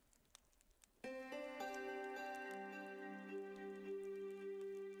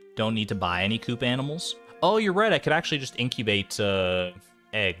 Don't need to buy any coop animals. Oh, you're right. I could actually just incubate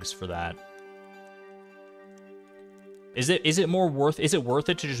eggs for that. Is it worth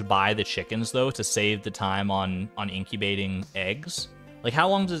it to just buy the chickens though to save the time on incubating eggs? Like, how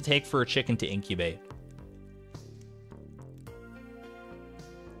long does it take for a chicken to incubate?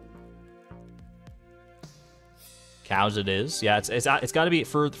 Cows it is. Yeah, it's got to be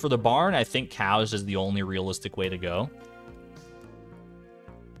for the barn. I think cows is the only realistic way to go.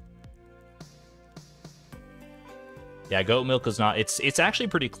 Yeah, goat milk is not... It's actually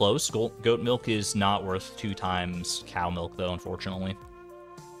pretty close. Goat milk is not worth 2 times cow milk, though, unfortunately.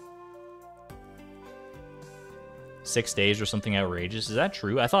 6 days or something outrageous. Is that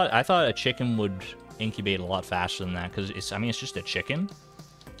true? I thought a chicken would incubate a lot faster than that, because it's just a chicken.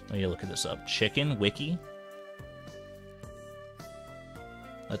 Let me look at this up. Chicken wiki.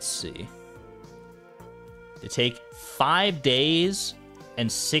 Let's see. They take 5 days and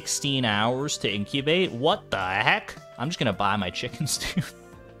 16 hours to incubate? What the heck? I'm just gonna buy my chickens, dude.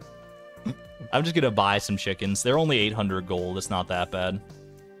 I'm just gonna buy some chickens. They're only 800 gold. It's not that bad.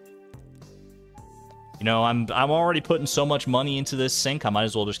 You know, I'm already putting so much money into this sink, I might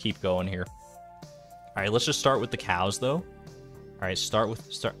as well just keep going here. Alright, let's just start with the cows, though. Alright, start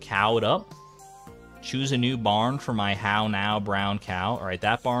cow it up. Choose a new barn for my how now brown cow. Alright,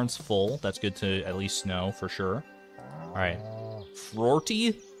 that barn's full. That's good to at least know for sure. Alright.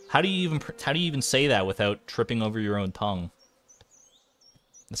 Frorty? How do you even say that without tripping over your own tongue?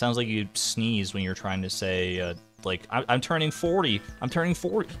 It sounds like you sneeze when you're trying to say, like, I'm turning 40. I'm turning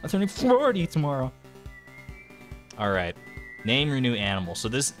 40. I'm turning 40 tomorrow. Alright. Name your new animal. So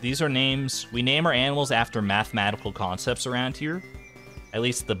these are names. We name our animals after mathematical concepts around here. At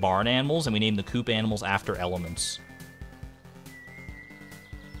least the barn animals, and we name the coop animals after elements.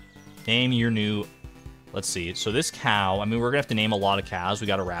 Name your new... Let's see. So this cow, I mean, we're going to have to name a lot of cows. We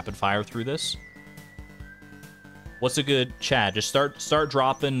got to rapid fire through this. What's a good chat? Just start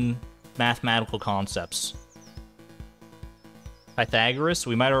dropping mathematical concepts. Pythagoras?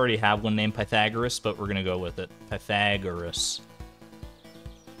 We might already have one named Pythagoras, but we're gonna go with it. Pythagoras.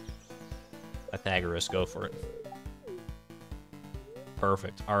 Pythagoras, go for it.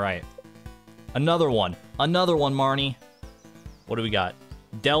 Perfect. All right. Another one. Another one, Marnie. What do we got?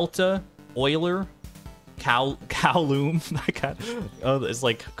 Delta, Euler, Kowloon. Oh, it's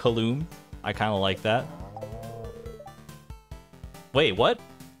like Kowloon. I kind of like that. Wait, what?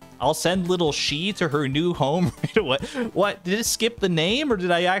 I'll send little she to her new home right away. What? Did it skip the name, or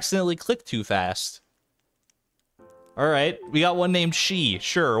did I accidentally click too fast? All right, we got one named she.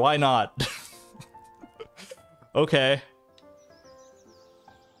 Sure, why not? Okay.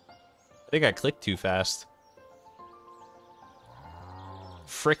 I think I clicked too fast.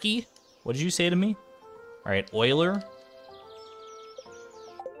 Fricky? What did you say to me? All right, Euler.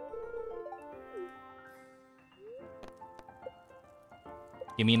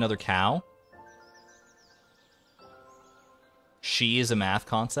 Give me another cow. She is a math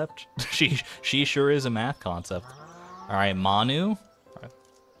concept. she sure is a math concept. All right, Manu. All right.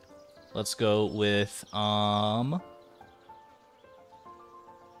 Let's go with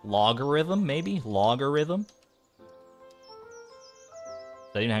logarithm, maybe? Logarithm? Is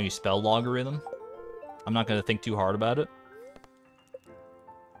that even how you spell logarithm? I'm not gonna think too hard about it.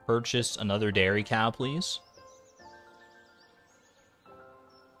 Purchase another dairy cow, please.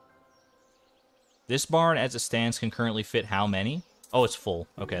 This barn, as it stands, can currently fit how many? Oh, it's full.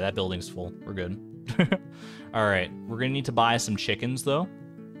 Okay, that building's full. We're good. All right, we're gonna need to buy some chickens, though.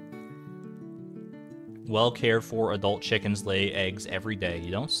 Well cared for adult chickens lay eggs every day.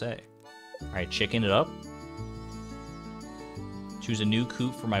 You don't say. All right, chicken it up. Choose a new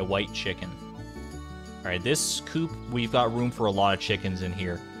coop for my white chicken. All right, this coop, we've got room for a lot of chickens in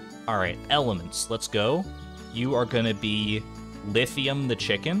here. All right, elements, let's go. You are gonna be Lithium the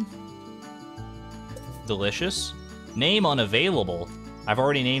chicken. Delicious. Name unavailable. I've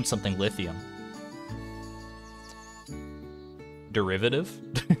already named something Lithium. Derivative.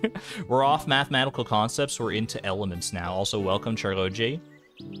 We're off mathematical concepts. We're into elements now. Also, welcome, Charlotte J.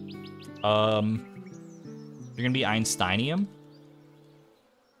 You're gonna be Einsteinium.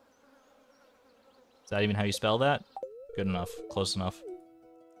 Is that even how you spell that? Good enough. Close enough.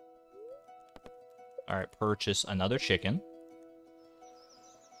 All right, purchase another chicken.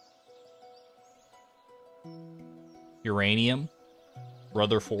 Uranium,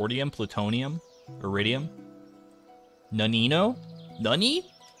 Rutherfordium, Plutonium, Iridium, Nunino, Nunny,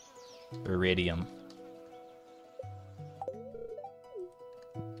 Iridium.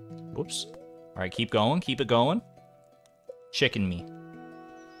 Whoops. All right, keep going, keep it going. Chicken me.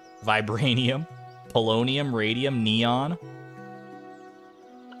 Vibranium, Polonium, Radium, Neon.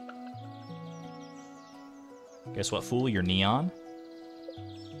 Guess what, fool? You're neon.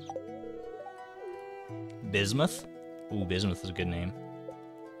 Bismuth. Ooh, Bismuth is a good name.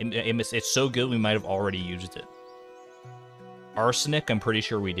 It's so good we might have already used it. Arsenic, I'm pretty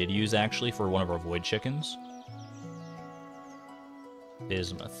sure we did use, actually, for one of our void chickens.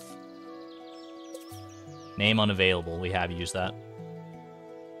 Bismuth. Name unavailable. We have used that.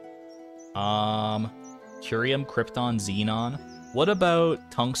 Curium, Krypton, Xenon. What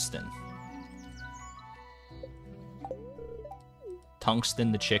about Tungsten?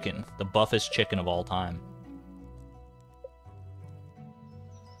 Tungsten the chicken. The buffest chicken of all time.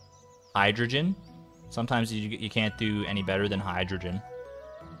 Hydrogen. Sometimes you can't do any better than hydrogen.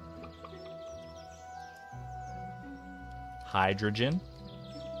 Hydrogen.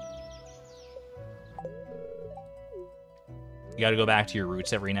 You gotta go back to your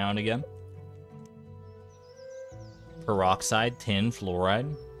roots every now and again. Peroxide, tin,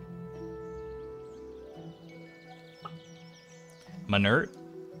 fluoride. Manert.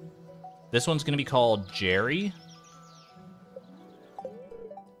 This one's gonna be called Jerry.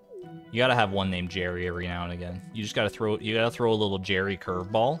 You gotta have one named Jerry every now and again. You just gotta throw a little Jerry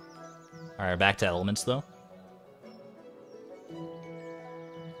curveball. Alright, back to elements though.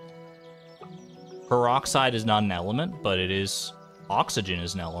 Peroxide is not an element, but it is. Oxygen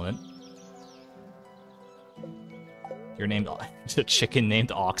is an element. You're named a chicken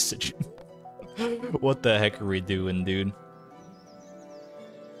named Oxygen. What the heck are we doing, dude?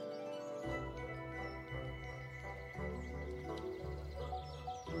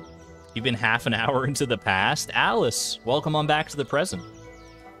 You've been half an hour into the past. Alice, welcome on back to the present.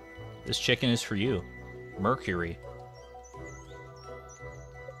 This chicken is for you. Mercury.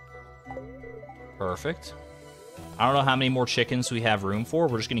 Perfect. I don't know how many more chickens we have room for.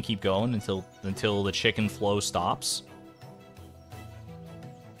 We're just gonna keep going until the chicken flow stops.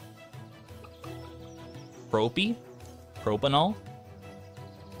 Propy? Propanol?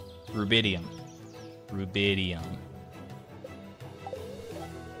 Rubidium. Rubidium.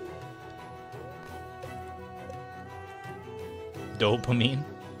 Dopamine.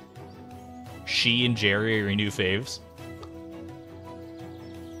 She and Jerry are your new faves.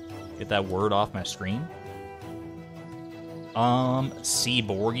 Get that word off my screen.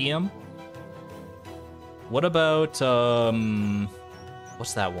 Seaborgium. What about,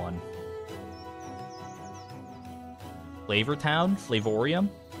 what's that one? Flavortown? Flavorium?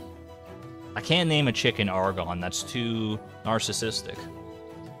 I can't name a chicken Argon. That's too narcissistic.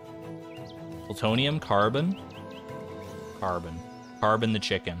 Plutonium? Carbon? Carbon. Carbon the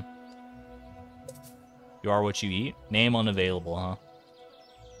chicken. You are what you eat? Name unavailable,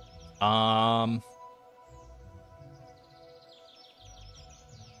 huh?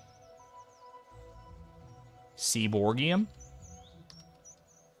 Seaborgium?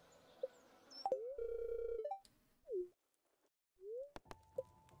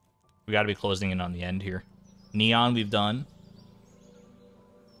 We gotta be closing in on the end here. Neon we've done.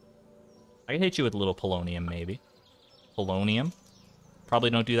 I can hit you with a little polonium, maybe. Polonium. Probably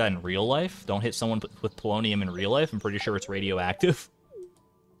don't do that in real life. Don't hit someone with polonium in real life. I'm pretty sure it's radioactive.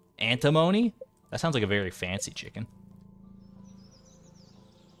 Antimony? That sounds like a very fancy chicken.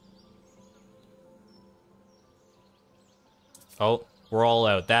 Oh, we're all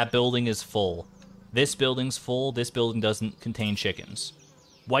out. That building is full. This building's full. This building doesn't contain chickens.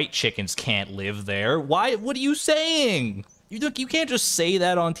 White chickens can't live there. Why? What are you saying? You can't just say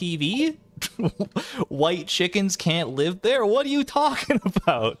that on TV. White chickens can't live there? What are you talking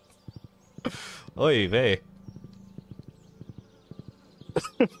about? Oy vey.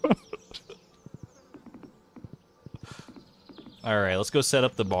 Alright, let's go set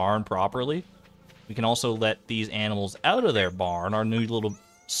up the barn properly. We can also let these animals out of their barn, our new little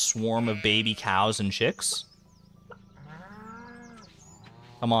swarm of baby cows and chicks.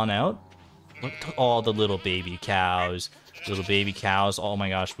 Come on out. Look at all the little baby cows. Little baby cows. Oh my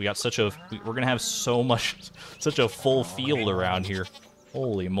gosh, we got such a... We're gonna have so much... Such a full field around here.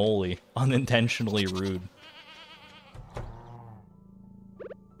 Holy moly. Unintentionally rude.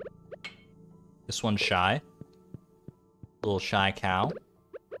 This one's shy. Little shy cow.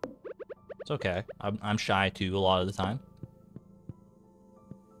 It's okay. I'm shy too a lot of the time.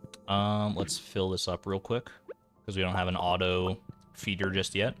 Let's fill this up real quick. Because we don't have an auto feeder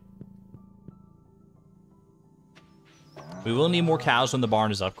just yet. We will need more cows when the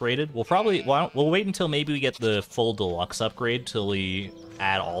barn is upgraded. We'll wait until maybe we get the full deluxe upgrade till we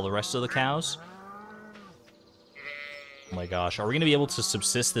add all the rest of the cows. Oh my gosh, are we gonna be able to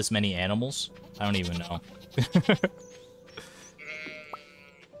subsist this many animals? I don't even know.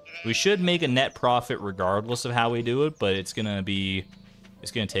 We should make a net profit regardless of how we do it, but it's gonna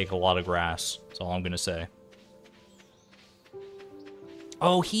take a lot of grass. That's all I'm gonna say.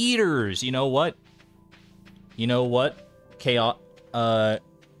 Oh, heaters! You know what? You know what? Chaotica?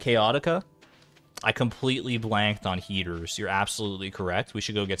 I completely blanked on heaters. You're absolutely correct. We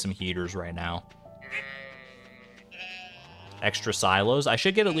should go get some heaters right now. Extra silos. I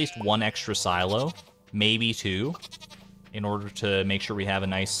should get at least one extra silo. Maybe two. In order to make sure we have a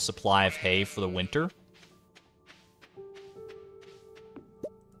nice supply of hay for the winter.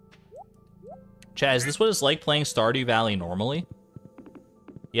 Chad, is this what it's like playing Stardew Valley normally?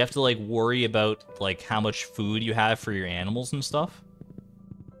 You have to, like, worry about, like, how much food you have for your animals and stuff?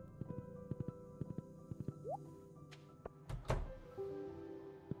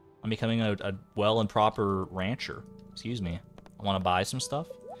 I'm becoming a well and proper rancher. Excuse me. I want to buy some stuff.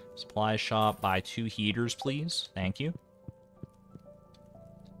 Supply shop, buy 2 heaters, please. Thank you.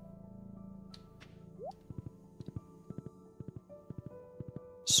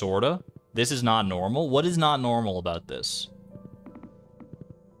 Sorta. This is not normal. What is not normal about this?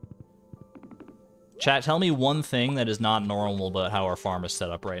 Chat, tell me one thing that is not normal about how our farm is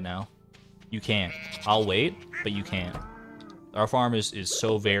set up right now. You can't. I'll wait, but you can't. Our farm is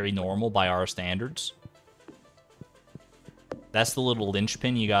so very normal by our standards. That's the little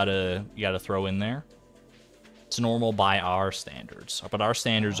linchpin you gotta throw in there. It's normal by our standards, but our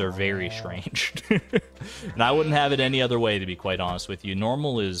standards are very strange. And I wouldn't have it any other way, to be quite honest with you.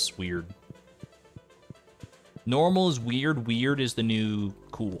 Normal is weird. Normal is weird. Weird is the new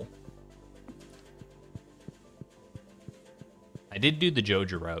cool. I did do the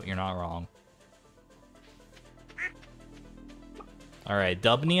Joja route. You're not wrong. Alright,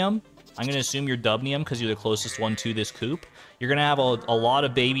 Dubnium. I'm going to assume you're Dubnium because you're the closest one to this coop. You're going to have a lot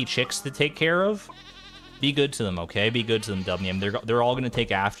of baby chicks to take care of. Be good to them, okay? Be good to them, Dubnium. They're all going to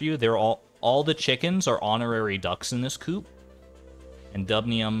take after you. All the chickens are honorary ducks in this coop. And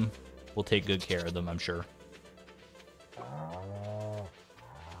Dubnium will take good care of them, I'm sure.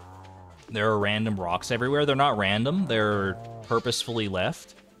 There are random rocks everywhere. They're not random. They're purposefully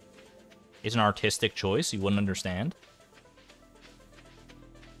left. It's an artistic choice. You wouldn't understand.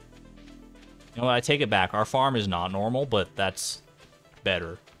 You know what? I take it back. Our farm is not normal, but that's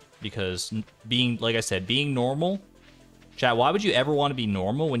better. Because being, like I said, being normal... Chat, why would you ever want to be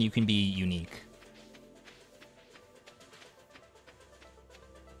normal when you can be unique?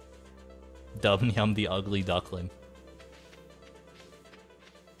 Dum-yum the ugly duckling.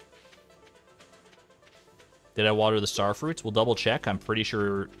 Did I water the star fruits? We'll double check. I'm pretty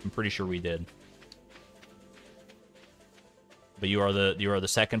sure we did. But you are the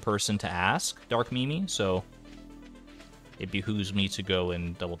second person to ask, Dark Mimi, so it behooves me to go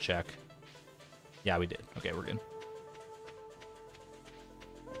and double check. Yeah, we did. Okay, we're good.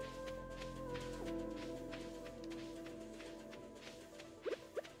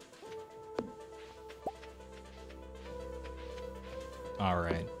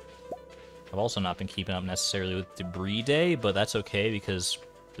 Alright. I've also not been keeping up necessarily with debris day, but that's okay because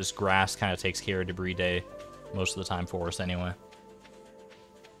this grass kind of takes care of debris day most of the time for us anyway.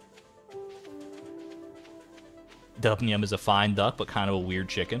 Dubnium is a fine duck, but kind of a weird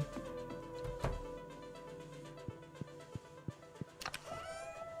chicken.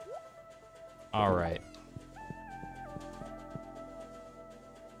 Alright.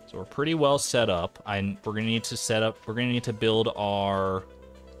 So we're pretty well set up. We're gonna need to build our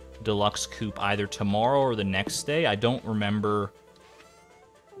deluxe coop either tomorrow or the next day. I don't remember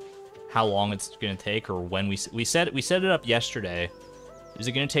how long it's gonna take or when we set it up yesterday. Is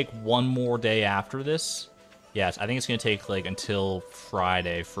it gonna take one more day after this? Yes, I think it's gonna take like until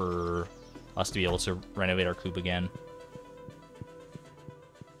Friday for us to be able to renovate our coop again.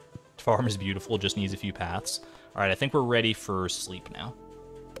 The farm is beautiful, just needs a few paths. All right, I think we're ready for sleep now.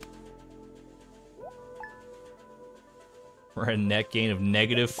 We're at a net gain of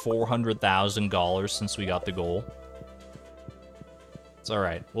negative $400,000 since we got the goal. It's all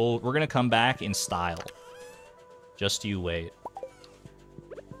right. Well, we're gonna come back in style. Just you wait.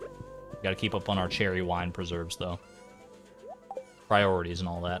 Gotta keep up on our cherry wine preserves, though. Priorities and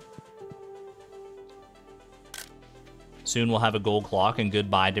all that. Soon we'll have a gold clock and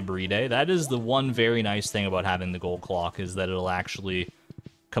goodbye debris day. That is the one very nice thing about having the gold clock, is that it'll actually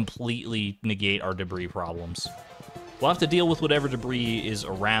completely negate our debris problems. We'll have to deal with whatever debris is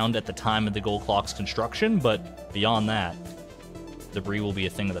around at the time of the gold clock's construction, but beyond that, debris will be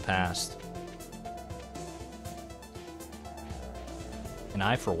a thing of the past. And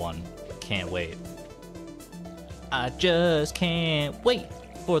I, for one, can't wait. I just can't wait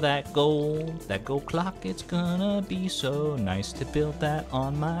for that gold clock. It's gonna be so nice to build that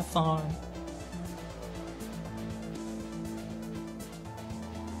on my farm.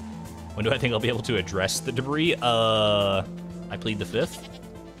 When do I think I'll be able to address the debris? I plead the fifth.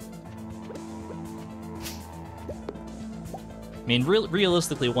 I mean,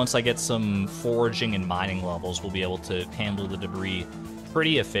 realistically, once I get some foraging and mining levels, we'll be able to handle the debris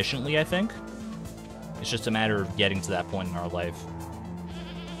pretty efficiently, I think. It's just a matter of getting to that point in our life.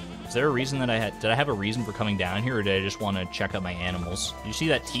 Is there a reason that did I have a reason for coming down here, or did I just want to check out my animals? Did you see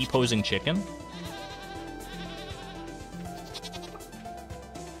that T-posing chicken?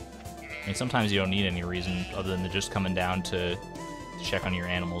 I mean, sometimes you don't need any reason other than just coming down to check on your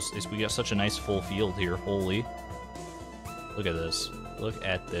animals. We got such a nice full field here. Holy. Look at this. Look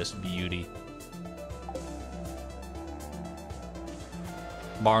at this beauty.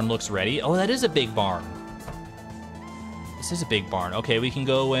 Barn looks ready. Oh, that is a big barn. This is a big barn. Okay, we can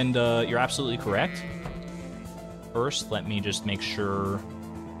go and, you're absolutely correct. First, let me just make sure.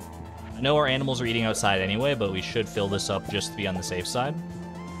 I know our animals are eating outside anyway, but we should fill this up just to be on the safe side.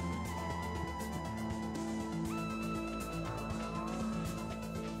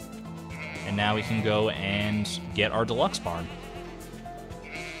 And now we can go and get our deluxe barn.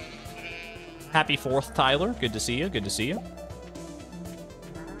 Happy 4th, Tyler. Good to see you. Good to see you.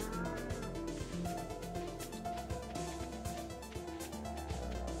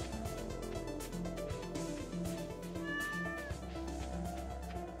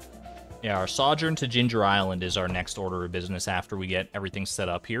 Yeah, our sojourn to Ginger Island is our next order of business after we get everything set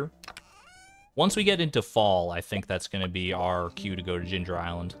up here. Once we get into fall, I think that's going to be our cue to go to Ginger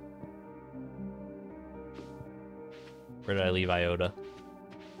Island. Where did I leave Iota?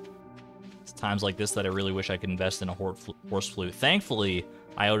 It's times like this that I really wish I could invest in a horse flute. Thankfully,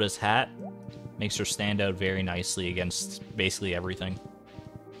 Iota's hat makes her stand out very nicely against basically everything.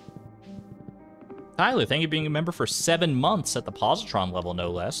 Tyler, thank you for being a member for 7 months at the Positron level,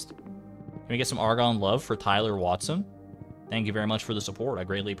 no less. Can we get some Argon love for Tyler Watson? Thank you very much for the support. I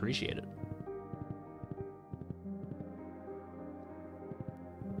greatly appreciate it.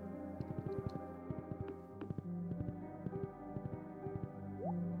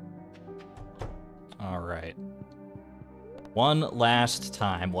 right. One last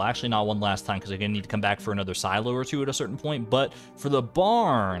time. Well, actually not one last time, because I'm going to need to come back for another silo or two at a certain point, but for the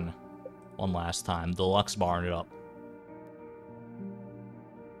barn, one last time. Deluxe barn it up.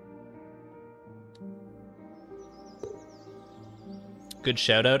 Good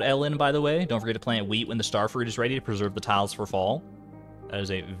shout out, Ellen, by the way. Don't forget to plant wheat when the starfruit is ready to preserve the tiles for fall. That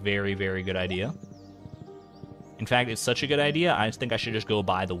is a very, very good idea. In fact, it's such a good idea, I think I should just go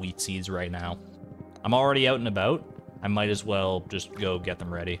buy the wheat seeds right now. I'm already out and about. I might as well just go get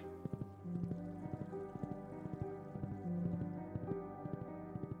them ready.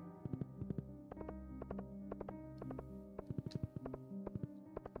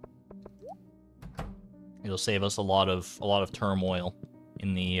 It'll save us a lot of turmoil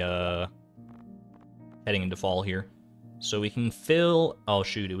in the heading into fall here. So we can fill, oh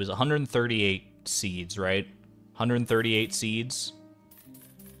shoot, it was 138 seeds, right? 138 seeds.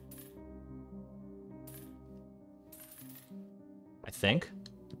 I think.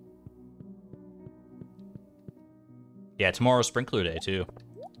 Yeah, tomorrow's sprinkler day too.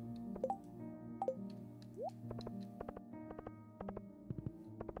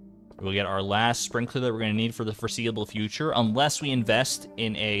 We'll get our last sprinkler that we're going to need for the foreseeable future, unless we invest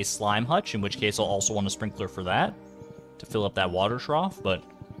in a slime hutch, in which case I'll also want a sprinkler for that, to fill up that water trough, but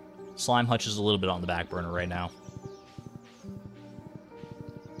slime hutch is a little bit on the back burner right now.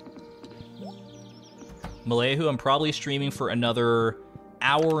 Malayhu, I'm probably streaming for another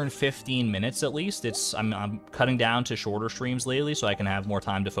hour and 15 minutes at least. I'm cutting down to shorter streams lately so I can have more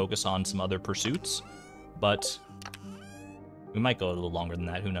time to focus on some other pursuits, but we might go a little longer than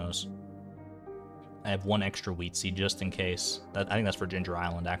that, who knows. I have one extra wheat seed just in case. I think that's for Ginger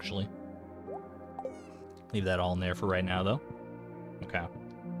Island, actually. Leave that all in there for right now, though. Okay.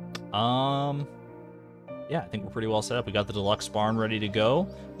 Yeah, I think we're pretty well set up. We got the deluxe barn ready to go.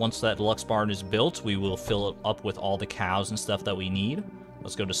 Once that deluxe barn is built, we will fill it up with all the cows and stuff that we need.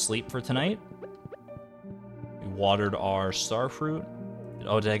 Let's go to sleep for tonight. We watered our starfruit.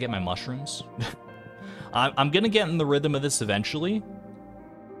 Oh, did I get my mushrooms? I'm gonna get in the rhythm of this eventually.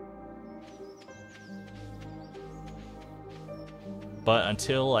 But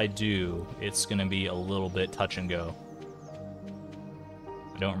until I do, it's gonna be a little bit touch and go.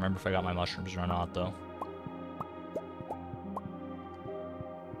 I don't remember if I got my mushrooms or not, though.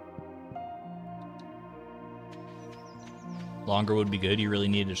 Longer would be good. You really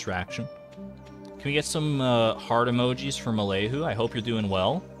need a distraction. Can we get some heart emojis for Malayhu? I hope you're doing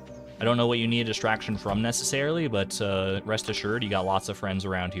well. I don't know what you need a distraction from necessarily, but rest assured, you got lots of friends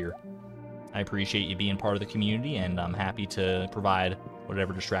around here. I appreciate you being part of the community, and I'm happy to provide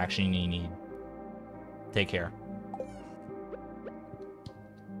whatever distraction you need. Take care.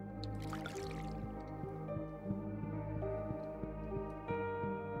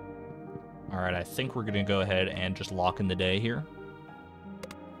 Alright, I think we're going to go ahead and just lock in the day here.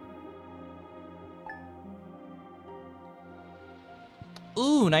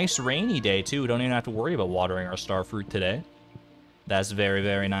 Ooh, nice rainy day, too. We don't even have to worry about watering our starfruit today. That's very,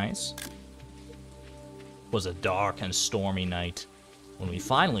 very nice. It was a dark and stormy night when we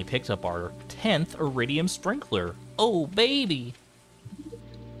finally picked up our 10th iridium sprinkler. Oh, baby!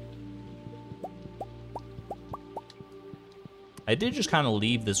 I did just kind of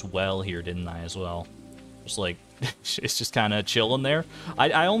leave this well here, didn't I, as well? Just like, it's just kind of chilling there.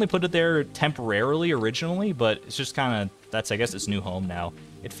 I only put it there temporarily originally, but it's just kind of, that's, I guess, its new home now.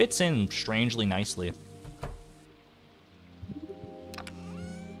 It fits in strangely nicely.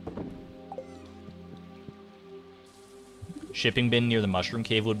 Shipping bin near the mushroom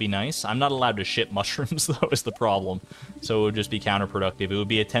cave would be nice. I'm not allowed to ship mushrooms, though, is the problem. So it would just be counterproductive. It would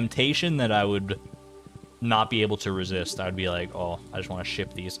be a temptation that I would not be able to resist. I'd be like, oh, I just want to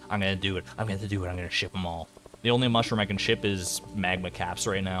ship these. I'm going to do it. I'm going to do it. I'm going to ship them all. The only mushroom I can ship is magma caps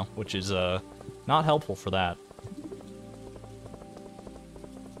right now, which is not helpful for that.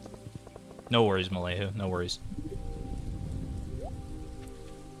 No worries, Malayhu. No worries.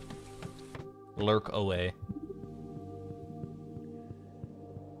 Lurk away.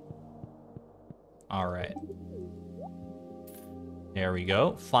 Alright. There we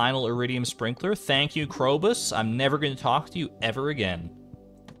go. Final iridium sprinkler. Thank you, Krobus. I'm never going to talk to you ever again.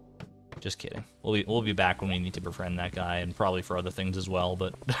 Just kidding. We'll be back when we need to befriend that guy, and probably for other things as well,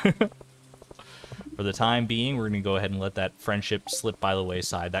 but for the time being, we're going to go ahead and let that friendship slip by the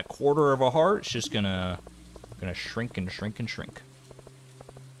wayside. That quarter of a heart is just gonna shrink and shrink and shrink.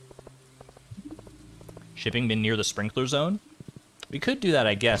 Shipping bin near the sprinkler zone. We could do that,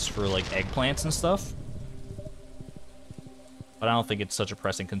 I guess, for like eggplants and stuff. But I don't think it's such a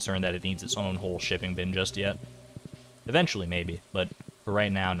pressing concern that it needs its own whole shipping bin just yet. Eventually, maybe, but for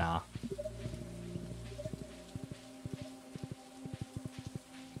right now, nah.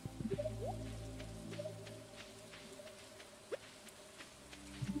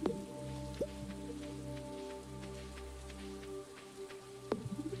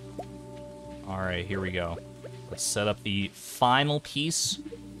 All right, here we go. Let's set up the final piece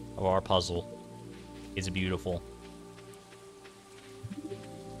of our puzzle. It's beautiful.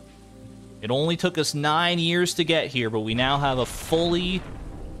 It only took us 9 years to get here, but we now have a fully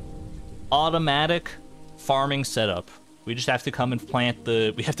automatic farming setup. We just have to come and plant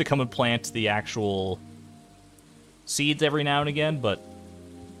the actual seeds every now and again, but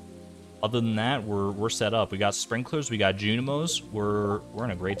other than that, we're set up. We got sprinklers, we got Junimos. We're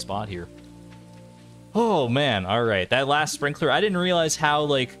in a great spot here. Oh man, all right. That last sprinkler, I didn't realize how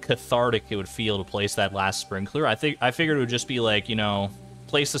like cathartic it would feel to place that last sprinkler. I figured it would just be like, you know,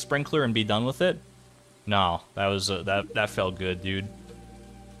 place the sprinkler and be done with it. No, that was that felt good, dude.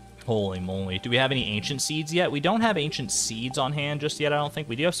 Holy moly. Do we have any ancient seeds yet? We don't have ancient seeds on hand just yet, I don't think.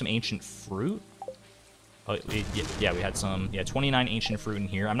 We do have some ancient fruit. Oh, yeah, we had some. Yeah, 29 ancient fruit in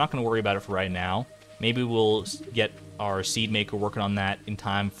here. I'm not going to worry about it for right now. Maybe we'll get our seed maker working on that in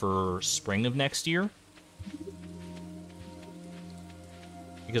time for spring of next year.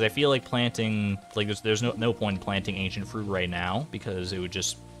 Because I feel like planting, like there's no point in planting ancient fruit right now, because it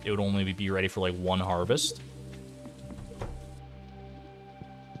would only be ready for like one harvest.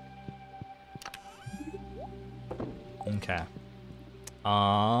 Okay.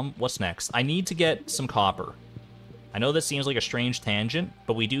 What's next? I need to get some copper. I know this seems like a strange tangent,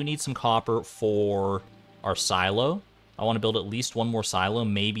 but we do need some copper for our silo. I want to build at least one more silo,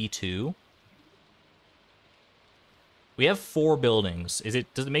 maybe 2. We have 4 buildings. Does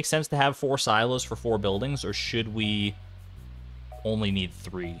it make sense to have 4 silos for 4 buildings, or should we only need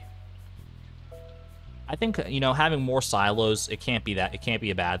 3? I think, you know, having more silos, it can't be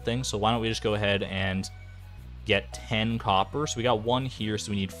a bad thing. So why don't we just go ahead and get 10 copper? So we got 1 here, so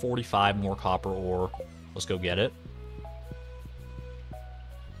we need 45 more copper ore. Let's go get it.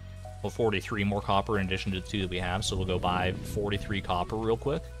 Well, 43 more copper in addition to the 2 that we have, so we'll go buy 43 copper real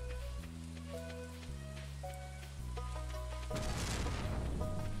quick.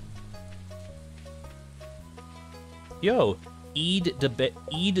 Yo, Eid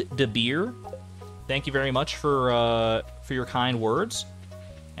de Beer, thank you very much for your kind words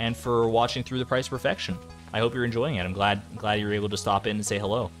and for watching through The Price of Perfection. I hope you're enjoying it. I'm glad you were able to stop in and say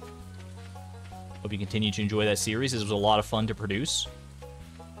hello. Hope you continue to enjoy that series. This was a lot of fun to produce,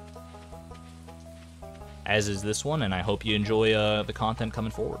 as is this one, and I hope you enjoy the content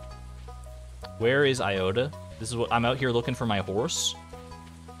coming forward. Where is Iota? This is what I'm out here looking for my horse,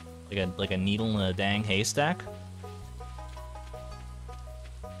 like a needle in a dang haystack.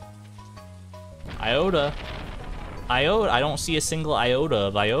 Iota, I don't see a single iota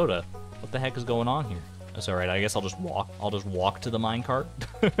of Iota. What the heck is going on here? That's all right. I guess I'll just walk to the minecart.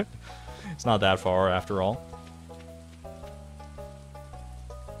 It's not that far after all.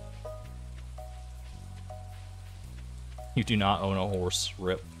 You do not own a horse.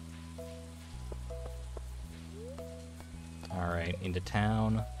 Rip. All right, into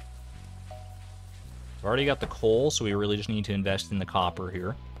town. I've already got the coal, so we really just need to invest in the copper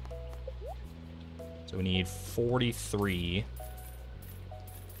here. So we need 43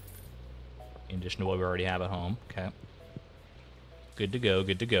 in addition to what we already have at home. Okay. Good to go,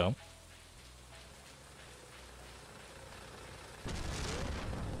 good to go.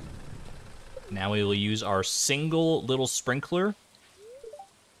 Now we will use our single little sprinkler.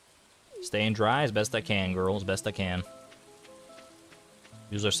 Staying dry as best I can, girl, as best I can.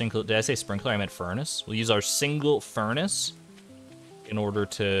 Use our single, did I say sprinkler? I meant furnace. We'll use our single furnace in order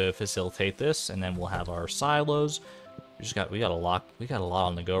to facilitate this, and then we'll have our silos. We got a lot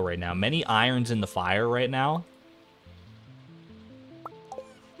on the go right now. Many irons in the fire right now.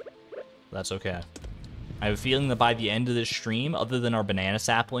 That's okay. I have a feeling that by the end of this stream, other than our banana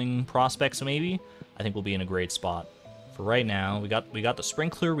sapling prospects maybe, I think we'll be in a great spot. For right now, we got the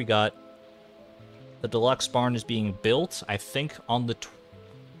sprinkler, we got the deluxe barn is being built. I think on the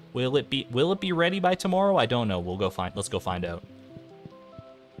will it be ready by tomorrow? I don't know. Let's go find out.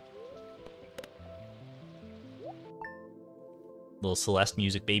 Little Celeste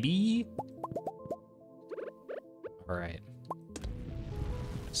music, baby. All right.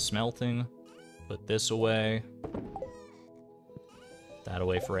 Smelting. Put this away. That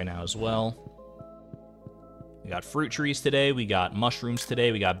away for right now as well. We got fruit trees today. We got mushrooms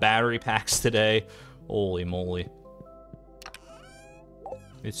today. We got battery packs today. Holy moly.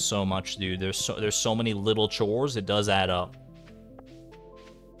 It's so much, dude. There's so many little chores. It does add up.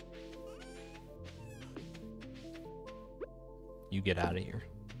 You get out of here.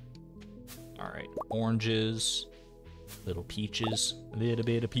 All right, oranges, little peaches, a little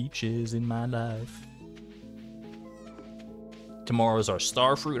bit of peaches in my life. Tomorrow's our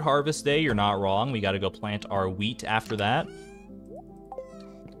starfruit harvest day. You're not wrong. We got to go plant our wheat after that.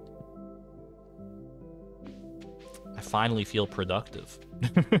 finally feel productive.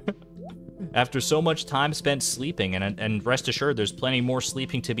 After so much time spent sleeping, and rest assured, there's plenty more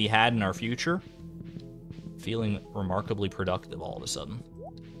sleeping to be had in our future, feeling remarkably productive all of a sudden.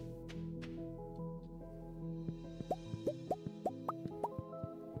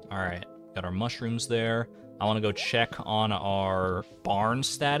 Alright, got our mushrooms there. I want to go check on our barn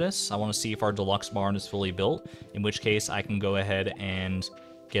status. I want to see if our deluxe barn is fully built, in which case I can go ahead and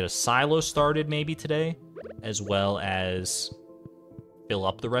get a silo started maybe today, as well as fill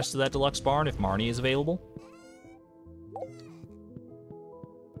up the rest of that deluxe barn if Marnie is available.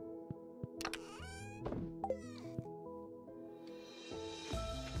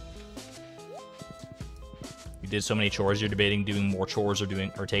 You did so many chores, you're debating doing more chores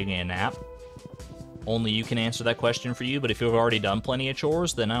or taking a nap. Only you can answer that question for you, but if you've already done plenty of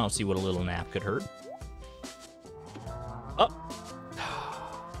chores, then I don't see what a little nap could hurt. Oh.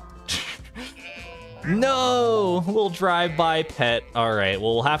 No! We'll drive by pet. Alright,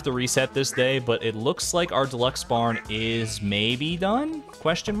 well, we'll have to reset this day, but it looks like our deluxe barn is maybe done?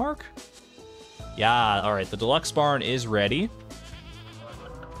 Question mark? Yeah, alright, the deluxe barn is ready.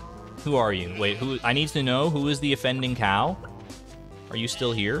 Who are you? Wait, who? I need to know who is the offending cow. Are you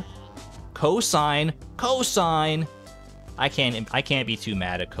still here? Cosine, cosine. I can't be too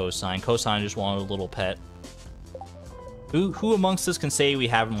mad at cosine. Cosine just wanted a little pet. Who amongst us can say we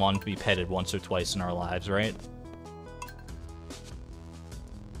haven't wanted to be petted once or twice in our lives, right?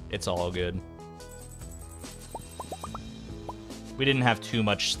 It's all good. We didn't have too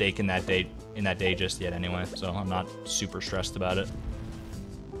much stake in that day just yet anyway, so I'm not super stressed about it.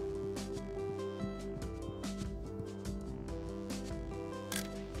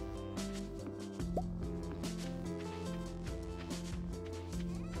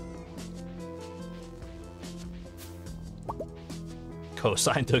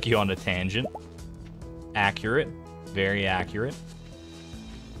 Cosine took you on a tangent. Accurate. Very accurate.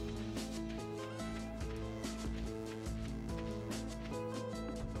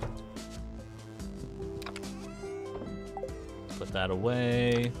 Put that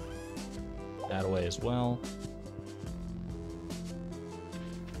away. That away as well.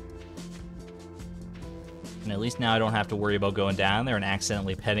 And at least now I don't have to worry about going down there and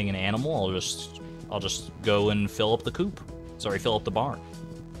accidentally petting an animal. I'll just go and fill up the coop. Sorry, fill up the barn.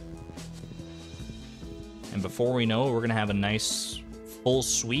 And before we know it, we're gonna have a nice full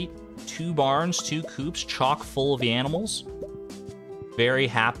suite. 2 barns, 2 coops, chock full of the animals. Very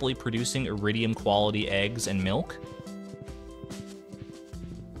happily producing iridium quality eggs and milk.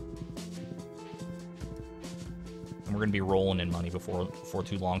 And we're gonna be rolling in money before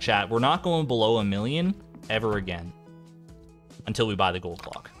too long. Chat, we're not going below $1 million ever again. Until we buy the gold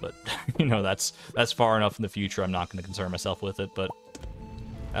clock, but you know, that's far enough in the future. I'm not going to concern myself with it, but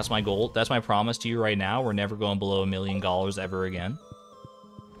that's my goal. That's my promise to you right now. We're never going below $1 million ever again.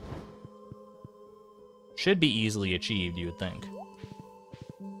 Should be easily achieved, you would think.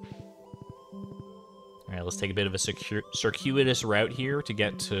 All right, let's take a bit of a circuitous route here to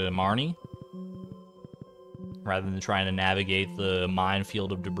get to Marnie, rather than trying to navigate the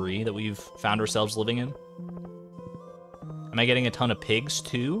minefield of debris that we've found ourselves living in. Am I getting a ton of pigs,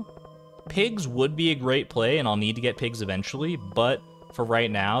 too? Pigs would be a great play, and I'll need to get pigs eventually, but for right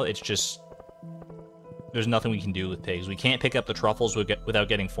now, it's just... there's nothing we can do with pigs. We can't pick up the truffles without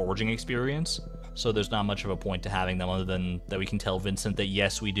getting foraging experience, so there's not much of a point to having them other than that we can tell Vincent that,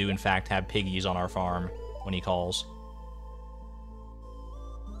 yes, we do, in fact, have piggies on our farm when he calls.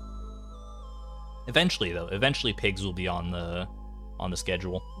 Eventually, though. Eventually, pigs will be on the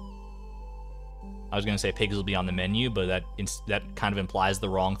schedule. I was going to say pigs will be on the menu, but that kind of implies the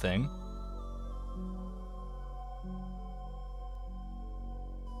wrong thing.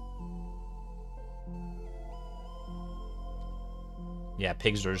 Yeah,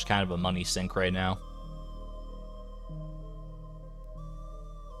 pigs are just kind of a money sink right now.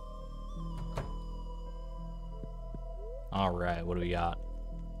 Alright, what do we got?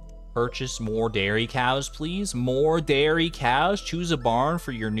 Purchase more dairy cows, please. More dairy cows. Choose a barn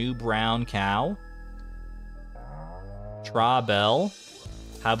for your new brown cow. Tra-bell.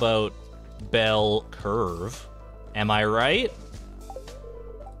 How about bell curve? Am I right?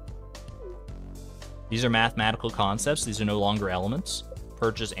 These are mathematical concepts. These are no longer elements.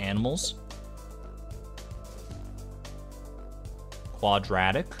 Purchase animals.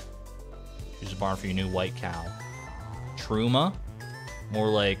 Quadratic. Choose a barn for your new white cow. Truma. More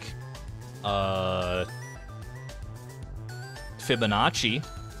like, Fibonacci.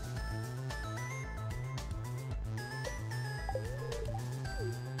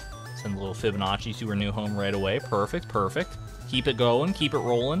 Send a little Fibonacci to her new home right away. Perfect, perfect. Keep it going, keep it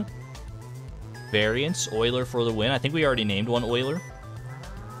rolling. Variance, Euler for the win. I think we already named one Euler.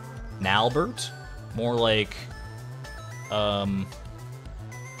 Nalbert, more like,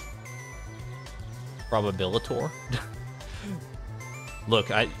 Probabilitor.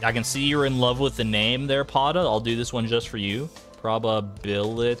 Look, I can see you're in love with the name there, Pada. I'll do this one just for you.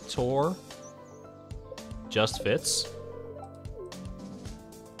 Probabilitor. Just fits.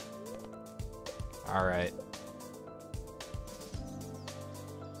 Alright.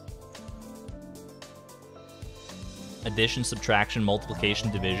 Addition, subtraction, multiplication,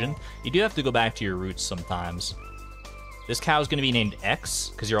 division. You do have to go back to your roots sometimes. This cow is going to be named X,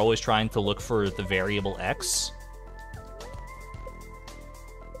 because you're always trying to look for the variable X.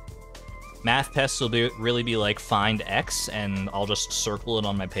 Math tests will really be like, find X, and I'll just circle it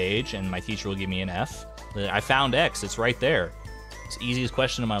on my page, and my teacher will give me an F. I found X, it's right there. It's the easiest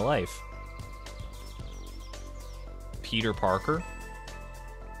question of my life. Peter Parker.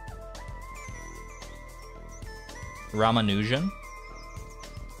 Ramanujan.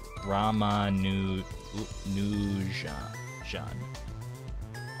 Ramanujan.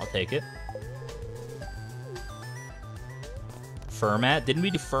 I'll take it. Fermat. Didn't we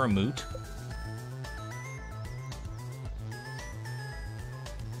do Fermut?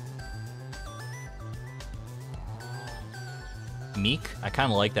 Meek. I kind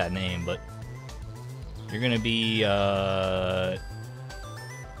of like that name, but you're gonna be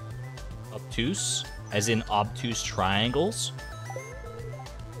obtuse, as in obtuse triangles.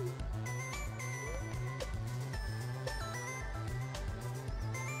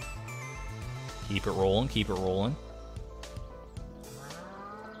 Keep it rolling, keep it rolling.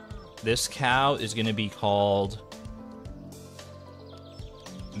 This cow is gonna be called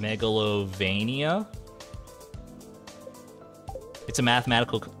Megalovania. It's a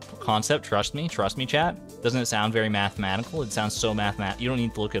mathematical concept, trust me, chat. Doesn't it sound very mathematical? It sounds so You don't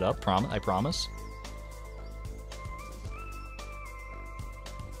need to look it up, I promise.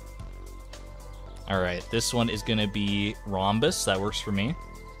 Alright, this one is gonna be Rhombus, that works for me.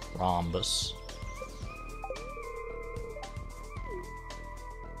 Rhombus.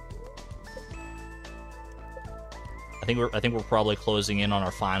 I think we're probably closing in on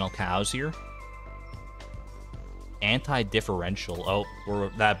our final cows here. Anti-differential.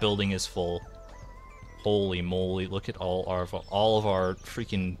 Oh, that building is full. Holy moly! Look at all of our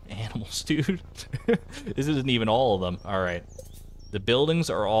freaking animals, dude. This isn't even all of them. All right, the buildings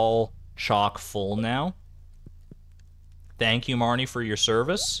are all chock full now. Thank you, Marnie, for your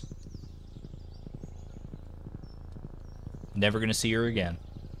service. Never gonna see her again.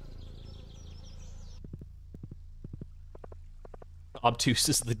 Obtuse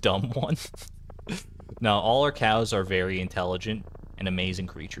is the dumb one. No, all our cows are very intelligent and amazing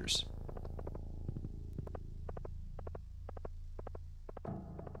creatures.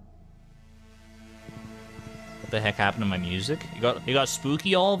 What the heck happened to my music? You got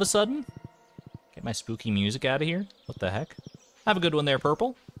spooky all of a sudden? Get my spooky music out of here. What the heck? Have a good one there,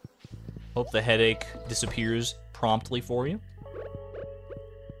 Purple. Hope the headache disappears promptly for you.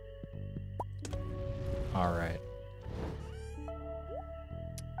 Alright.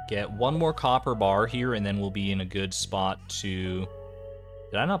 Get one more copper bar here, and then we'll be in a good spot to...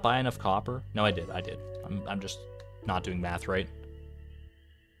 Did I not buy enough copper? No, I did. I'm just not doing math right.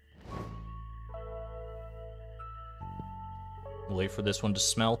 We'll wait for this one to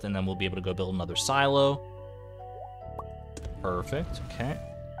smelt, and then we'll be able to go build another silo. Perfect. Okay.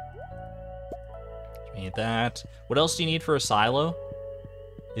 Give me that. What else do you need for a silo?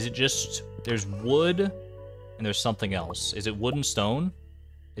 Is it just... There's wood, and there's something else. Is it wood and stone?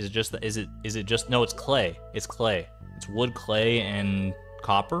 Is it just... Is it just... No, it's clay. It's clay. It's wood, clay, and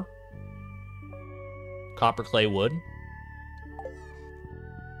copper. Copper, clay, wood.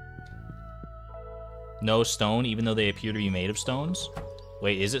 No stone, even though they appear to be made of stones.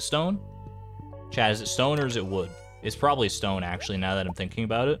 Wait, is it stone? Chad, is it stone or is it wood? It's probably stone, actually, now that I'm thinking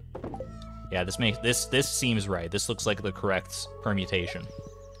about it. Yeah, this seems right. This looks like the correct permutation.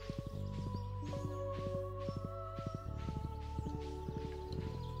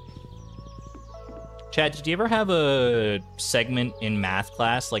 Chad, did you ever have a segment in math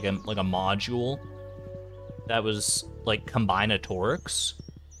class, like a module, that was like combinatorics?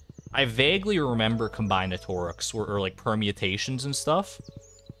 I vaguely remember combinatorics or like permutations and stuff,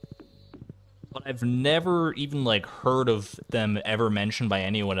 but I've never even like heard of them ever mentioned by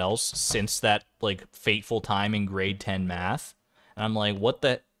anyone else since that like fateful time in grade 10 math. And I'm like, what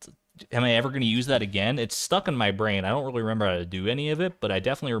the... Am I ever going to use that again? It's stuck in my brain. I don't really remember how to do any of it, but I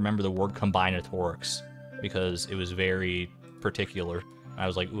definitely remember the word combinatorics because it was very particular. I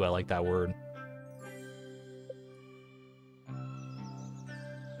was like, ooh, I like that word.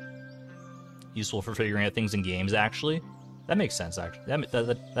 Useful for figuring out things in games, actually. That makes sense, actually.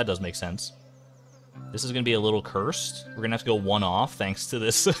 That does make sense. This is going to be a little cursed. We're going to have to go one off thanks to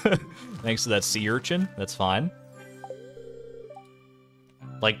this. Thanks to that sea urchin. That's fine.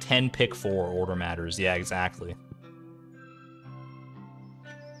 Like 10 pick 4 order matters. Yeah, exactly.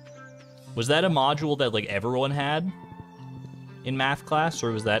 Was that a module that like everyone had in math class,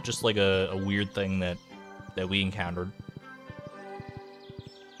 or was that just like a weird thing that we encountered?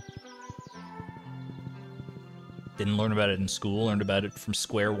 Didn't learn about it in school, learned about it from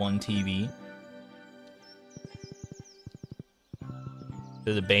Square One TV.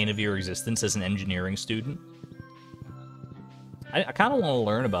 They're the bane of your existence as an engineering student. I kind of want to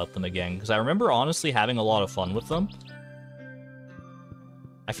learn about them again, because I remember honestly having a lot of fun with them.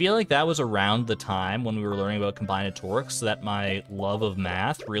 I feel like that was around the time when we were learning about combinatorics that my love of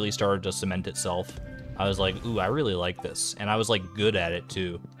math really started to cement itself. I was like, ooh, I really like this. And I was like good at it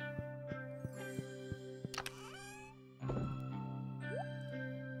too.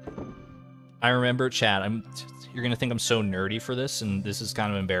 I remember, chat, you're gonna think I'm so nerdy for this, and this is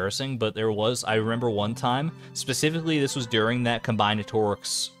kind of embarrassing, but I remember one time, specifically this was during that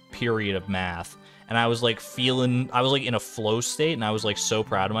combinatorics period of math, and I was like I was like in a flow state, and I was like so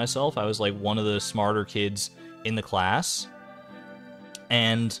proud of myself. I was like one of the smarter kids in the class,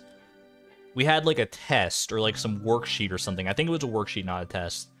 and we had like a test or like some worksheet or something. I think it was a worksheet, not a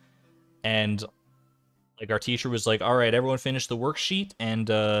test. And like our teacher was like, all right, everyone finish the worksheet and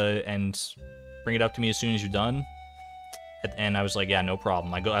bring it up to me as soon as you're done. And I was like, yeah, no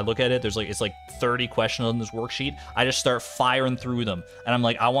problem. I look at it, it's like 30 questions on this worksheet. I just start firing through them. And I'm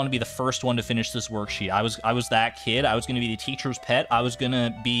like, I want to be the first one to finish this worksheet. I was that kid. I was going to be the teacher's pet. I was going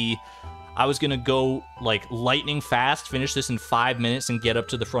to go like lightning fast, finish this in 5 minutes and get up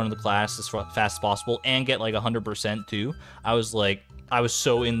to the front of the class as fast as possible and get like 100% too. I was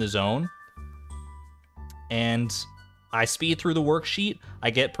so in the zone. And I speed through the worksheet. I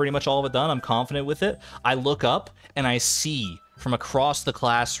get pretty much all of it done. I'm confident with it. I look up and I see from across the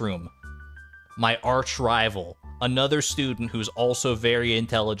classroom my arch rival, another student who's also very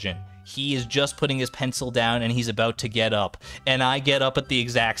intelligent. He is just putting his pencil down and he's about to get up. And I get up at the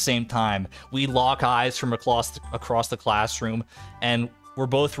exact same time. We lock eyes from across the classroom, and we're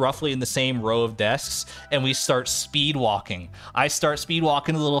both roughly in the same row of desks, and we start speed walking. I start speed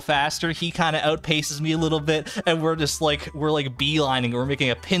walking a little faster. He kind of outpaces me a little bit, and we're beelining. We're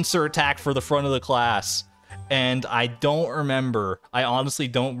making a pincer attack for the front of the class. And I don't remember. I honestly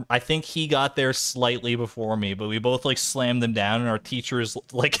don't. I think he got there slightly before me, but we both like slammed them down, and our teacher is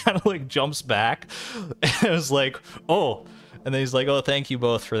like kind of like jumps back. And it was like, oh, and then he's like, oh, thank you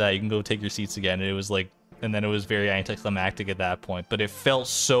both for that. You can go take your seats again. And it was like. And then it was very anticlimactic at that point. But it felt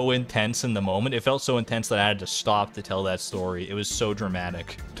so intense in the moment. It felt so intense that I had to stop to tell that story. It was so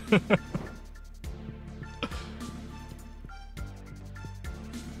dramatic.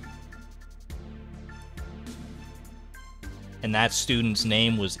 And that student's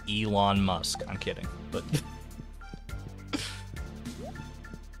name was Elon Musk. I'm kidding, but...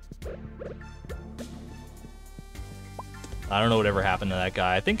 I don't know whatever happened to that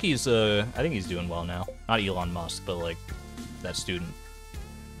guy. I think he's doing well now. Not Elon Musk, but like that student.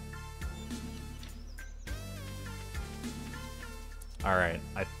 All right,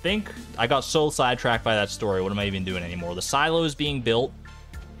 I think I got so sidetracked by that story. What am I even doing anymore? The silo is being built.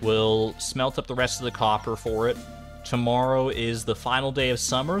 We'll smelt up the rest of the copper for it. Tomorrow is the final day of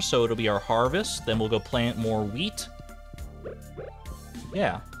summer, so it'll be our harvest. Then we'll go plant more wheat.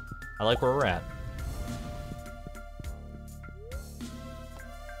 Yeah, I like where we're at.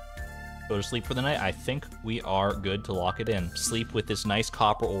 Go to sleep for the night. I think we are good to lock it in. Sleep with this nice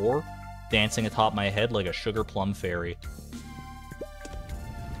copper ore dancing atop my head like a sugar plum fairy.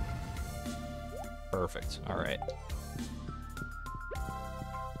 Perfect. All right.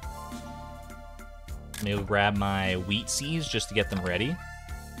 I'm gonna grab my wheat seeds just to get them ready.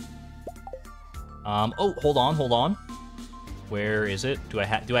 Oh, hold on. Where is it? Do I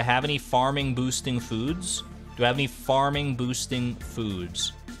have any farming boosting foods? Do I have any farming boosting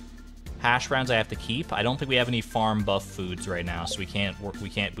foods? Hash browns I have to keep. I don't think we have any farm buff foods right now, so we can't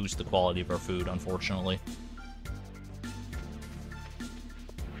boost the quality of our food, unfortunately.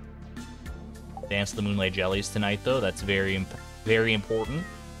 Dance the Moonlight Jellies tonight, though. That's very, very important.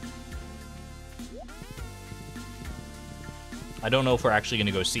 I don't know if we're actually going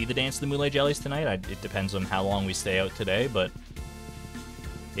to go see the Dance of the Moonlight Jellies tonight. It depends on how long we stay out today, but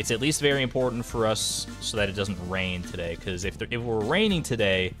it's at least very important for us so that it doesn't rain today, because if it were raining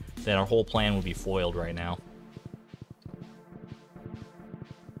today, then our whole plan would be foiled right now.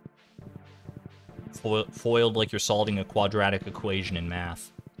 Foiled like you're solving a quadratic equation in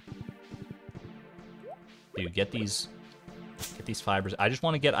math. do. Get these fibers. I just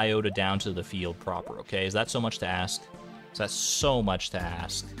want to get Iota down to the field proper, okay? Is that so much to ask? Is that so much to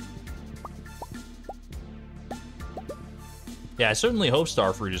ask? Yeah, I certainly hope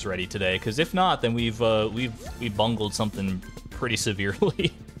Starfruit is ready today, because if not, then we've bungled something pretty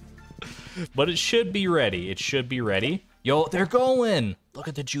severely. But it should be ready. It should be ready. Yo, they're going! Look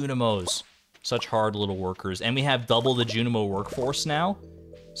at the Junimos. Such hard little workers. And we have double the Junimo workforce now.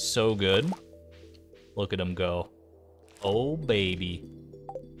 So good. Look at them go. Oh, baby.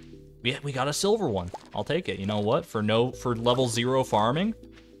 We got a silver one. I'll take it. You know what? For level 0 farming,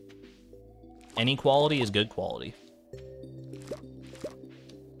 any quality is good quality.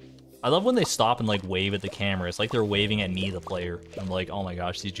 I love when they stop and, like, wave at the camera. It's like they're waving at me, the player. I'm like, oh my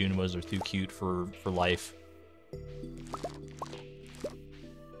gosh, these Junimos are too cute for life.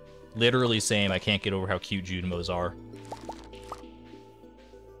 Literally same, I can't get over how cute Junimos are.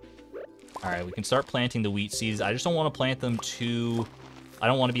 Alright, we can start planting the wheat seeds. I just don't want to plant them too... I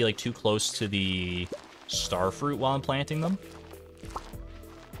don't want to be, like, too close to the starfruit while I'm planting them.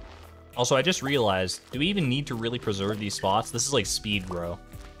 Also, I just realized, do we even need to really preserve these spots? This is, like, speed grow.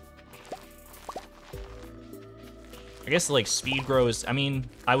 I guess, like, speed grow is... I mean,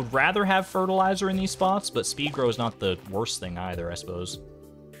 I would rather have fertilizer in these spots, but speed grow is not the worst thing either, I suppose.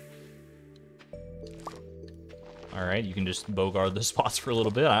 Alright, you can just bogard the spots for a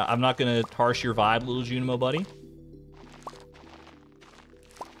little bit. I'm not gonna harsh your vibe, little Junimo buddy.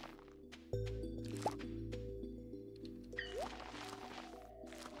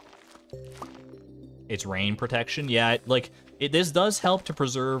 It's rain protection. Yeah, this does help to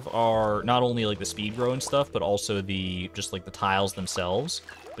preserve our, not only like the speed grow and stuff, but also just like the tiles themselves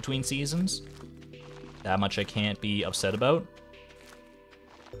between seasons. That much I can't be upset about.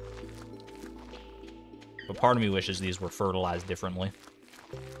 But part of me wishes these were fertilized differently.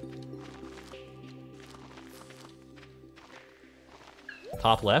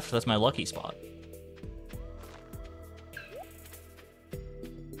 Top left, that's my lucky spot.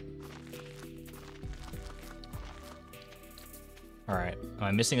 Alright, am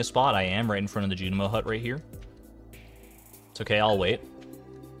I missing a spot? I am, right in front of the Junimo hut right here. It's okay, I'll wait.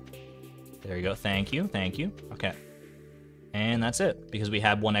 There you go, thank you, thank you. Okay. And that's it, because we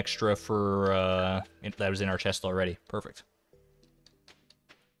had one extra for, that was in our chest already. Perfect.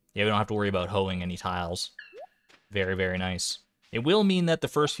 Yeah, we don't have to worry about hoeing any tiles. Very, very nice. It will mean that the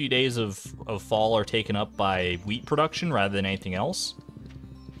first few days of fall are taken up by wheat production rather than anything else.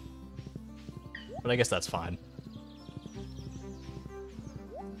 But I guess that's fine.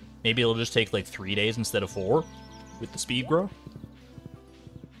 Maybe it'll just take like 3 days instead of 4 with the speed grow.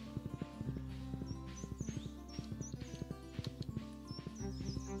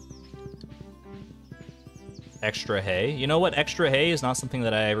 Extra hay. You know what? Extra hay is not something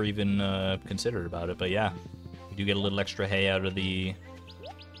that I ever even considered about it, but yeah. You do get a little extra hay out of the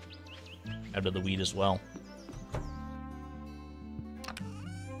wheat as well.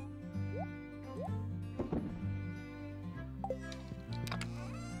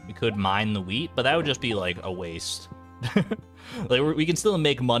 We could mine the wheat, but that would just be like a waste. Like we can still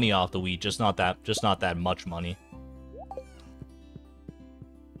make money off the wheat, just not that much money.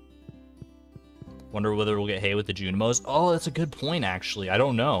 Wonder whether we'll get hay with the Junimos. Oh, that's a good point, actually. I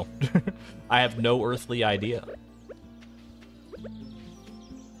don't know. I have no earthly idea.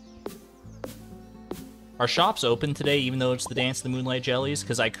 Our shop's open today, even though it's the Dance of the Moonlight Jellies,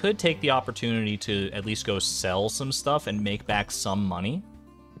 because I could take the opportunity to at least go sell some stuff and make back some money.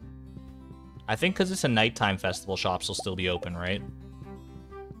 I think because it's a nighttime festival, shops will still be open, right?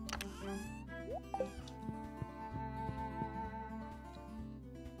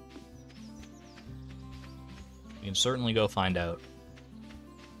 We can certainly go find out.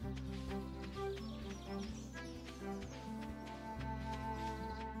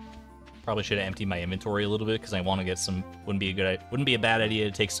 Probably should have emptied my inventory a little bit because I want to get some. Wouldn't be a bad idea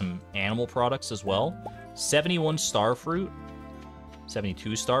to take some animal products as well. 71 starfruit,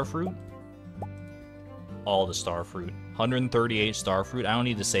 72 starfruit, all the starfruit, 138 starfruit. I don't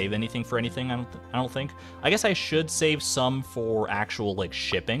need to save anything for anything. I don't think. I guess I should save some for actual like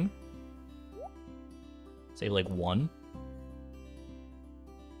shipping. Save like 1.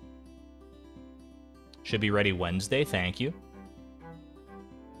 Should be ready Wednesday. Thank you.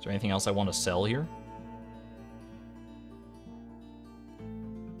 Is there anything else I want to sell here?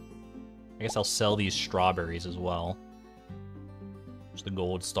 I guess I'll sell these strawberries as well. Just the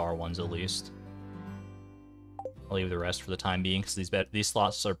gold star ones at least. I'll leave the rest for the time being because these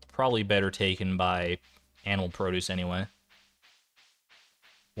slots are probably better taken by animal produce anyway.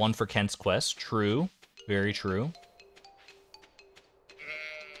 1 for Kent's quest. True. Very true.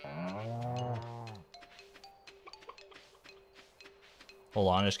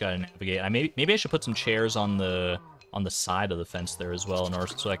 Hold on, I just gotta navigate. Maybe I should put some chairs on the side of the fence there as well, in order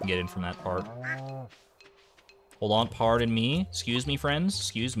so I can get in from that part. Hold on, pardon me. Excuse me, friends.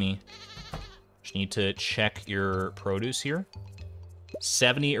 Excuse me. Just need to check your produce here.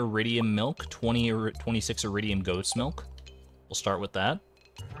 70 iridium milk, 26 iridium goat's milk. We'll start with that.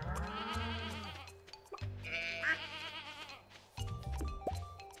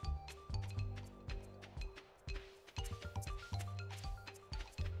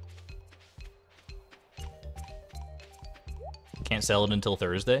 Can't sell it until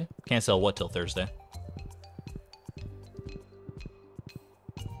Thursday? Can't sell what till Thursday?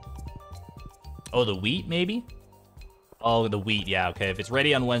 Oh, the wheat, maybe? Oh, the wheat, yeah, okay. If it's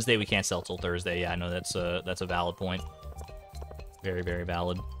ready on Wednesday, we can't sell till Thursday. Yeah, I know that's a valid point. Very, very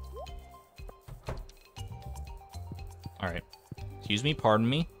valid. Alright. Excuse me, pardon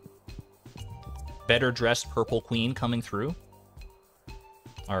me. Better dressed purple queen coming through.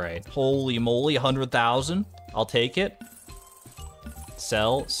 Alright. Holy moly, 100,000. I'll take it.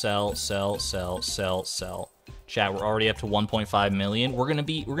 Sell, sell, sell, sell, sell, sell. Chat, we're already up to 1.5 million. We're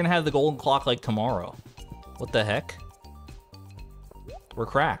gonna have the golden clock like tomorrow. What the heck? We're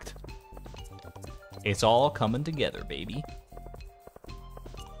cracked. It's all coming together, baby.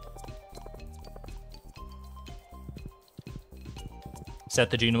 Set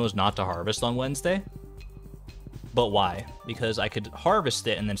the Genomos not to harvest on Wednesday? But why? Because I could harvest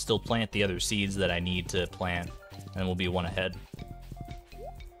it and then still plant the other seeds that I need to plant, and we'll be one ahead.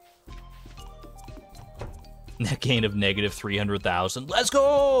 Net gain of negative 300,000. Let's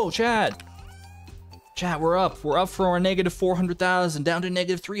go, chat! Chat, we're up. We're up from our negative 400,000 down to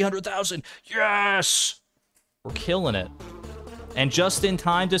negative 300,000. Yes! We're killing it. And just in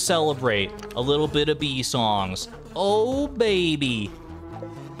time to celebrate, a little bit of bee songs. Oh, baby.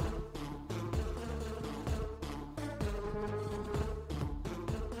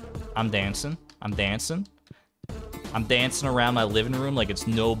 I'm dancing. I'm dancing. I'm dancing around my living room like it's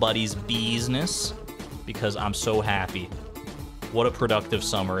nobody's business because I'm so happy. What a productive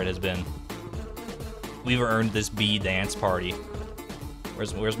summer it has been. We've earned this bee dance party.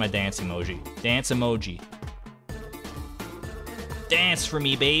 Where's my dance emoji? Dance emoji. Dance for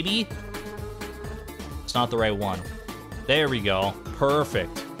me, baby. It's not the right one. There we go.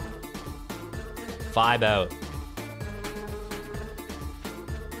 Perfect. 5 out.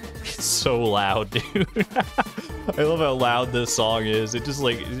 It's so loud, dude. I love how loud this song is. It just,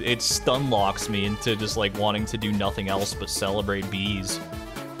 like, it stun locks me into just, like, wanting to do nothing else but celebrate bees.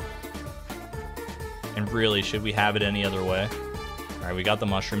 And really, should we have it any other way? Alright, we got the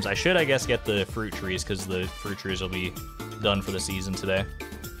mushrooms. I should, I guess, get the fruit trees, because the fruit trees will be done for the season today.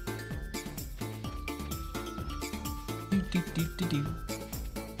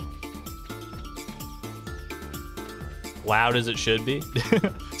 Loud as it should be.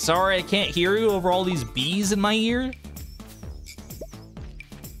 Sorry, I can't hear you over all these bees in my ear.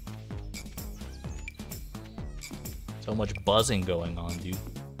 So much buzzing going on, dude.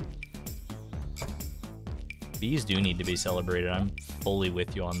 Bees do need to be celebrated. I'm fully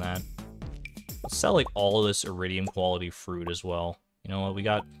with you on that. Let's sell like all of this iridium quality fruit as well. You know what? We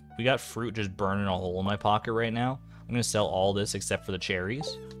got fruit just burning a hole in my pocket right now. I'm gonna sell all this except for the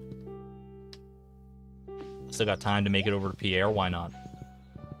cherries. Still got time to make it over to Pierre. Why not?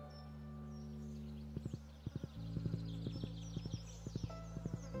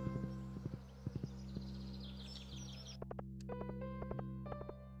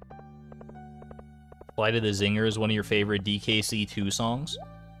 Flight of the Zinger is one of your favorite DKC2 songs.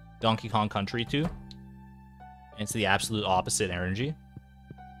 Donkey Kong Country 2. It's the absolute opposite energy.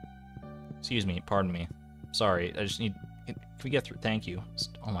 Excuse me, pardon me. Sorry, I just need... Can we get through? Thank you.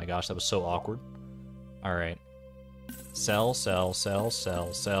 Oh my gosh, that was so awkward. Alright. Sell, sell, sell,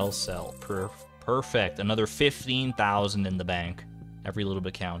 sell, sell, sell. Perfect. Another 15,000 in the bank. Every little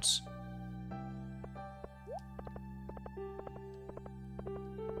bit counts.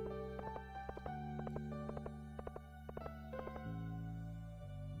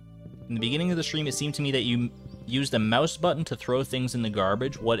 In the beginning of the stream, it seemed to me that you used a mouse button to throw things in the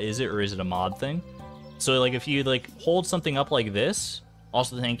garbage. What is it, or is it a mod thing? So, like, if you, like, hold something up like this...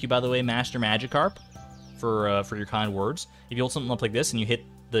 Also, thank you, by the way, Master Magikarp, for your kind words. If you hold something up like this and you hit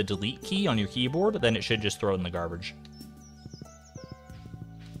the delete key on your keyboard, then it should just throw it in the garbage.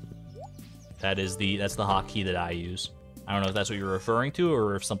 That's the hotkey that I use. I don't know if that's what you're referring to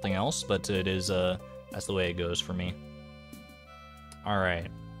or if something else, but it is, that's the way it goes for me. Alright.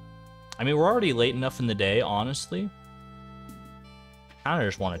 I mean, we're already late enough in the day, honestly. I kinda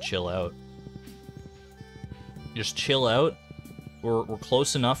just want to chill out. Just chill out We're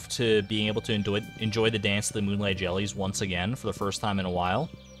close enough to being able to enjoy the Dance of the Moonlight Jellies once again for the first time in a while.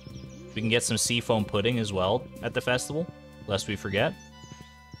 We can get some seafoam pudding as well at the festival, lest we forget.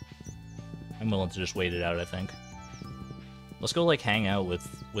 I'm willing to just wait it out, I think. Let's go, like, hang out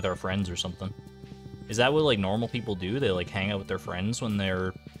with our friends or something. Is that what, like, normal people do? They, like, hang out with their friends when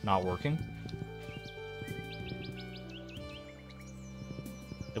they're not working?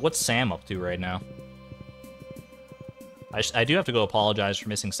 Like, what's Sam up to right now? I do have to go apologize for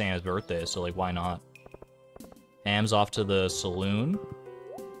missing Sam's birthday, so, like, why not? Sam's off to the saloon.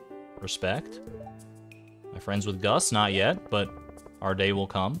 Respect. My friends with Gus? Not yet, but our day will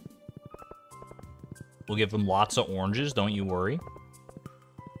come. We'll give them lots of oranges, don't you worry.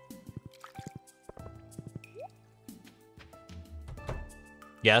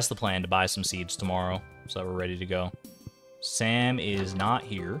 Yeah, that's the plan, to buy some seeds tomorrow, so that we're ready to go. Sam is not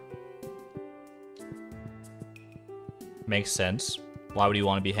here. Makes sense. Why would he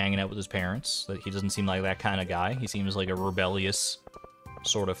want to be hanging out with his parents? He doesn't seem like that kind of guy. He seems like a rebellious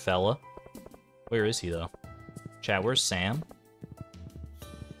sort of fella. Where is he, though? Chat, where's Sam?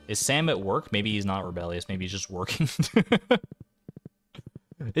 Is Sam at work? Maybe he's not rebellious. Maybe he's just working.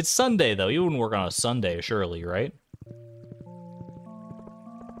 It's Sunday, though. You wouldn't work on a Sunday, surely, right?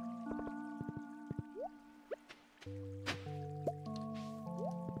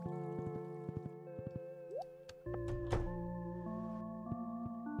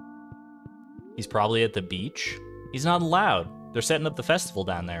 He's probably at the beach. He's not allowed. They're setting up the festival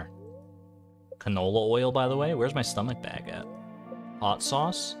down there. Canola oil, by the way. Where's my stomach bag at? Hot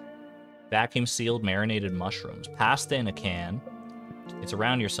sauce. Vacuum sealed marinated mushrooms. Pasta in a can. It's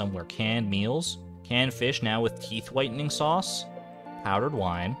around here somewhere. Canned meals. Canned fish now with teeth whitening sauce. Powdered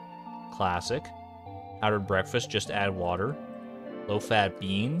wine. Classic. Powdered breakfast, just add water. Low-fat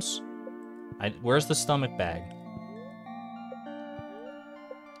beans. Where's the stomach bag?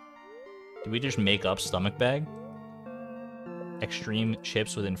 Did we just make up stomach bag? Extreme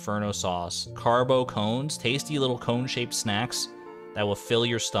chips with Inferno sauce. Carbo cones. Tasty little cone-shaped snacks that will fill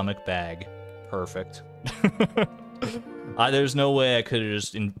your stomach bag. Perfect. There's no way I could have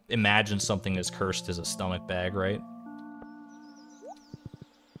just imagined something as cursed as a stomach bag, right?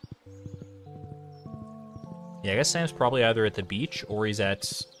 Yeah, I guess Sam's probably either at the beach or he's at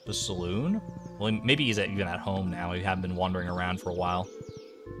the saloon. Well, maybe he's even at home now. We haven't been wandering around for a while.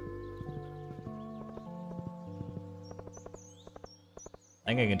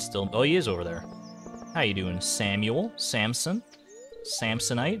 I think I can still... Oh, he is over there. How you doing, Samuel? Samson?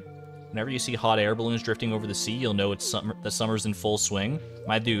 Samsonite? Whenever you see hot air balloons drifting over the sea, you'll know it's summer. The summer's in full swing.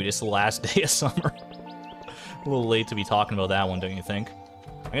 My dude, it's the last day of summer. A little late to be talking about that one, don't you think?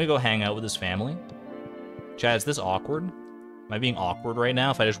 I'm gonna go hang out with his family. Chad, is this awkward? Am I being awkward right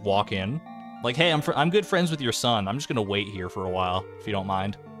now if I just walk in? Like, hey, I'm good friends with your son. I'm just gonna wait here for a while, if you don't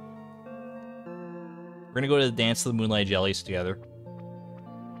mind. We're gonna go to the Dance of the Moonlight Jellies together.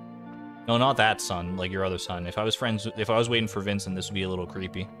 No, not that son, like your other son. If I was waiting for Vincent, this would be a little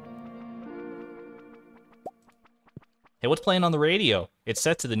creepy. Hey, what's playing on the radio? It's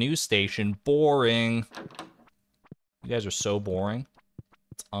set to the news station. Boring. You guys are so boring.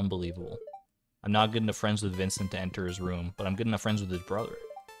 It's unbelievable. I'm not good enough friends with Vincent to enter his room, but I'm good enough friends with his brother.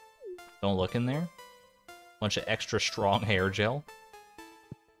 Don't look in there. Bunch of extra strong hair gel.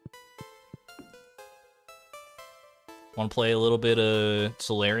 Want to play a little bit of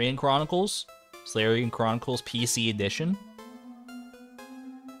Solarian Chronicles? Solarian Chronicles PC Edition.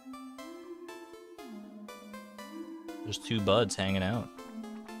 There's two buds hanging out.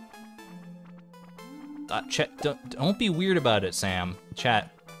 Don't be weird about it, Sam.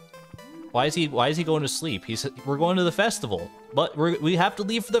 Chat. Why is he going to sleep? We're going to the festival, but we have to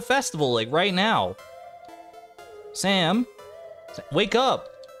leave for the festival like right now. Sam, wake up!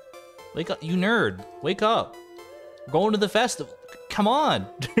 Wake up, you nerd! Wake up! We're going to the festival. Come on!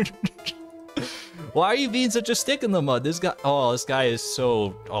 Why are you being such a stick in the mud? This guy is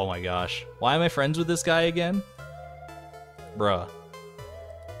so... Oh my gosh. Why am I friends with this guy again? Bruh.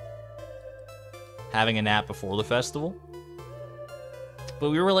 Having a nap before the festival? But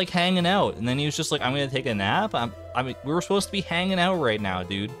we were like hanging out, and then he was just like, I'm gonna take a nap? I mean, we were supposed to be hanging out right now,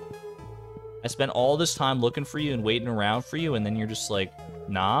 dude. I spent all this time looking for you and waiting around for you, and then you're just like,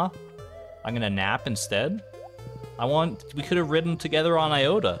 nah, I'm gonna nap instead? We could have ridden together on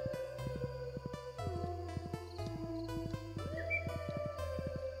Iota.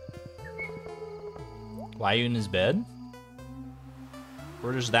 Why are you in his bed?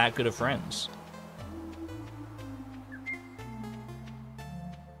 We're just that good of friends.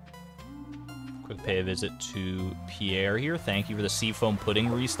 Quick pay a visit to Pierre here. Thank you for the seafoam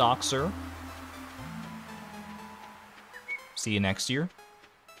pudding restock, sir. See you next year.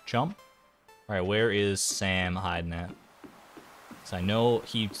 Chump. Alright, where is Sam hiding at? So I know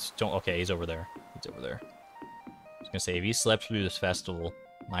he's... Okay, he's over there. He's over there. I was gonna say, if he slept through this festival,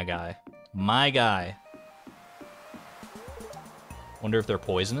 my guy. My guy. Wonder if they're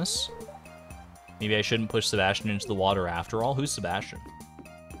poisonous? Maybe I shouldn't push Sebastian into the water after all? Who's Sebastian?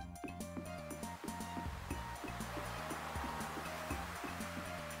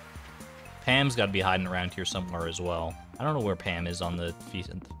 Pam's got to be hiding around here somewhere as well. I don't know where Pam is on the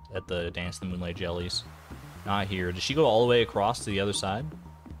feast at the Dance of the Moonlight Jellies. Not here. Did she go all the way across to the other side?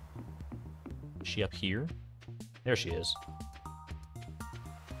 Is she up here? There she is.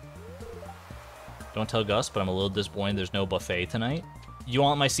 Don't tell Gus, but I'm a little disappointed there's no buffet tonight. You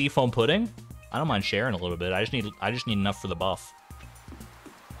want my seafoam pudding? I don't mind sharing a little bit. I just need enough for the buff.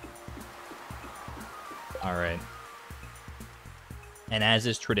 All right. And as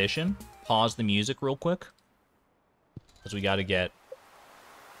is tradition, pause the music real quick, because we got to get,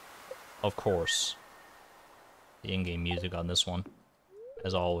 of course, the in-game music on this one,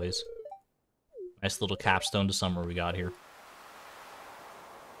 as always. Nice little capstone to summer we got here.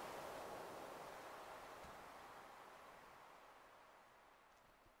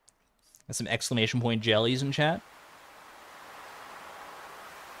 Got some exclamation point jellies in chat.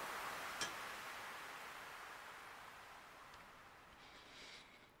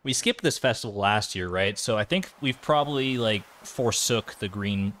 We skipped this festival last year, right? So I think we've probably, like, forsook the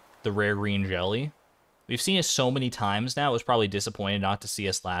rare green jelly. We've seen it so many times now, it was probably disappointed not to see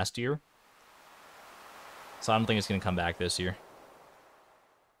us last year. So I don't think it's going to come back this year.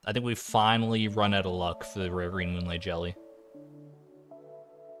 I think we've finally run out of luck for the rare green moonlight jelly.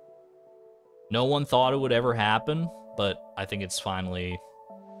 No one thought it would ever happen, but I think it's finally...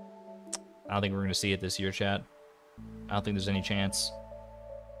 I don't think we're going to see it this year, chat. I don't think there's any chance.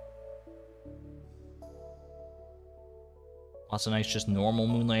 Lots of nice, just normal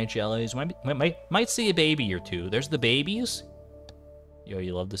moonlight jellies. Might see a baby or two. There's the babies. Yo,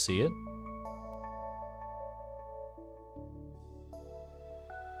 you love to see it.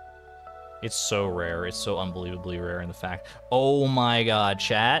 It's so rare. It's so unbelievably rare in the fact. Oh my god,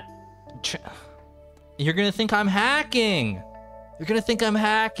 chat. You're gonna think I'm hacking. You're gonna think I'm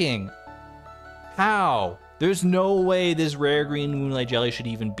hacking. How? There's no way this rare green moonlight jelly should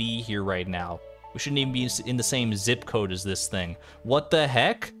even be here right now. We shouldn't even be in the same zip code as this thing. What the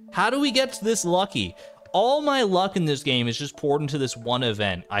heck? How do we get this lucky? All my luck in this game is just poured into this one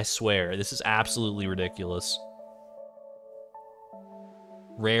event, I swear. This is absolutely ridiculous.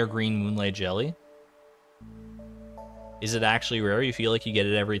 Rare green moonlight jelly? Is it actually rare? You feel like you get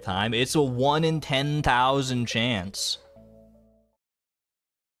it every time? It's a 1 in 10,000 chance.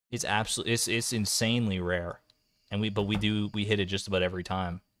 It's absolutely, it's insanely rare. And we hit it just about every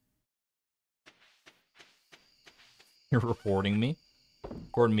time. You're reporting me?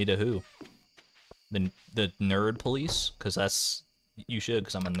 Reporting me to who? The nerd police? Because that's... You should,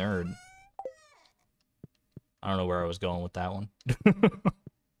 because I'm a nerd. I don't know where I was going with that one.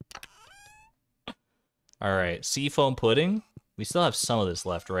 Alright, seafoam pudding. We still have some of this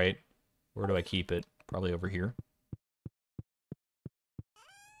left, right? Where do I keep it? Probably over here.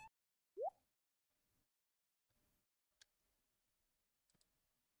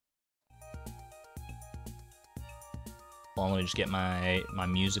 Well, let me just get my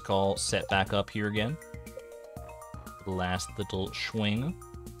music all set back up here again. The last little swing.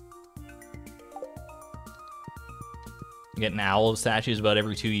 Getting owl statues about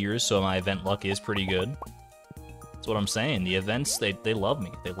every 2 years, so my event luck is pretty good. That's what I'm saying. The events, they love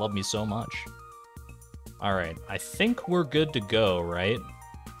me. They love me so much. Alright, I think we're good to go, right?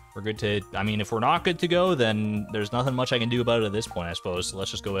 We're good to... I mean, if we're not good to go, then there's nothing much I can do about it at this point, I suppose. So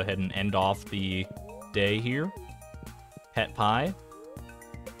let's just go ahead and end off the day here. Pet pie.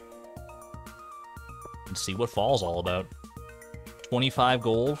 And see what fall's all about. 25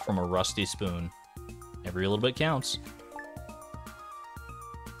 gold from a rusty spoon. Every little bit counts.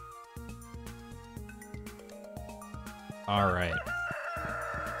 Alright.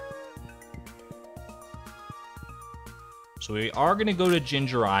 So we are going to go to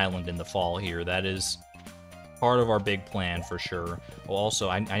Ginger Island in the fall here. That is part of our big plan for sure. Well, also,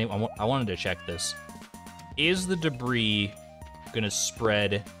 I wanted to check this. Is the debris going to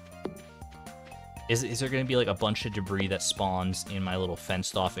spread... Is there going to be like a bunch of debris that spawns in my little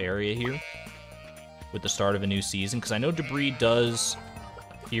fenced off area here? With the start of a new season? Because I know debris does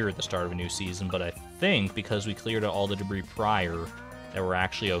appear at the start of a new season, but I think because we cleared out all the debris prior, that we're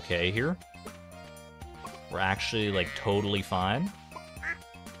actually okay here. We're actually, like, totally fine.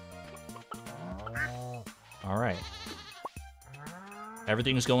 Alright.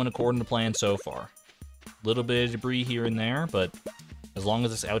 Everything's going according to plan so far. Little bit of debris here and there, but as long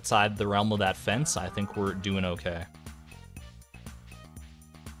as it's outside the realm of that fence, I think we're doing okay.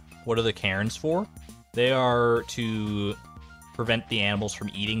 What are the cairns for? They are to prevent the animals from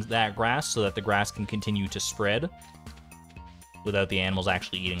eating that grass so that the grass can continue to spread without the animals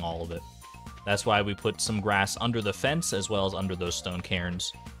actually eating all of it. That's why we put some grass under the fence as well as under those stone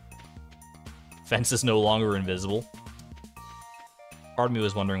cairns. Fence is no longer invisible. Part of me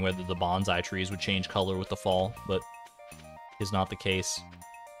was wondering whether the bonsai trees would change color with the fall, but is not the case.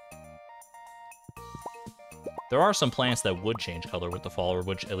 There are some plants that would change color with the fall, or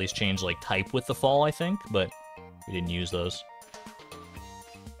would at least change like type with the fall, I think, but we didn't use those.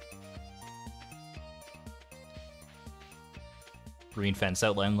 Green fence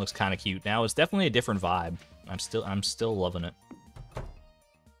outline looks kind of cute now. It's definitely a different vibe. I'm still loving it.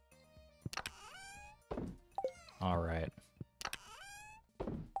 All right.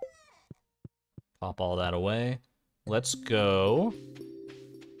 Pop all that away. Let's go.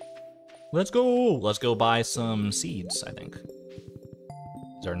 Let's go buy some seeds, I think.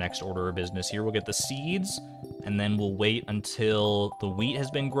 Is our next order of business here. We'll get the seeds, and then we'll wait until the wheat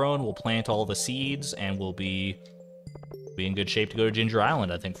has been grown. We'll plant all the seeds, and we'll be in good shape to go to Ginger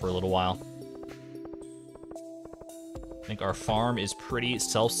Island, I think, for a little while. I think our farm is pretty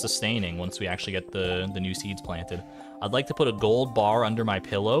self-sustaining once we actually get the new seeds planted. I'd like to put a gold bar under my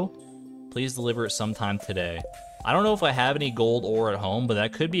pillow. Please deliver it sometime today. I don't know if I have any gold ore at home, but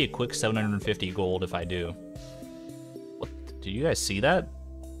that could be a quick 750 gold if I do. What? Did you guys see that?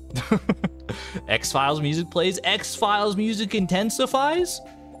 X-Files music plays. X-Files music intensifies?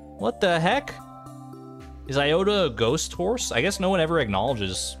 What the heck? Is Iota a ghost horse? I guess no one ever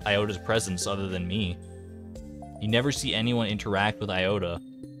acknowledges Iota's presence other than me. You never see anyone interact with Iota.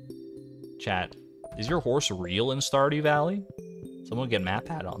 Chat, is your horse real in Stardew Valley? Someone get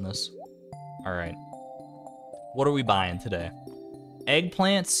MatPat on this. Alright. What are we buying today?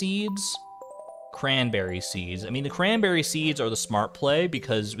 Eggplant seeds, cranberry seeds. I mean, the cranberry seeds are the smart play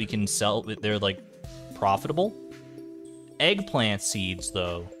because we can sell, they're like profitable. Eggplant seeds,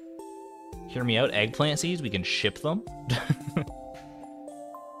 though. Hear me out, eggplant seeds, we can ship them.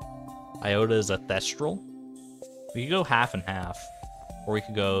 Iota is a thestral. We could go half and half. Or we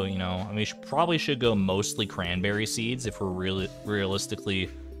could go, you know, I mean, we probably should go mostly cranberry seeds if we're really realistically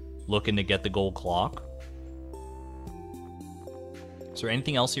looking to get the gold clock. Is there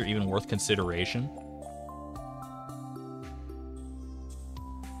anything else here even worth consideration?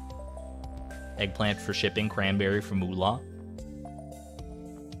 Eggplant for shipping, cranberry for moolah.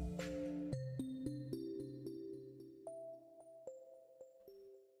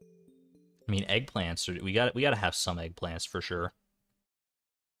 I mean, eggplants, we gotta have some eggplants for sure.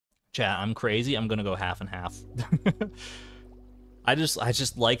 Chat, I'm crazy. I'm gonna go half and half. I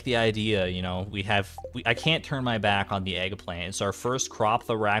just like the idea, you know. I can't turn my back on the eggplant. It's our first crop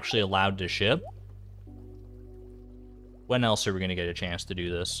that we're actually allowed to ship. When else are we gonna get a chance to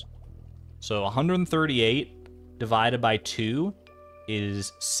do this? So 138 divided by 2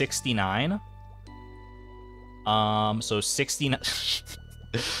 is 69. So 69.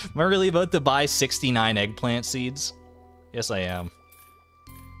 Am I really about to buy 69 eggplant seeds? Yes, I am.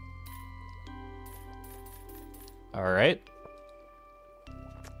 Alright.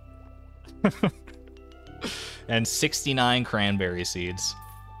 And 69 cranberry seeds.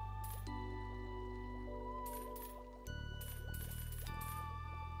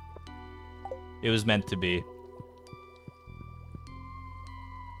 It was meant to be.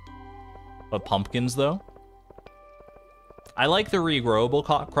 But pumpkins, though? I like the regrowable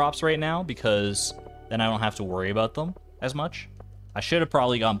crops right now because then I don't have to worry about them as much. I should have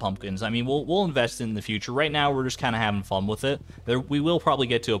probably gotten pumpkins. I mean, we'll invest in the future. Right now, we're just kind of having fun with it. We will probably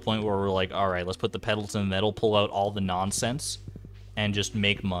get to a point where we're like, all right, let's put the pedal to the metal, pull out all the nonsense, and just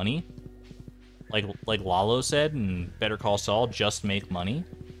make money. Like Lalo said in Better Call Saul, just make money.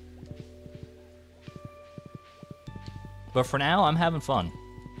 But for now, I'm having fun.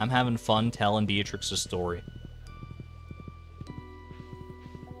 I'm having fun telling Beatrix's story.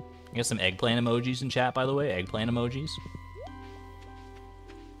 I got some eggplant emojis in chat, by the way. Eggplant emojis.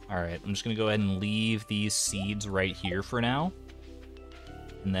 Alright, I'm just going to go ahead and leave these seeds right here for now.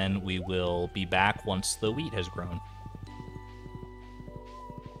 And then we will be back once the wheat has grown.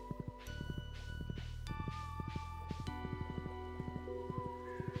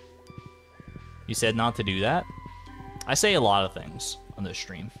 You said not to do that? I say a lot of things on this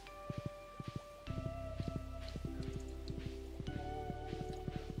stream.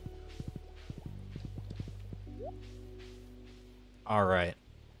 Alright.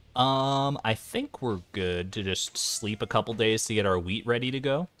 I think we're good to just sleep a couple days to get our wheat ready to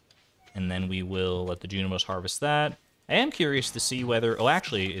go. And then we will let the Junimos harvest that. I am curious to see whether... Oh,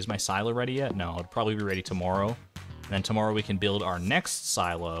 actually, is my silo ready yet? No, it'll probably be ready tomorrow. And then tomorrow we can build our next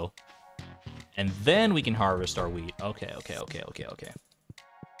silo. And then we can harvest our wheat. Okay.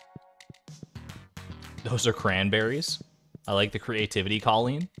 Those are cranberries. I like the creativity,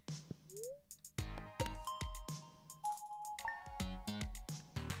 Colleen.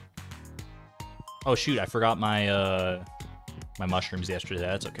 Oh, shoot, I forgot my, my mushrooms yesterday.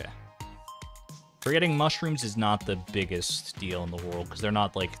 That's okay. Forgetting mushrooms is not the biggest deal in the world, because they're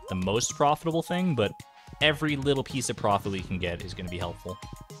not, like, the most profitable thing, but every little piece of profit we can get is going to be helpful.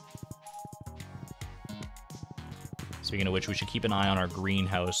 Speaking of which, we should keep an eye on our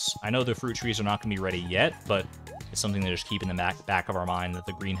greenhouse. I know the fruit trees are not going to be ready yet, but it's something to just keep in the back of our mind that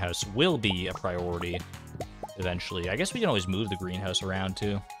the greenhouse will be a priority eventually. I guess we can always move the greenhouse around,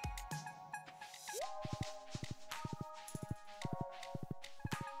 too.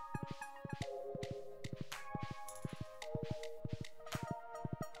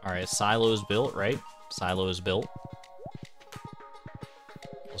 Alright, silo is built, right? Silo is built.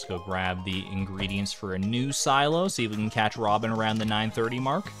 Let's go grab the ingredients for a new silo, see if we can catch Robin around the 9:30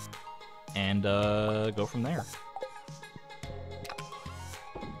 mark, and go from there.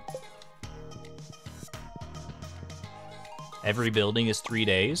 Every building is 3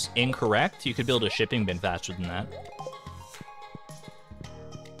 days. Incorrect. You could build a shipping bin faster than that.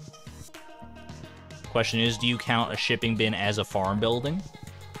 Question is, do you count a shipping bin as a farm building?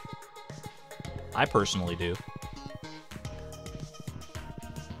 I personally do.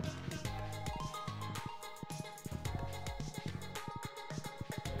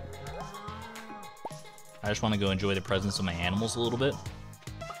 I just want to go enjoy the presence of my animals a little bit.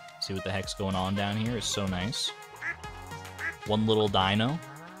 See what the heck's going on down here. It's so nice. One little dino.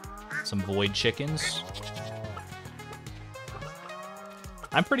 Some void chickens.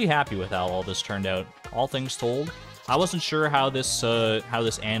 I'm pretty happy with how all this turned out. All things told, I wasn't sure how this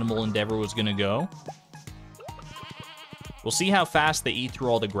animal endeavor was gonna go. We'll see how fast they eat through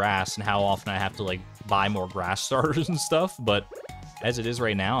all the grass and how often I have to, like, buy more grass starters and stuff, but as it is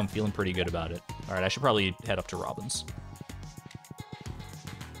right now, I'm feeling pretty good about it. Alright, I should probably head up to Robin's.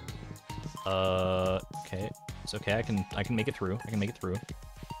 Okay. It's okay, I can make it through. I can make it through.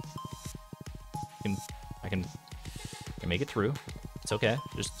 I can make it through. It's okay.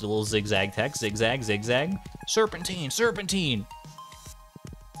 Just a little zigzag text. Zigzag, zigzag. Serpentine, serpentine!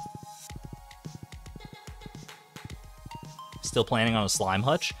 Still planning on a slime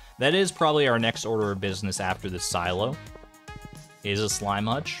hutch? That is probably our next order of business after this silo. Is a slime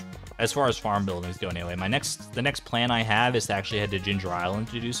hutch. As far as farm buildings go anyway. The next plan I have is to actually head to Ginger Island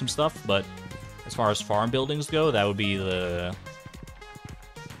to do some stuff, but as far as farm buildings go, that would be the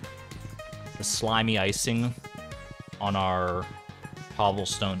slimy icing on our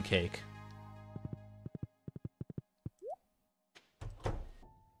cobblestone cake.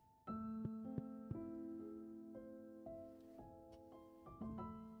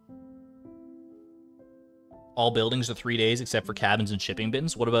 All buildings are 3 days except for cabins and shipping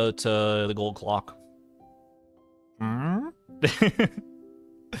bins. What about the gold clock? Hmm?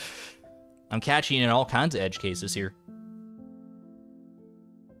 I'm catching in all kinds of edge cases here.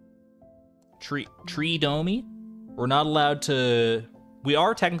 Tree domey? We're not allowed to... We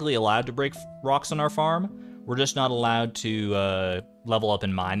are technically allowed to break rocks on our farm. We're just not allowed to level up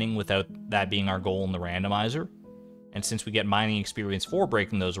in mining without that being our goal in the randomizer. And since we get mining experience for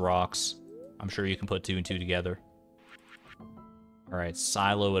breaking those rocks, I'm sure you can put 2 and 2 together. Alright,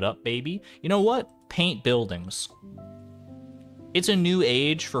 silo it up, baby. You know what? Paint buildings. It's a new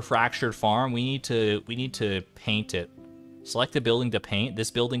age for Fractured Farm. We need to paint it. Select a building to paint. This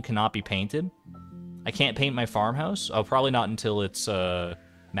building cannot be painted. I can't paint my farmhouse. Oh, probably not until it's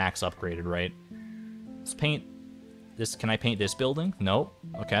max upgraded, right? Let's paint this. Can I paint this building? Nope.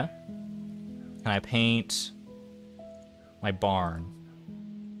 Okay. Can I paint my barn?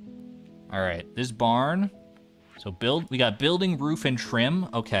 All right, this barn. So we got building, roof, and trim.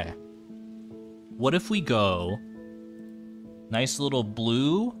 Okay. What if we go nice little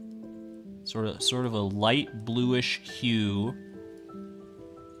blue, sort of a light bluish hue.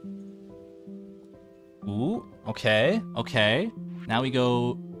 Ooh, okay, okay. Now we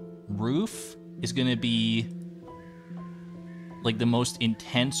go, roof is gonna be like the most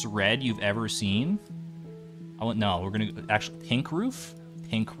intense red you've ever seen. No, we're gonna actually, pink roof,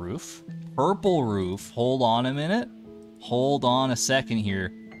 purple roof. Hold on a minute. Hold on a second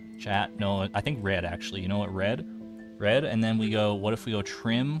here, chat. No, I think red actually. You know what, red, and then we go, what if we go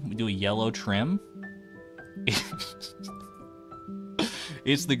trim? We do a yellow trim.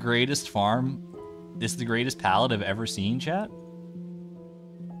 It's the greatest farm. This is the greatest palette I've ever seen, chat.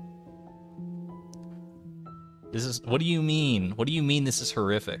 This is... What do you mean? What do you mean this is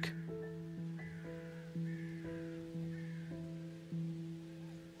horrific?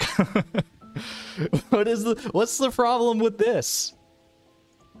 What's the problem with this?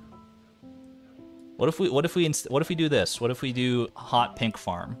 What if we do this? What if we do hot pink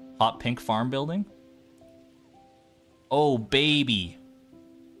farm? Hot pink farm building? Oh baby.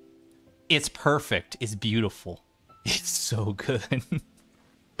 It's perfect. It's beautiful. It's so good.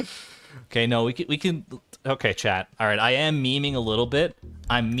 Okay, no, we can okay, chat. All right, I am memeing a little bit.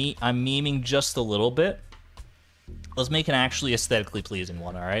 I'm memeing just a little bit. Let's make an actually aesthetically pleasing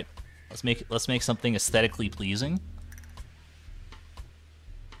one, all right? Let's make something aesthetically pleasing.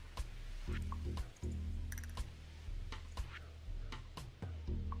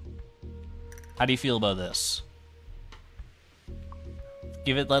 How do you feel about this?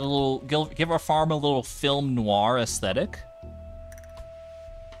 Give it that little give our farm a little film noir aesthetic.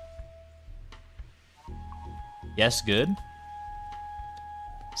 Yes, good.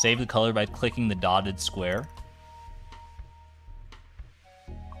 Save the color by clicking the dotted square.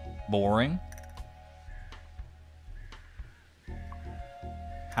 Boring.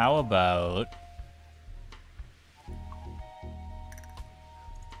 How about...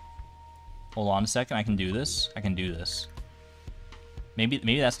 Hold on a second, I can do this. I can do this.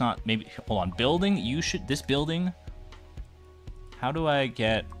 Maybe that's not... Maybe... Hold on. Building, you should... This building... How do I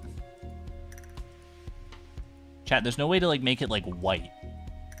get... Chat, there's no way to, like, make it, like, white.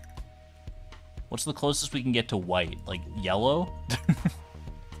 What's the closest we can get to white? Like, yellow?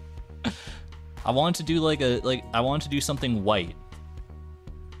 I wanted to do, like, I wanted to do something white.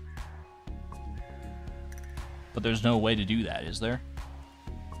 But there's no way to do that, is there?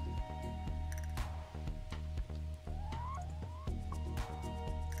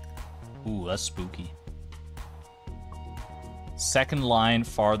 Ooh, that's spooky. Second line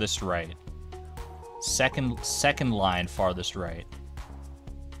farthest right. Second line farthest right.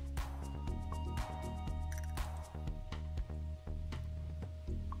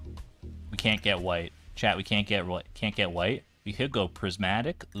 We can't get white. Chat, we can't get white. We could go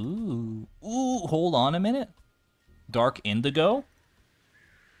prismatic. Ooh. Ooh, hold on a minute. Dark indigo?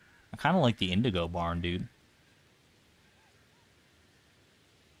 I kind of like the indigo barn, dude.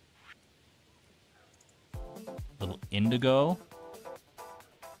 Little indigo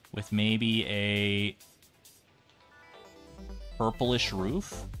with maybe a purplish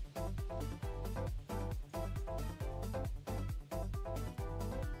roof.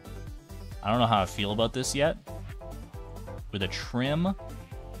 I don't know how I feel about this yet. With a trim. What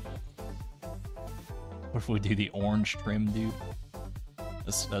if we do the orange trim, dude?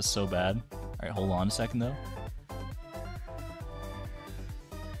 That's so bad. All right, hold on a second though.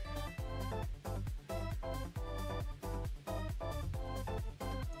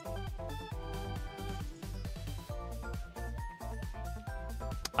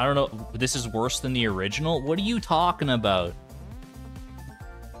 I don't know. This is worse than the original? What are you talking about?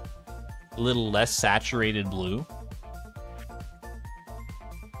 A little less saturated blue.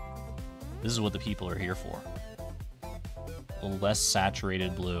 This is what the people are here for. A little less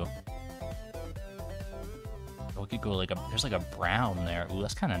saturated blue. We could go like a... There's like a brown there. Ooh,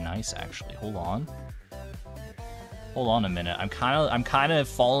 that's kind of nice, actually. Hold on. Hold on a minute. I'm kind of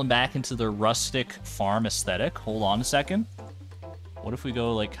falling back into the rustic farm aesthetic. Hold on a second. What if we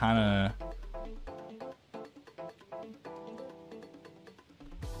go like kind of...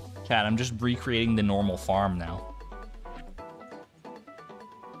 Chat, I'm just recreating the normal farm now.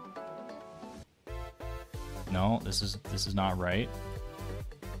 No, this is not right.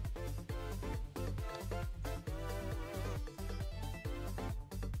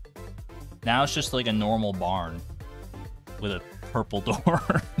 Now it's just like a normal barn with a purple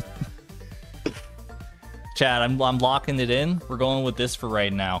door. Chad, I'm locking it in. We're going with this for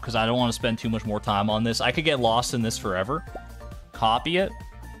right now because I don't want to spend too much more time on this. I could get lost in this forever. Copy it.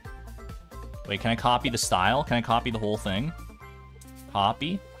 Wait, can I copy the style? Can I copy the whole thing?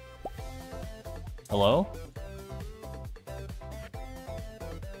 Copy. Hello?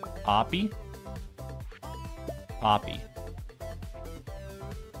 Copy. Copy.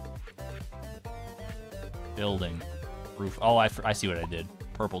 Building. Roof. Oh, I see what I did.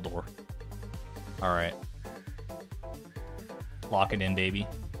 Purple door. Alright. Lock it in, baby.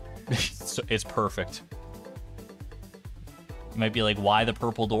 It's perfect. You might be like, why the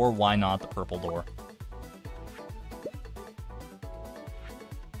purple door? Why not the purple door?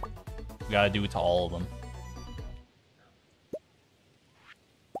 We gotta do it to all of them.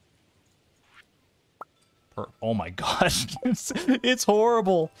 Oh my gosh. It's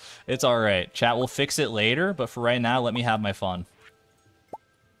horrible. It's alright. Chat, will fix it later, but for right now, let me have my fun.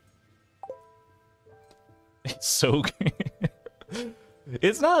 So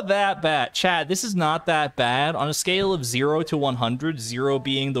it's not that bad. Chat, this is not that bad. On a scale of 0 to 100, 0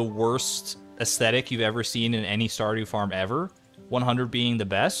 being the worst aesthetic you've ever seen in any Stardew farm ever, 100 being the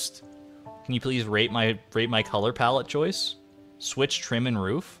best. Can you please rate my color palette choice? Switch trim and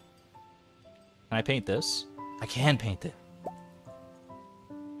roof. Can I paint this? I can paint it.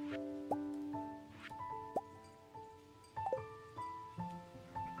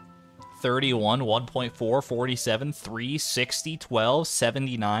 $31, 1.4, 47, 3, 60, 12,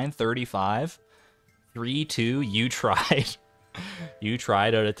 79, 35, 3, 2, you tried. You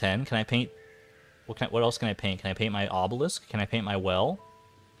tried out of 10. Can I paint... What else can I paint? Can I paint my obelisk? Can I paint my well?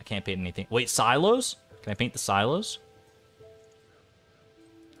 I can't paint anything. Wait, silos? Can I paint the silos?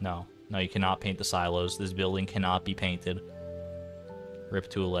 No. No, you cannot paint the silos. This building cannot be painted. Rip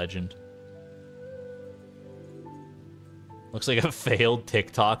to a legend. Looks like a failed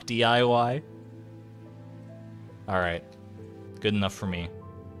TikTok DIY. Alright. Good enough for me.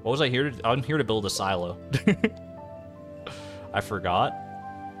 What was I here to... I'm here to build a silo. I forgot.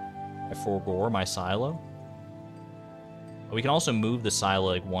 I forbore my silo. We can also move the silo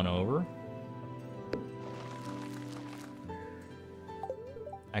like one over.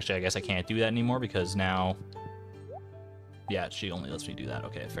 Actually, I guess I can't do that anymore because now... Yeah, she only lets me do that.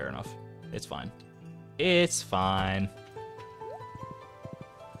 Okay, fair enough. It's fine. It's fine.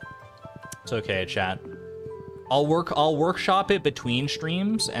 It's okay, chat. I'll workshop it between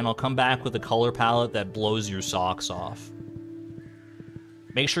streams, and I'll come back with a color palette that blows your socks off.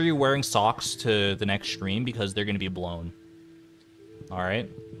 Make sure you're wearing socks to the next stream because they're going to be blown. Alright?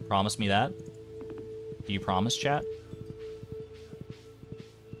 Promise me that? Do you promise, chat?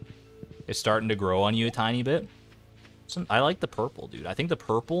 It's starting to grow on you a tiny bit. I like the purple, dude. I think the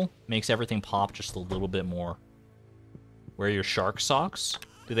purple makes everything pop just a little bit more. Wear your shark socks?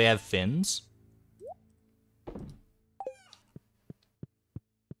 Do they have fins?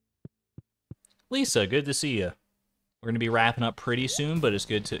 Lisa, good to see you. We're gonna be wrapping up pretty soon, but it's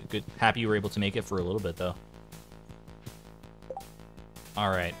happy you were able to make it for a little bit though.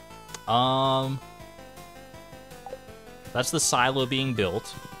 Alright. That's the silo being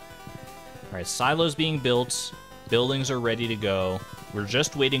built. Alright, silo's being built. Buildings are ready to go. We're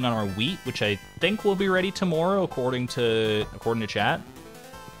just waiting on our wheat, which I think will be ready tomorrow, according to chat.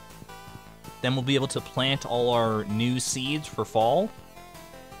 Then we'll be able to plant all our new seeds for fall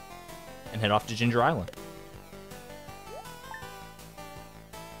and head off to Ginger Island.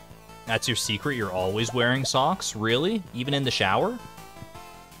 That's your secret? You're always wearing socks? Really? Even in the shower?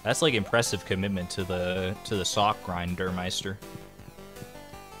 That's like impressive commitment to the sock grinder, Meister.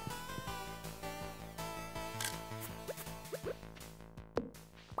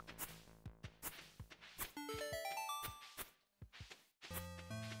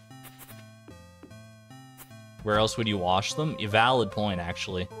 Where else would you wash them? A valid point,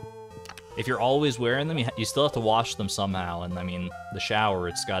 actually. If you're always wearing them, you still have to wash them somehow. And, I mean, the shower,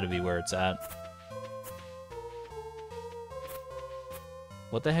 it's got to be where it's at.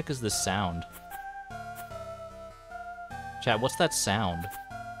 What the heck is this sound? Chat, what's that sound?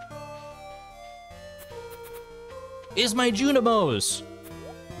 Is my Junimos!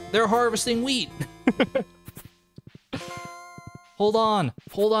 They're harvesting wheat! Hold on,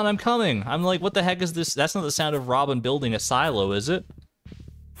 I'm coming. I'm like, what the heck is this? That's not the sound of Robin building a silo, is it?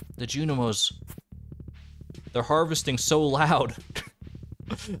 The Junimos. They're harvesting so loud.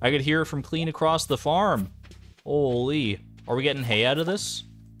 I could hear it from clean across the farm. Holy. Are we getting hay out of this?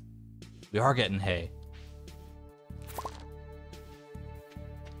 We are getting hay.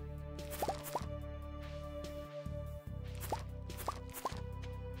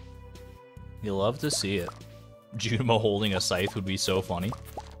 You love to see it. Junimo holding a scythe would be so funny.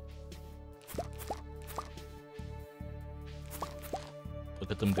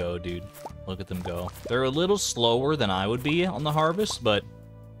 Look at them go, dude. Look at them go. They're a little slower than I would be on the harvest, but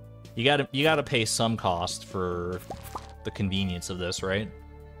you gotta pay some cost for the convenience of this, right?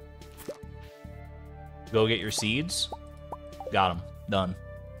 Go get your seeds. Got them. Done.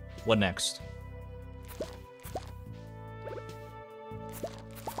 What next?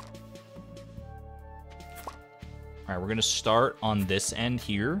 All right, we're gonna start on this end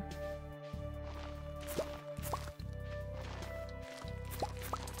here.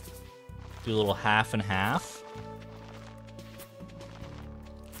 Do a little half and half.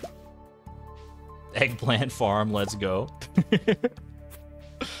 Eggplant farm, let's go.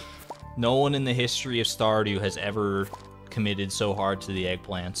 No one in the history of Stardew has ever committed so hard to the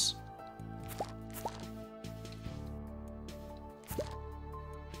eggplants.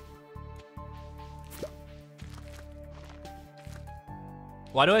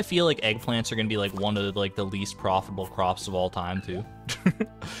 Why do I feel like eggplants are gonna be like one of like the least profitable crops of all time too?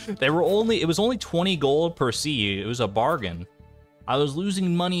 It was only 20 gold per seed. It was a bargain. I was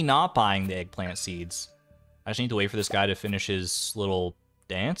losing money not buying the eggplant seeds. I just need to wait for this guy to finish his little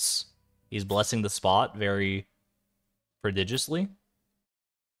dance. He's blessing the spot very prodigiously.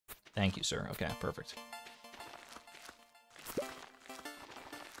 Thank you, sir. Okay, perfect.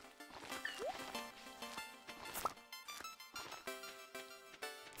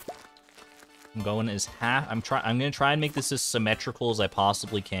 I'm going as half. I'm gonna try and make this as symmetrical as I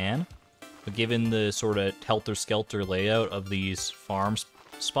possibly can. But given the sort of helter-skelter layout of these farm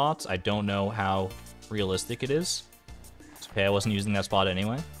spots, I don't know how realistic it is. It's okay, I wasn't using that spot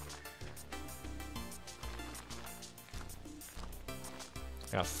anyway.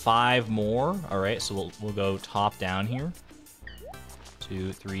 I got 5 more. All right, so we'll go top down here.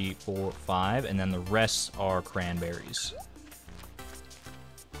 2, 3, 4, 5, and then the rest are cranberries.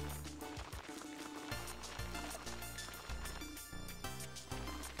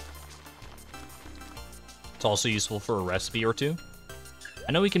 It's also useful for a recipe or two.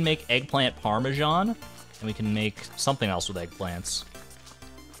 I know we can make eggplant parmesan, and we can make something else with eggplants.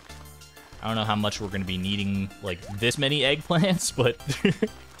 I don't know how much we're going to be needing, like, this many eggplants, but...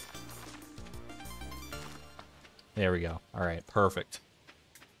 There we go. All right, perfect.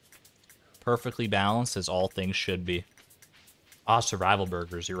 Perfectly balanced, as all things should be. Ah, survival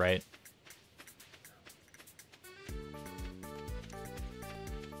burgers, you're right.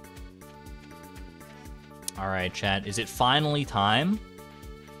 All right, chat. Is it finally time?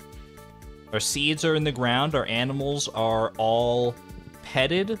 Our seeds are in the ground. Our animals are all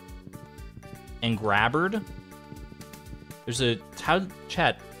petted and grabbered. There's a...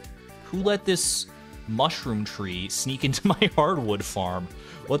 Chat, who let this mushroom tree sneak into my hardwood farm?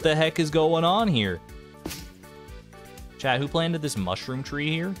 What the heck is going on here? Chat, who planted this mushroom tree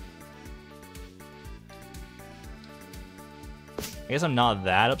here? I guess I'm not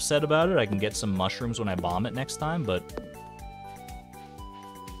that upset about it. I can get some mushrooms when I bomb it next time, but...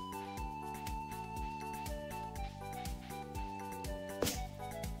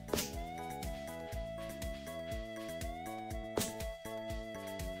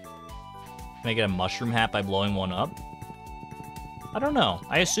 Can I get a mushroom hat by blowing one up? I don't know.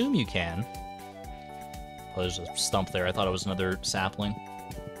 I assume you can. Oh, there's a stump there. I thought it was another sapling.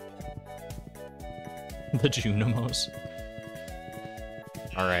 The Junimos.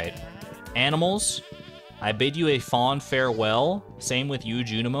 Alright. Animals, I bid you a fond farewell. Same with you,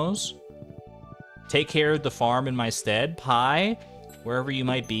 Junimos. Take care of the farm in my stead. Pie, wherever you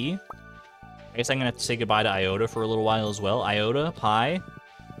might be. I guess I'm gonna have to say goodbye to Iota for a little while as well. Iota, Pie.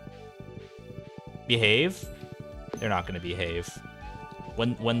 Behave. They're not gonna behave.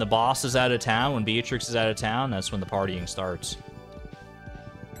 When the boss is out of town, when Beatrix is out of town, that's when the partying starts.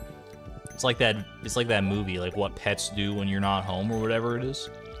 It's like that movie, like What Pets Do When You're Not Home or whatever it is.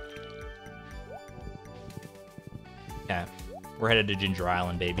 Yeah, we're headed to Ginger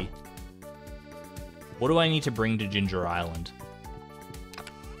Island, baby. What do I need to bring to Ginger Island?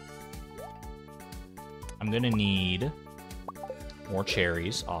 I'm gonna need more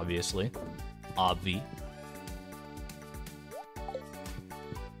cherries, obviously. Obvi.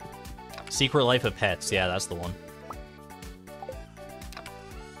 Secret Life of Pets, yeah, that's the one.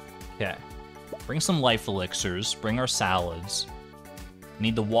 Okay. Bring some life elixirs. Bring our salads.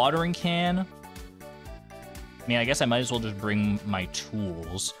 Need the watering can. I mean, I guess I might as well just bring my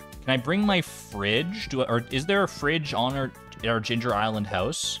tools. Can I bring my fridge? Or is there a fridge on our Ginger Island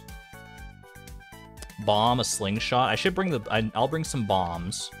house? Bomb, a slingshot. I should bring I'll bring some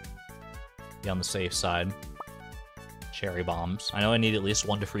bombs. Be on the safe side. Cherry bombs. I know I need at least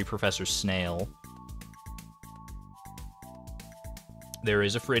one to free Professor Snail. There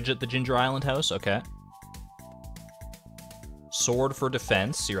is a fridge at the Ginger Island house, okay. Sword for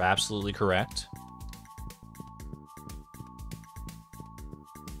defense, you're absolutely correct.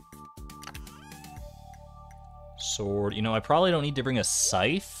 Sword, you know, I probably don't need to bring a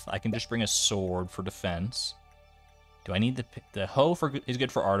scythe. I can just bring a sword for defense. Do I need the hoe is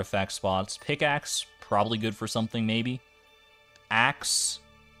good for artifact spots. Pickaxe, probably good for something, maybe. Axe.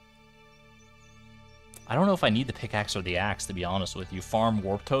 I don't know if I need the pickaxe or the axe, to be honest with you. Farm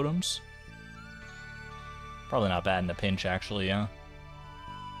warp totems. Probably not bad in a pinch, actually, yeah.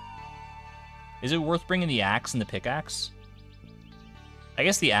 Is it worth bringing the axe and the pickaxe? I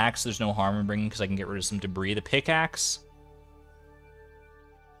guess the axe there's no harm in bringing because I can get rid of some debris. The pickaxe...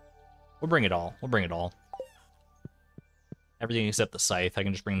 We'll bring it all. We'll bring it all. Everything except the scythe. I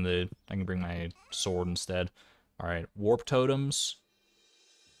can just bring I can bring my sword instead. Alright, warp totems.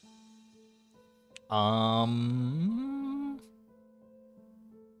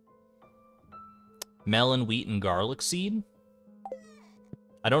 Melon, wheat, and garlic seed.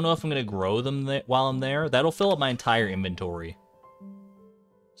 I don't know if I'm going to grow them while I'm there. That'll fill up my entire inventory.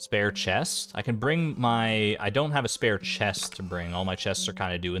 Spare chest. I can bring my... I don't have a spare chest to bring. All my chests are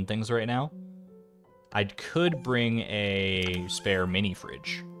kind of doing things right now. I could bring a spare mini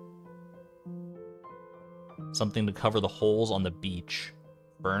fridge. Something to cover the holes on the beach.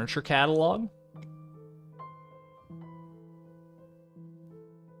 Furniture catalog.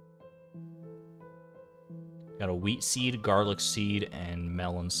 Got a wheat seed, garlic seed, and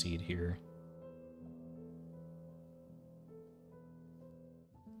melon seed here.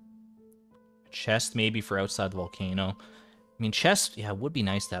 Chest maybe for outside the volcano. I mean, chest, yeah, it would be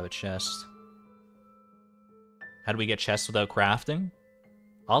nice to have a chest. How do we get chests without crafting?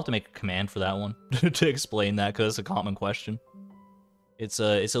 I'll have to make a command for that one to explain that, because it's a common question. It's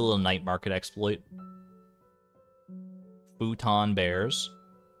a little night market exploit. Futon bears.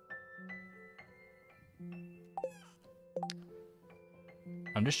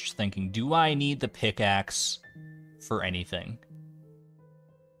 I'm just thinking, do I need the pickaxe for anything?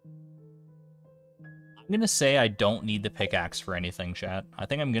 I'm gonna say I don't need the pickaxe for anything, chat. I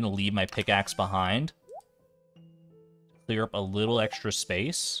think I'm gonna leave my pickaxe behind. Clear up a little extra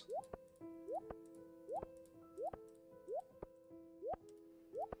space.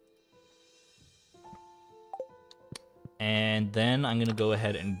 And then I'm gonna go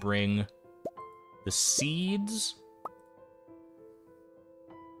ahead and bring the seeds.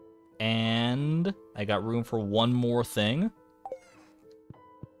 And I got room for one more thing.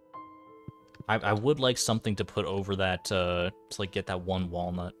 I would like something to put over that, to like get that one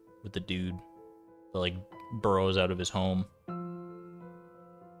walnut with the dude that like burrows out of his home.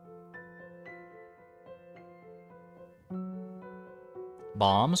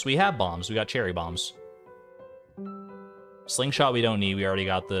 Bombs? We have bombs. We got cherry bombs. Slingshot we don't need. We already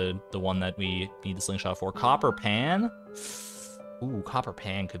got the one that we need the slingshot for. Copper pan? Ooh, copper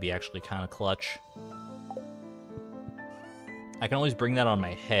pan could be actually kind of clutch. I can always bring that on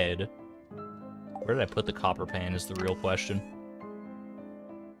my head. Where did I put the copper pan is the real question.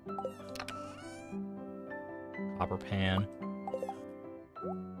 Copper pan.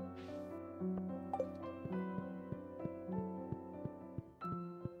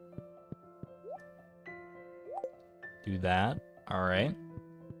 Do that. All right.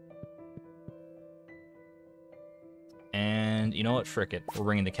 And you know what? Frick it. We're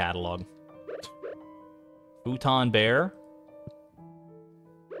bringing the catalog. Futon bear.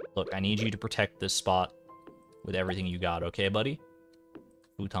 Look, I need you to protect this spot with everything you got, okay, buddy?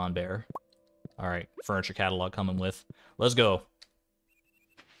 Futon bear. All right, furniture catalog coming with. Let's go.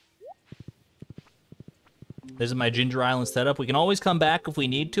 This is my Ginger Island setup. We can always come back if we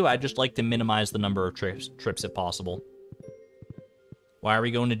need to. I'd just like to minimize the number of trips if possible. Why are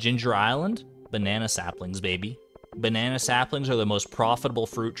we going to Ginger Island? Banana saplings, baby. Banana saplings are the most profitable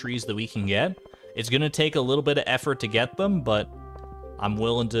fruit trees that we can get. It's gonna take a little bit of effort to get them, but I'm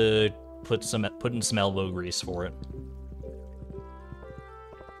willing to put in some elbow grease for it.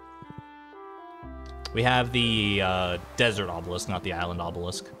 We have the desert obelisk, not the island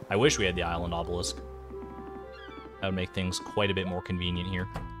obelisk. I wish we had the island obelisk. That would make things quite a bit more convenient here.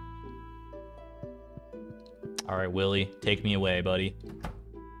 All right, Willie, take me away, buddy.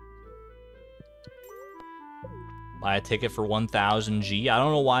 Buy a ticket for 1,000 G. I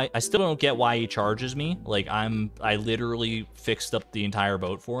don't know why. I still don't get why he charges me. Like, I literally fixed up the entire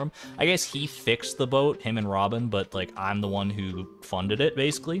boat for him. I guess he fixed the boat, him and Robin, but, like, I'm the one who funded it,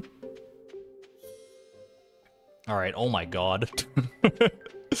 basically. All right, oh my god.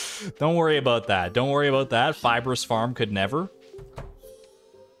 Don't worry about that. Don't worry about that. Fibrous Farm could never.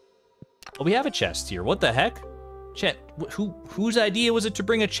 Oh, we have a chest here. What the heck? Chet, whose idea was it to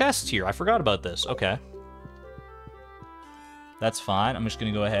bring a chest here? I forgot about this. Okay. That's fine. I'm just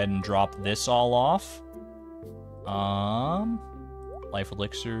gonna go ahead and drop this all off. Life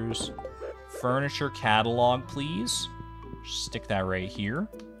elixirs. Furniture catalog, please. Just stick that right here.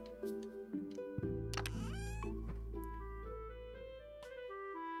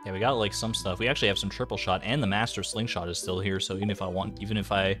 Yeah, we got like some stuff. We actually have some triple shot, and the master slingshot is still here. So even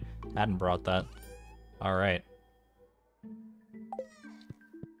if I hadn't brought that, all right.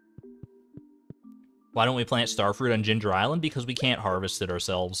 Why don't we plant starfruit on Ginger Island? Because we can't harvest it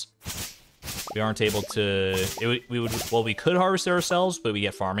ourselves. We aren't able to. Well, we could harvest it ourselves, but we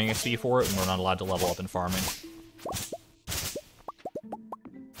get farming XP for it, and we're not allowed to level up in farming.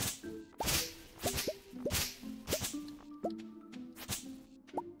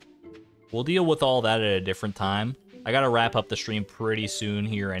 We'll deal with all that at a different time. I gotta wrap up the stream pretty soon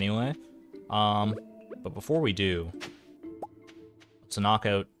here anyway. But before we do, let's knock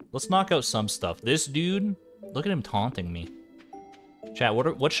out Let's knock out some stuff. This dude, look at him taunting me. Chat,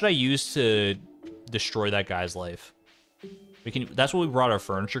 what should I use to destroy that guy's life? That's what we brought our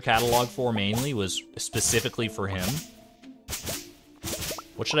furniture catalog for mainly, was specifically for him.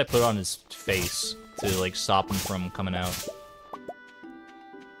 What should I put on his face to like stop him from coming out?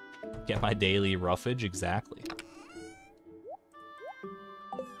 Get my daily roughage, exactly.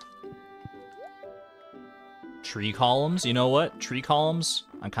 Tree columns, you know what? Tree columns,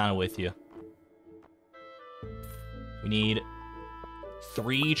 I'm kind of with you. We need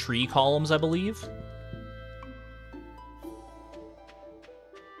 3 tree columns, I believe.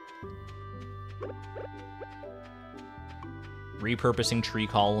 Repurposing tree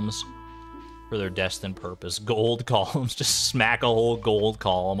columns for their destined purpose. Gold columns, just smack a whole gold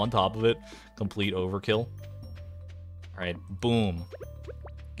column on top of it. Complete overkill. Alright, boom.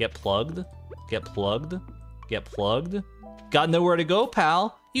 Get plugged. Get plugged. Get plugged. Got nowhere to go,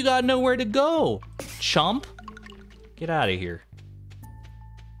 pal. You got nowhere to go, chump. Get out of here.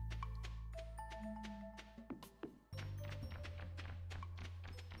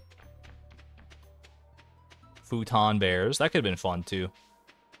 Futon bears. That could have been fun, too.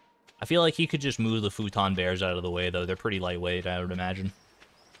 I feel like he could just move the futon bears out of the way, though. They're pretty lightweight, I would imagine.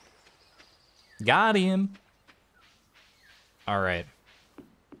 Got him. Alright.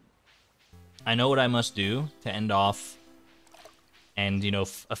 I know what I must do to end off and, you know,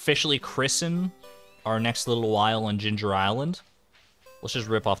 officially christen our next little while on Ginger Island. Let's just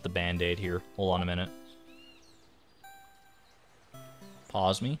rip off the Band-Aid here. Hold on a minute.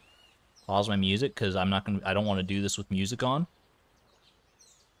 Pause me. Pause my music, because I don't want to do this with music on.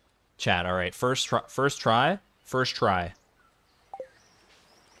 Chat, alright. First try.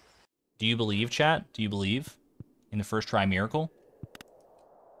 Do you believe, chat? Do you believe in the first try miracle?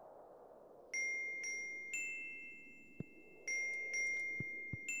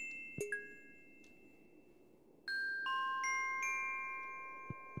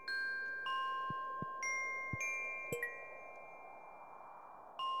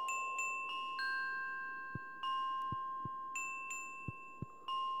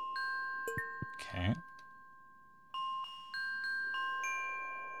 Okay.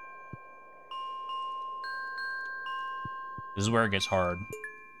 This is where it gets hard.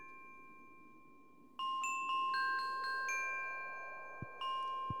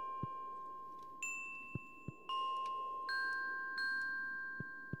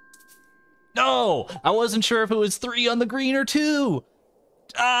 No! I wasn't sure if it was 3 on the green or 2!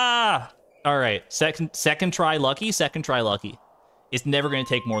 Ah! Alright, second try lucky, second try lucky. It's never going to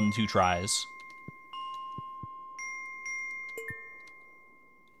take more than 2 tries.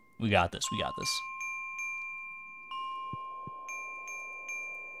 We got this, we got this.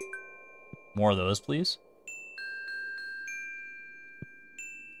 More of those, please.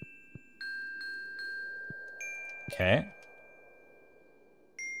 Okay.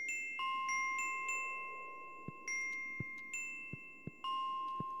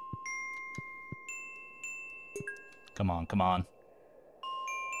 Come on, come on.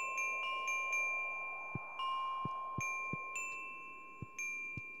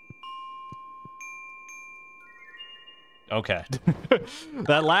 Okay.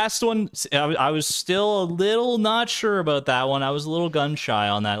 That last one, I was still a little not sure about that one. I was a little gun shy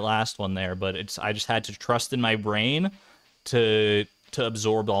on that last one there, but I just had to trust in my brain to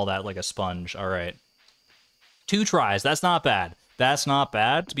absorb all that like a sponge. All right. 2 tries. That's not bad. That's not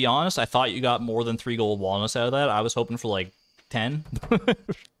bad. To be honest, I thought you got more than 3 gold walnuts out of that. I was hoping for like 10.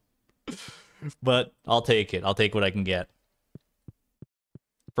 But I'll take it. I'll take what I can get.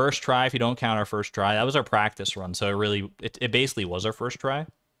 First try, if you don't count our first try. That was our practice run, so it basically was our first try.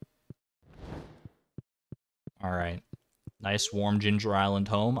 All right. Nice warm Ginger Island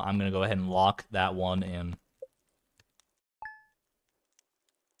home. I'm going to go ahead and lock that one in.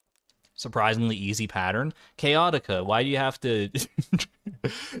 Surprisingly easy pattern. Chaotica, why do you have to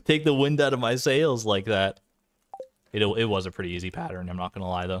take the wind out of my sails like that? It was a pretty easy pattern, I'm not going to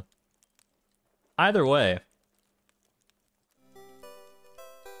lie, though. Either way.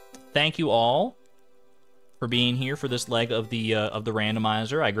 Thank you all for being here for this leg of the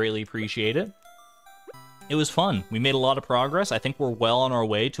randomizer. I greatly appreciate it. It was fun. We made a lot of progress. I think we're well on our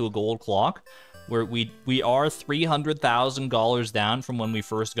way to a gold clock. Where we are $300,000 down from when we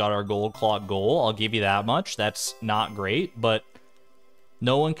first got our gold clock goal. I'll give you that much. That's not great, but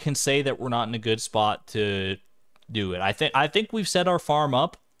no one can say that we're not in a good spot to do it. I think we've set our farm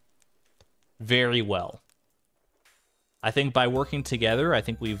up very well. I think by working together, I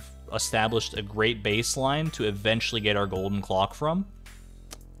think we've established a great baseline to eventually get our golden clock from.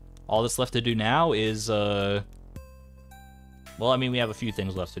 All that's left to do now is Well, I mean, we have a few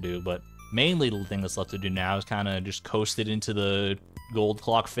things left to do, but mainly the thing that's left to do now is kind of just coast it into the gold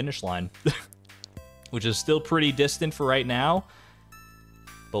clock finish line, which is still pretty distant for right now,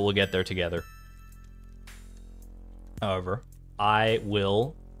 but we'll get there together. However, I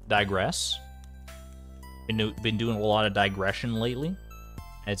will digress. Been doing a lot of digression lately,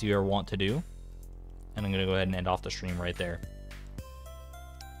 as you are wont to do, and I'm going to go ahead and end off the stream right there.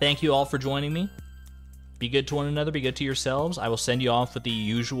 Thank you all for joining me. Be good to one another, be good to yourselves. I will send you off with the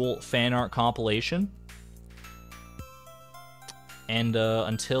usual fan art compilation. And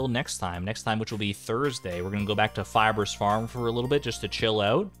until next time, which will be Thursday, we're going to go back to Fibrous Farm for a little bit just to chill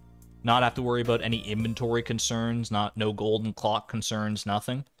out. Not have to worry about any inventory concerns, no golden clock concerns,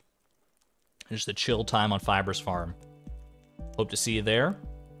 nothing. Just a chill time on Fibrous Farm. Hope to see you there.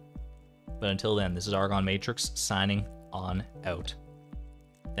 But until then, this is Argon Matrix signing on out.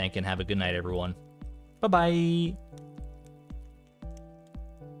 Thank you and have a good night, everyone. Bye-bye.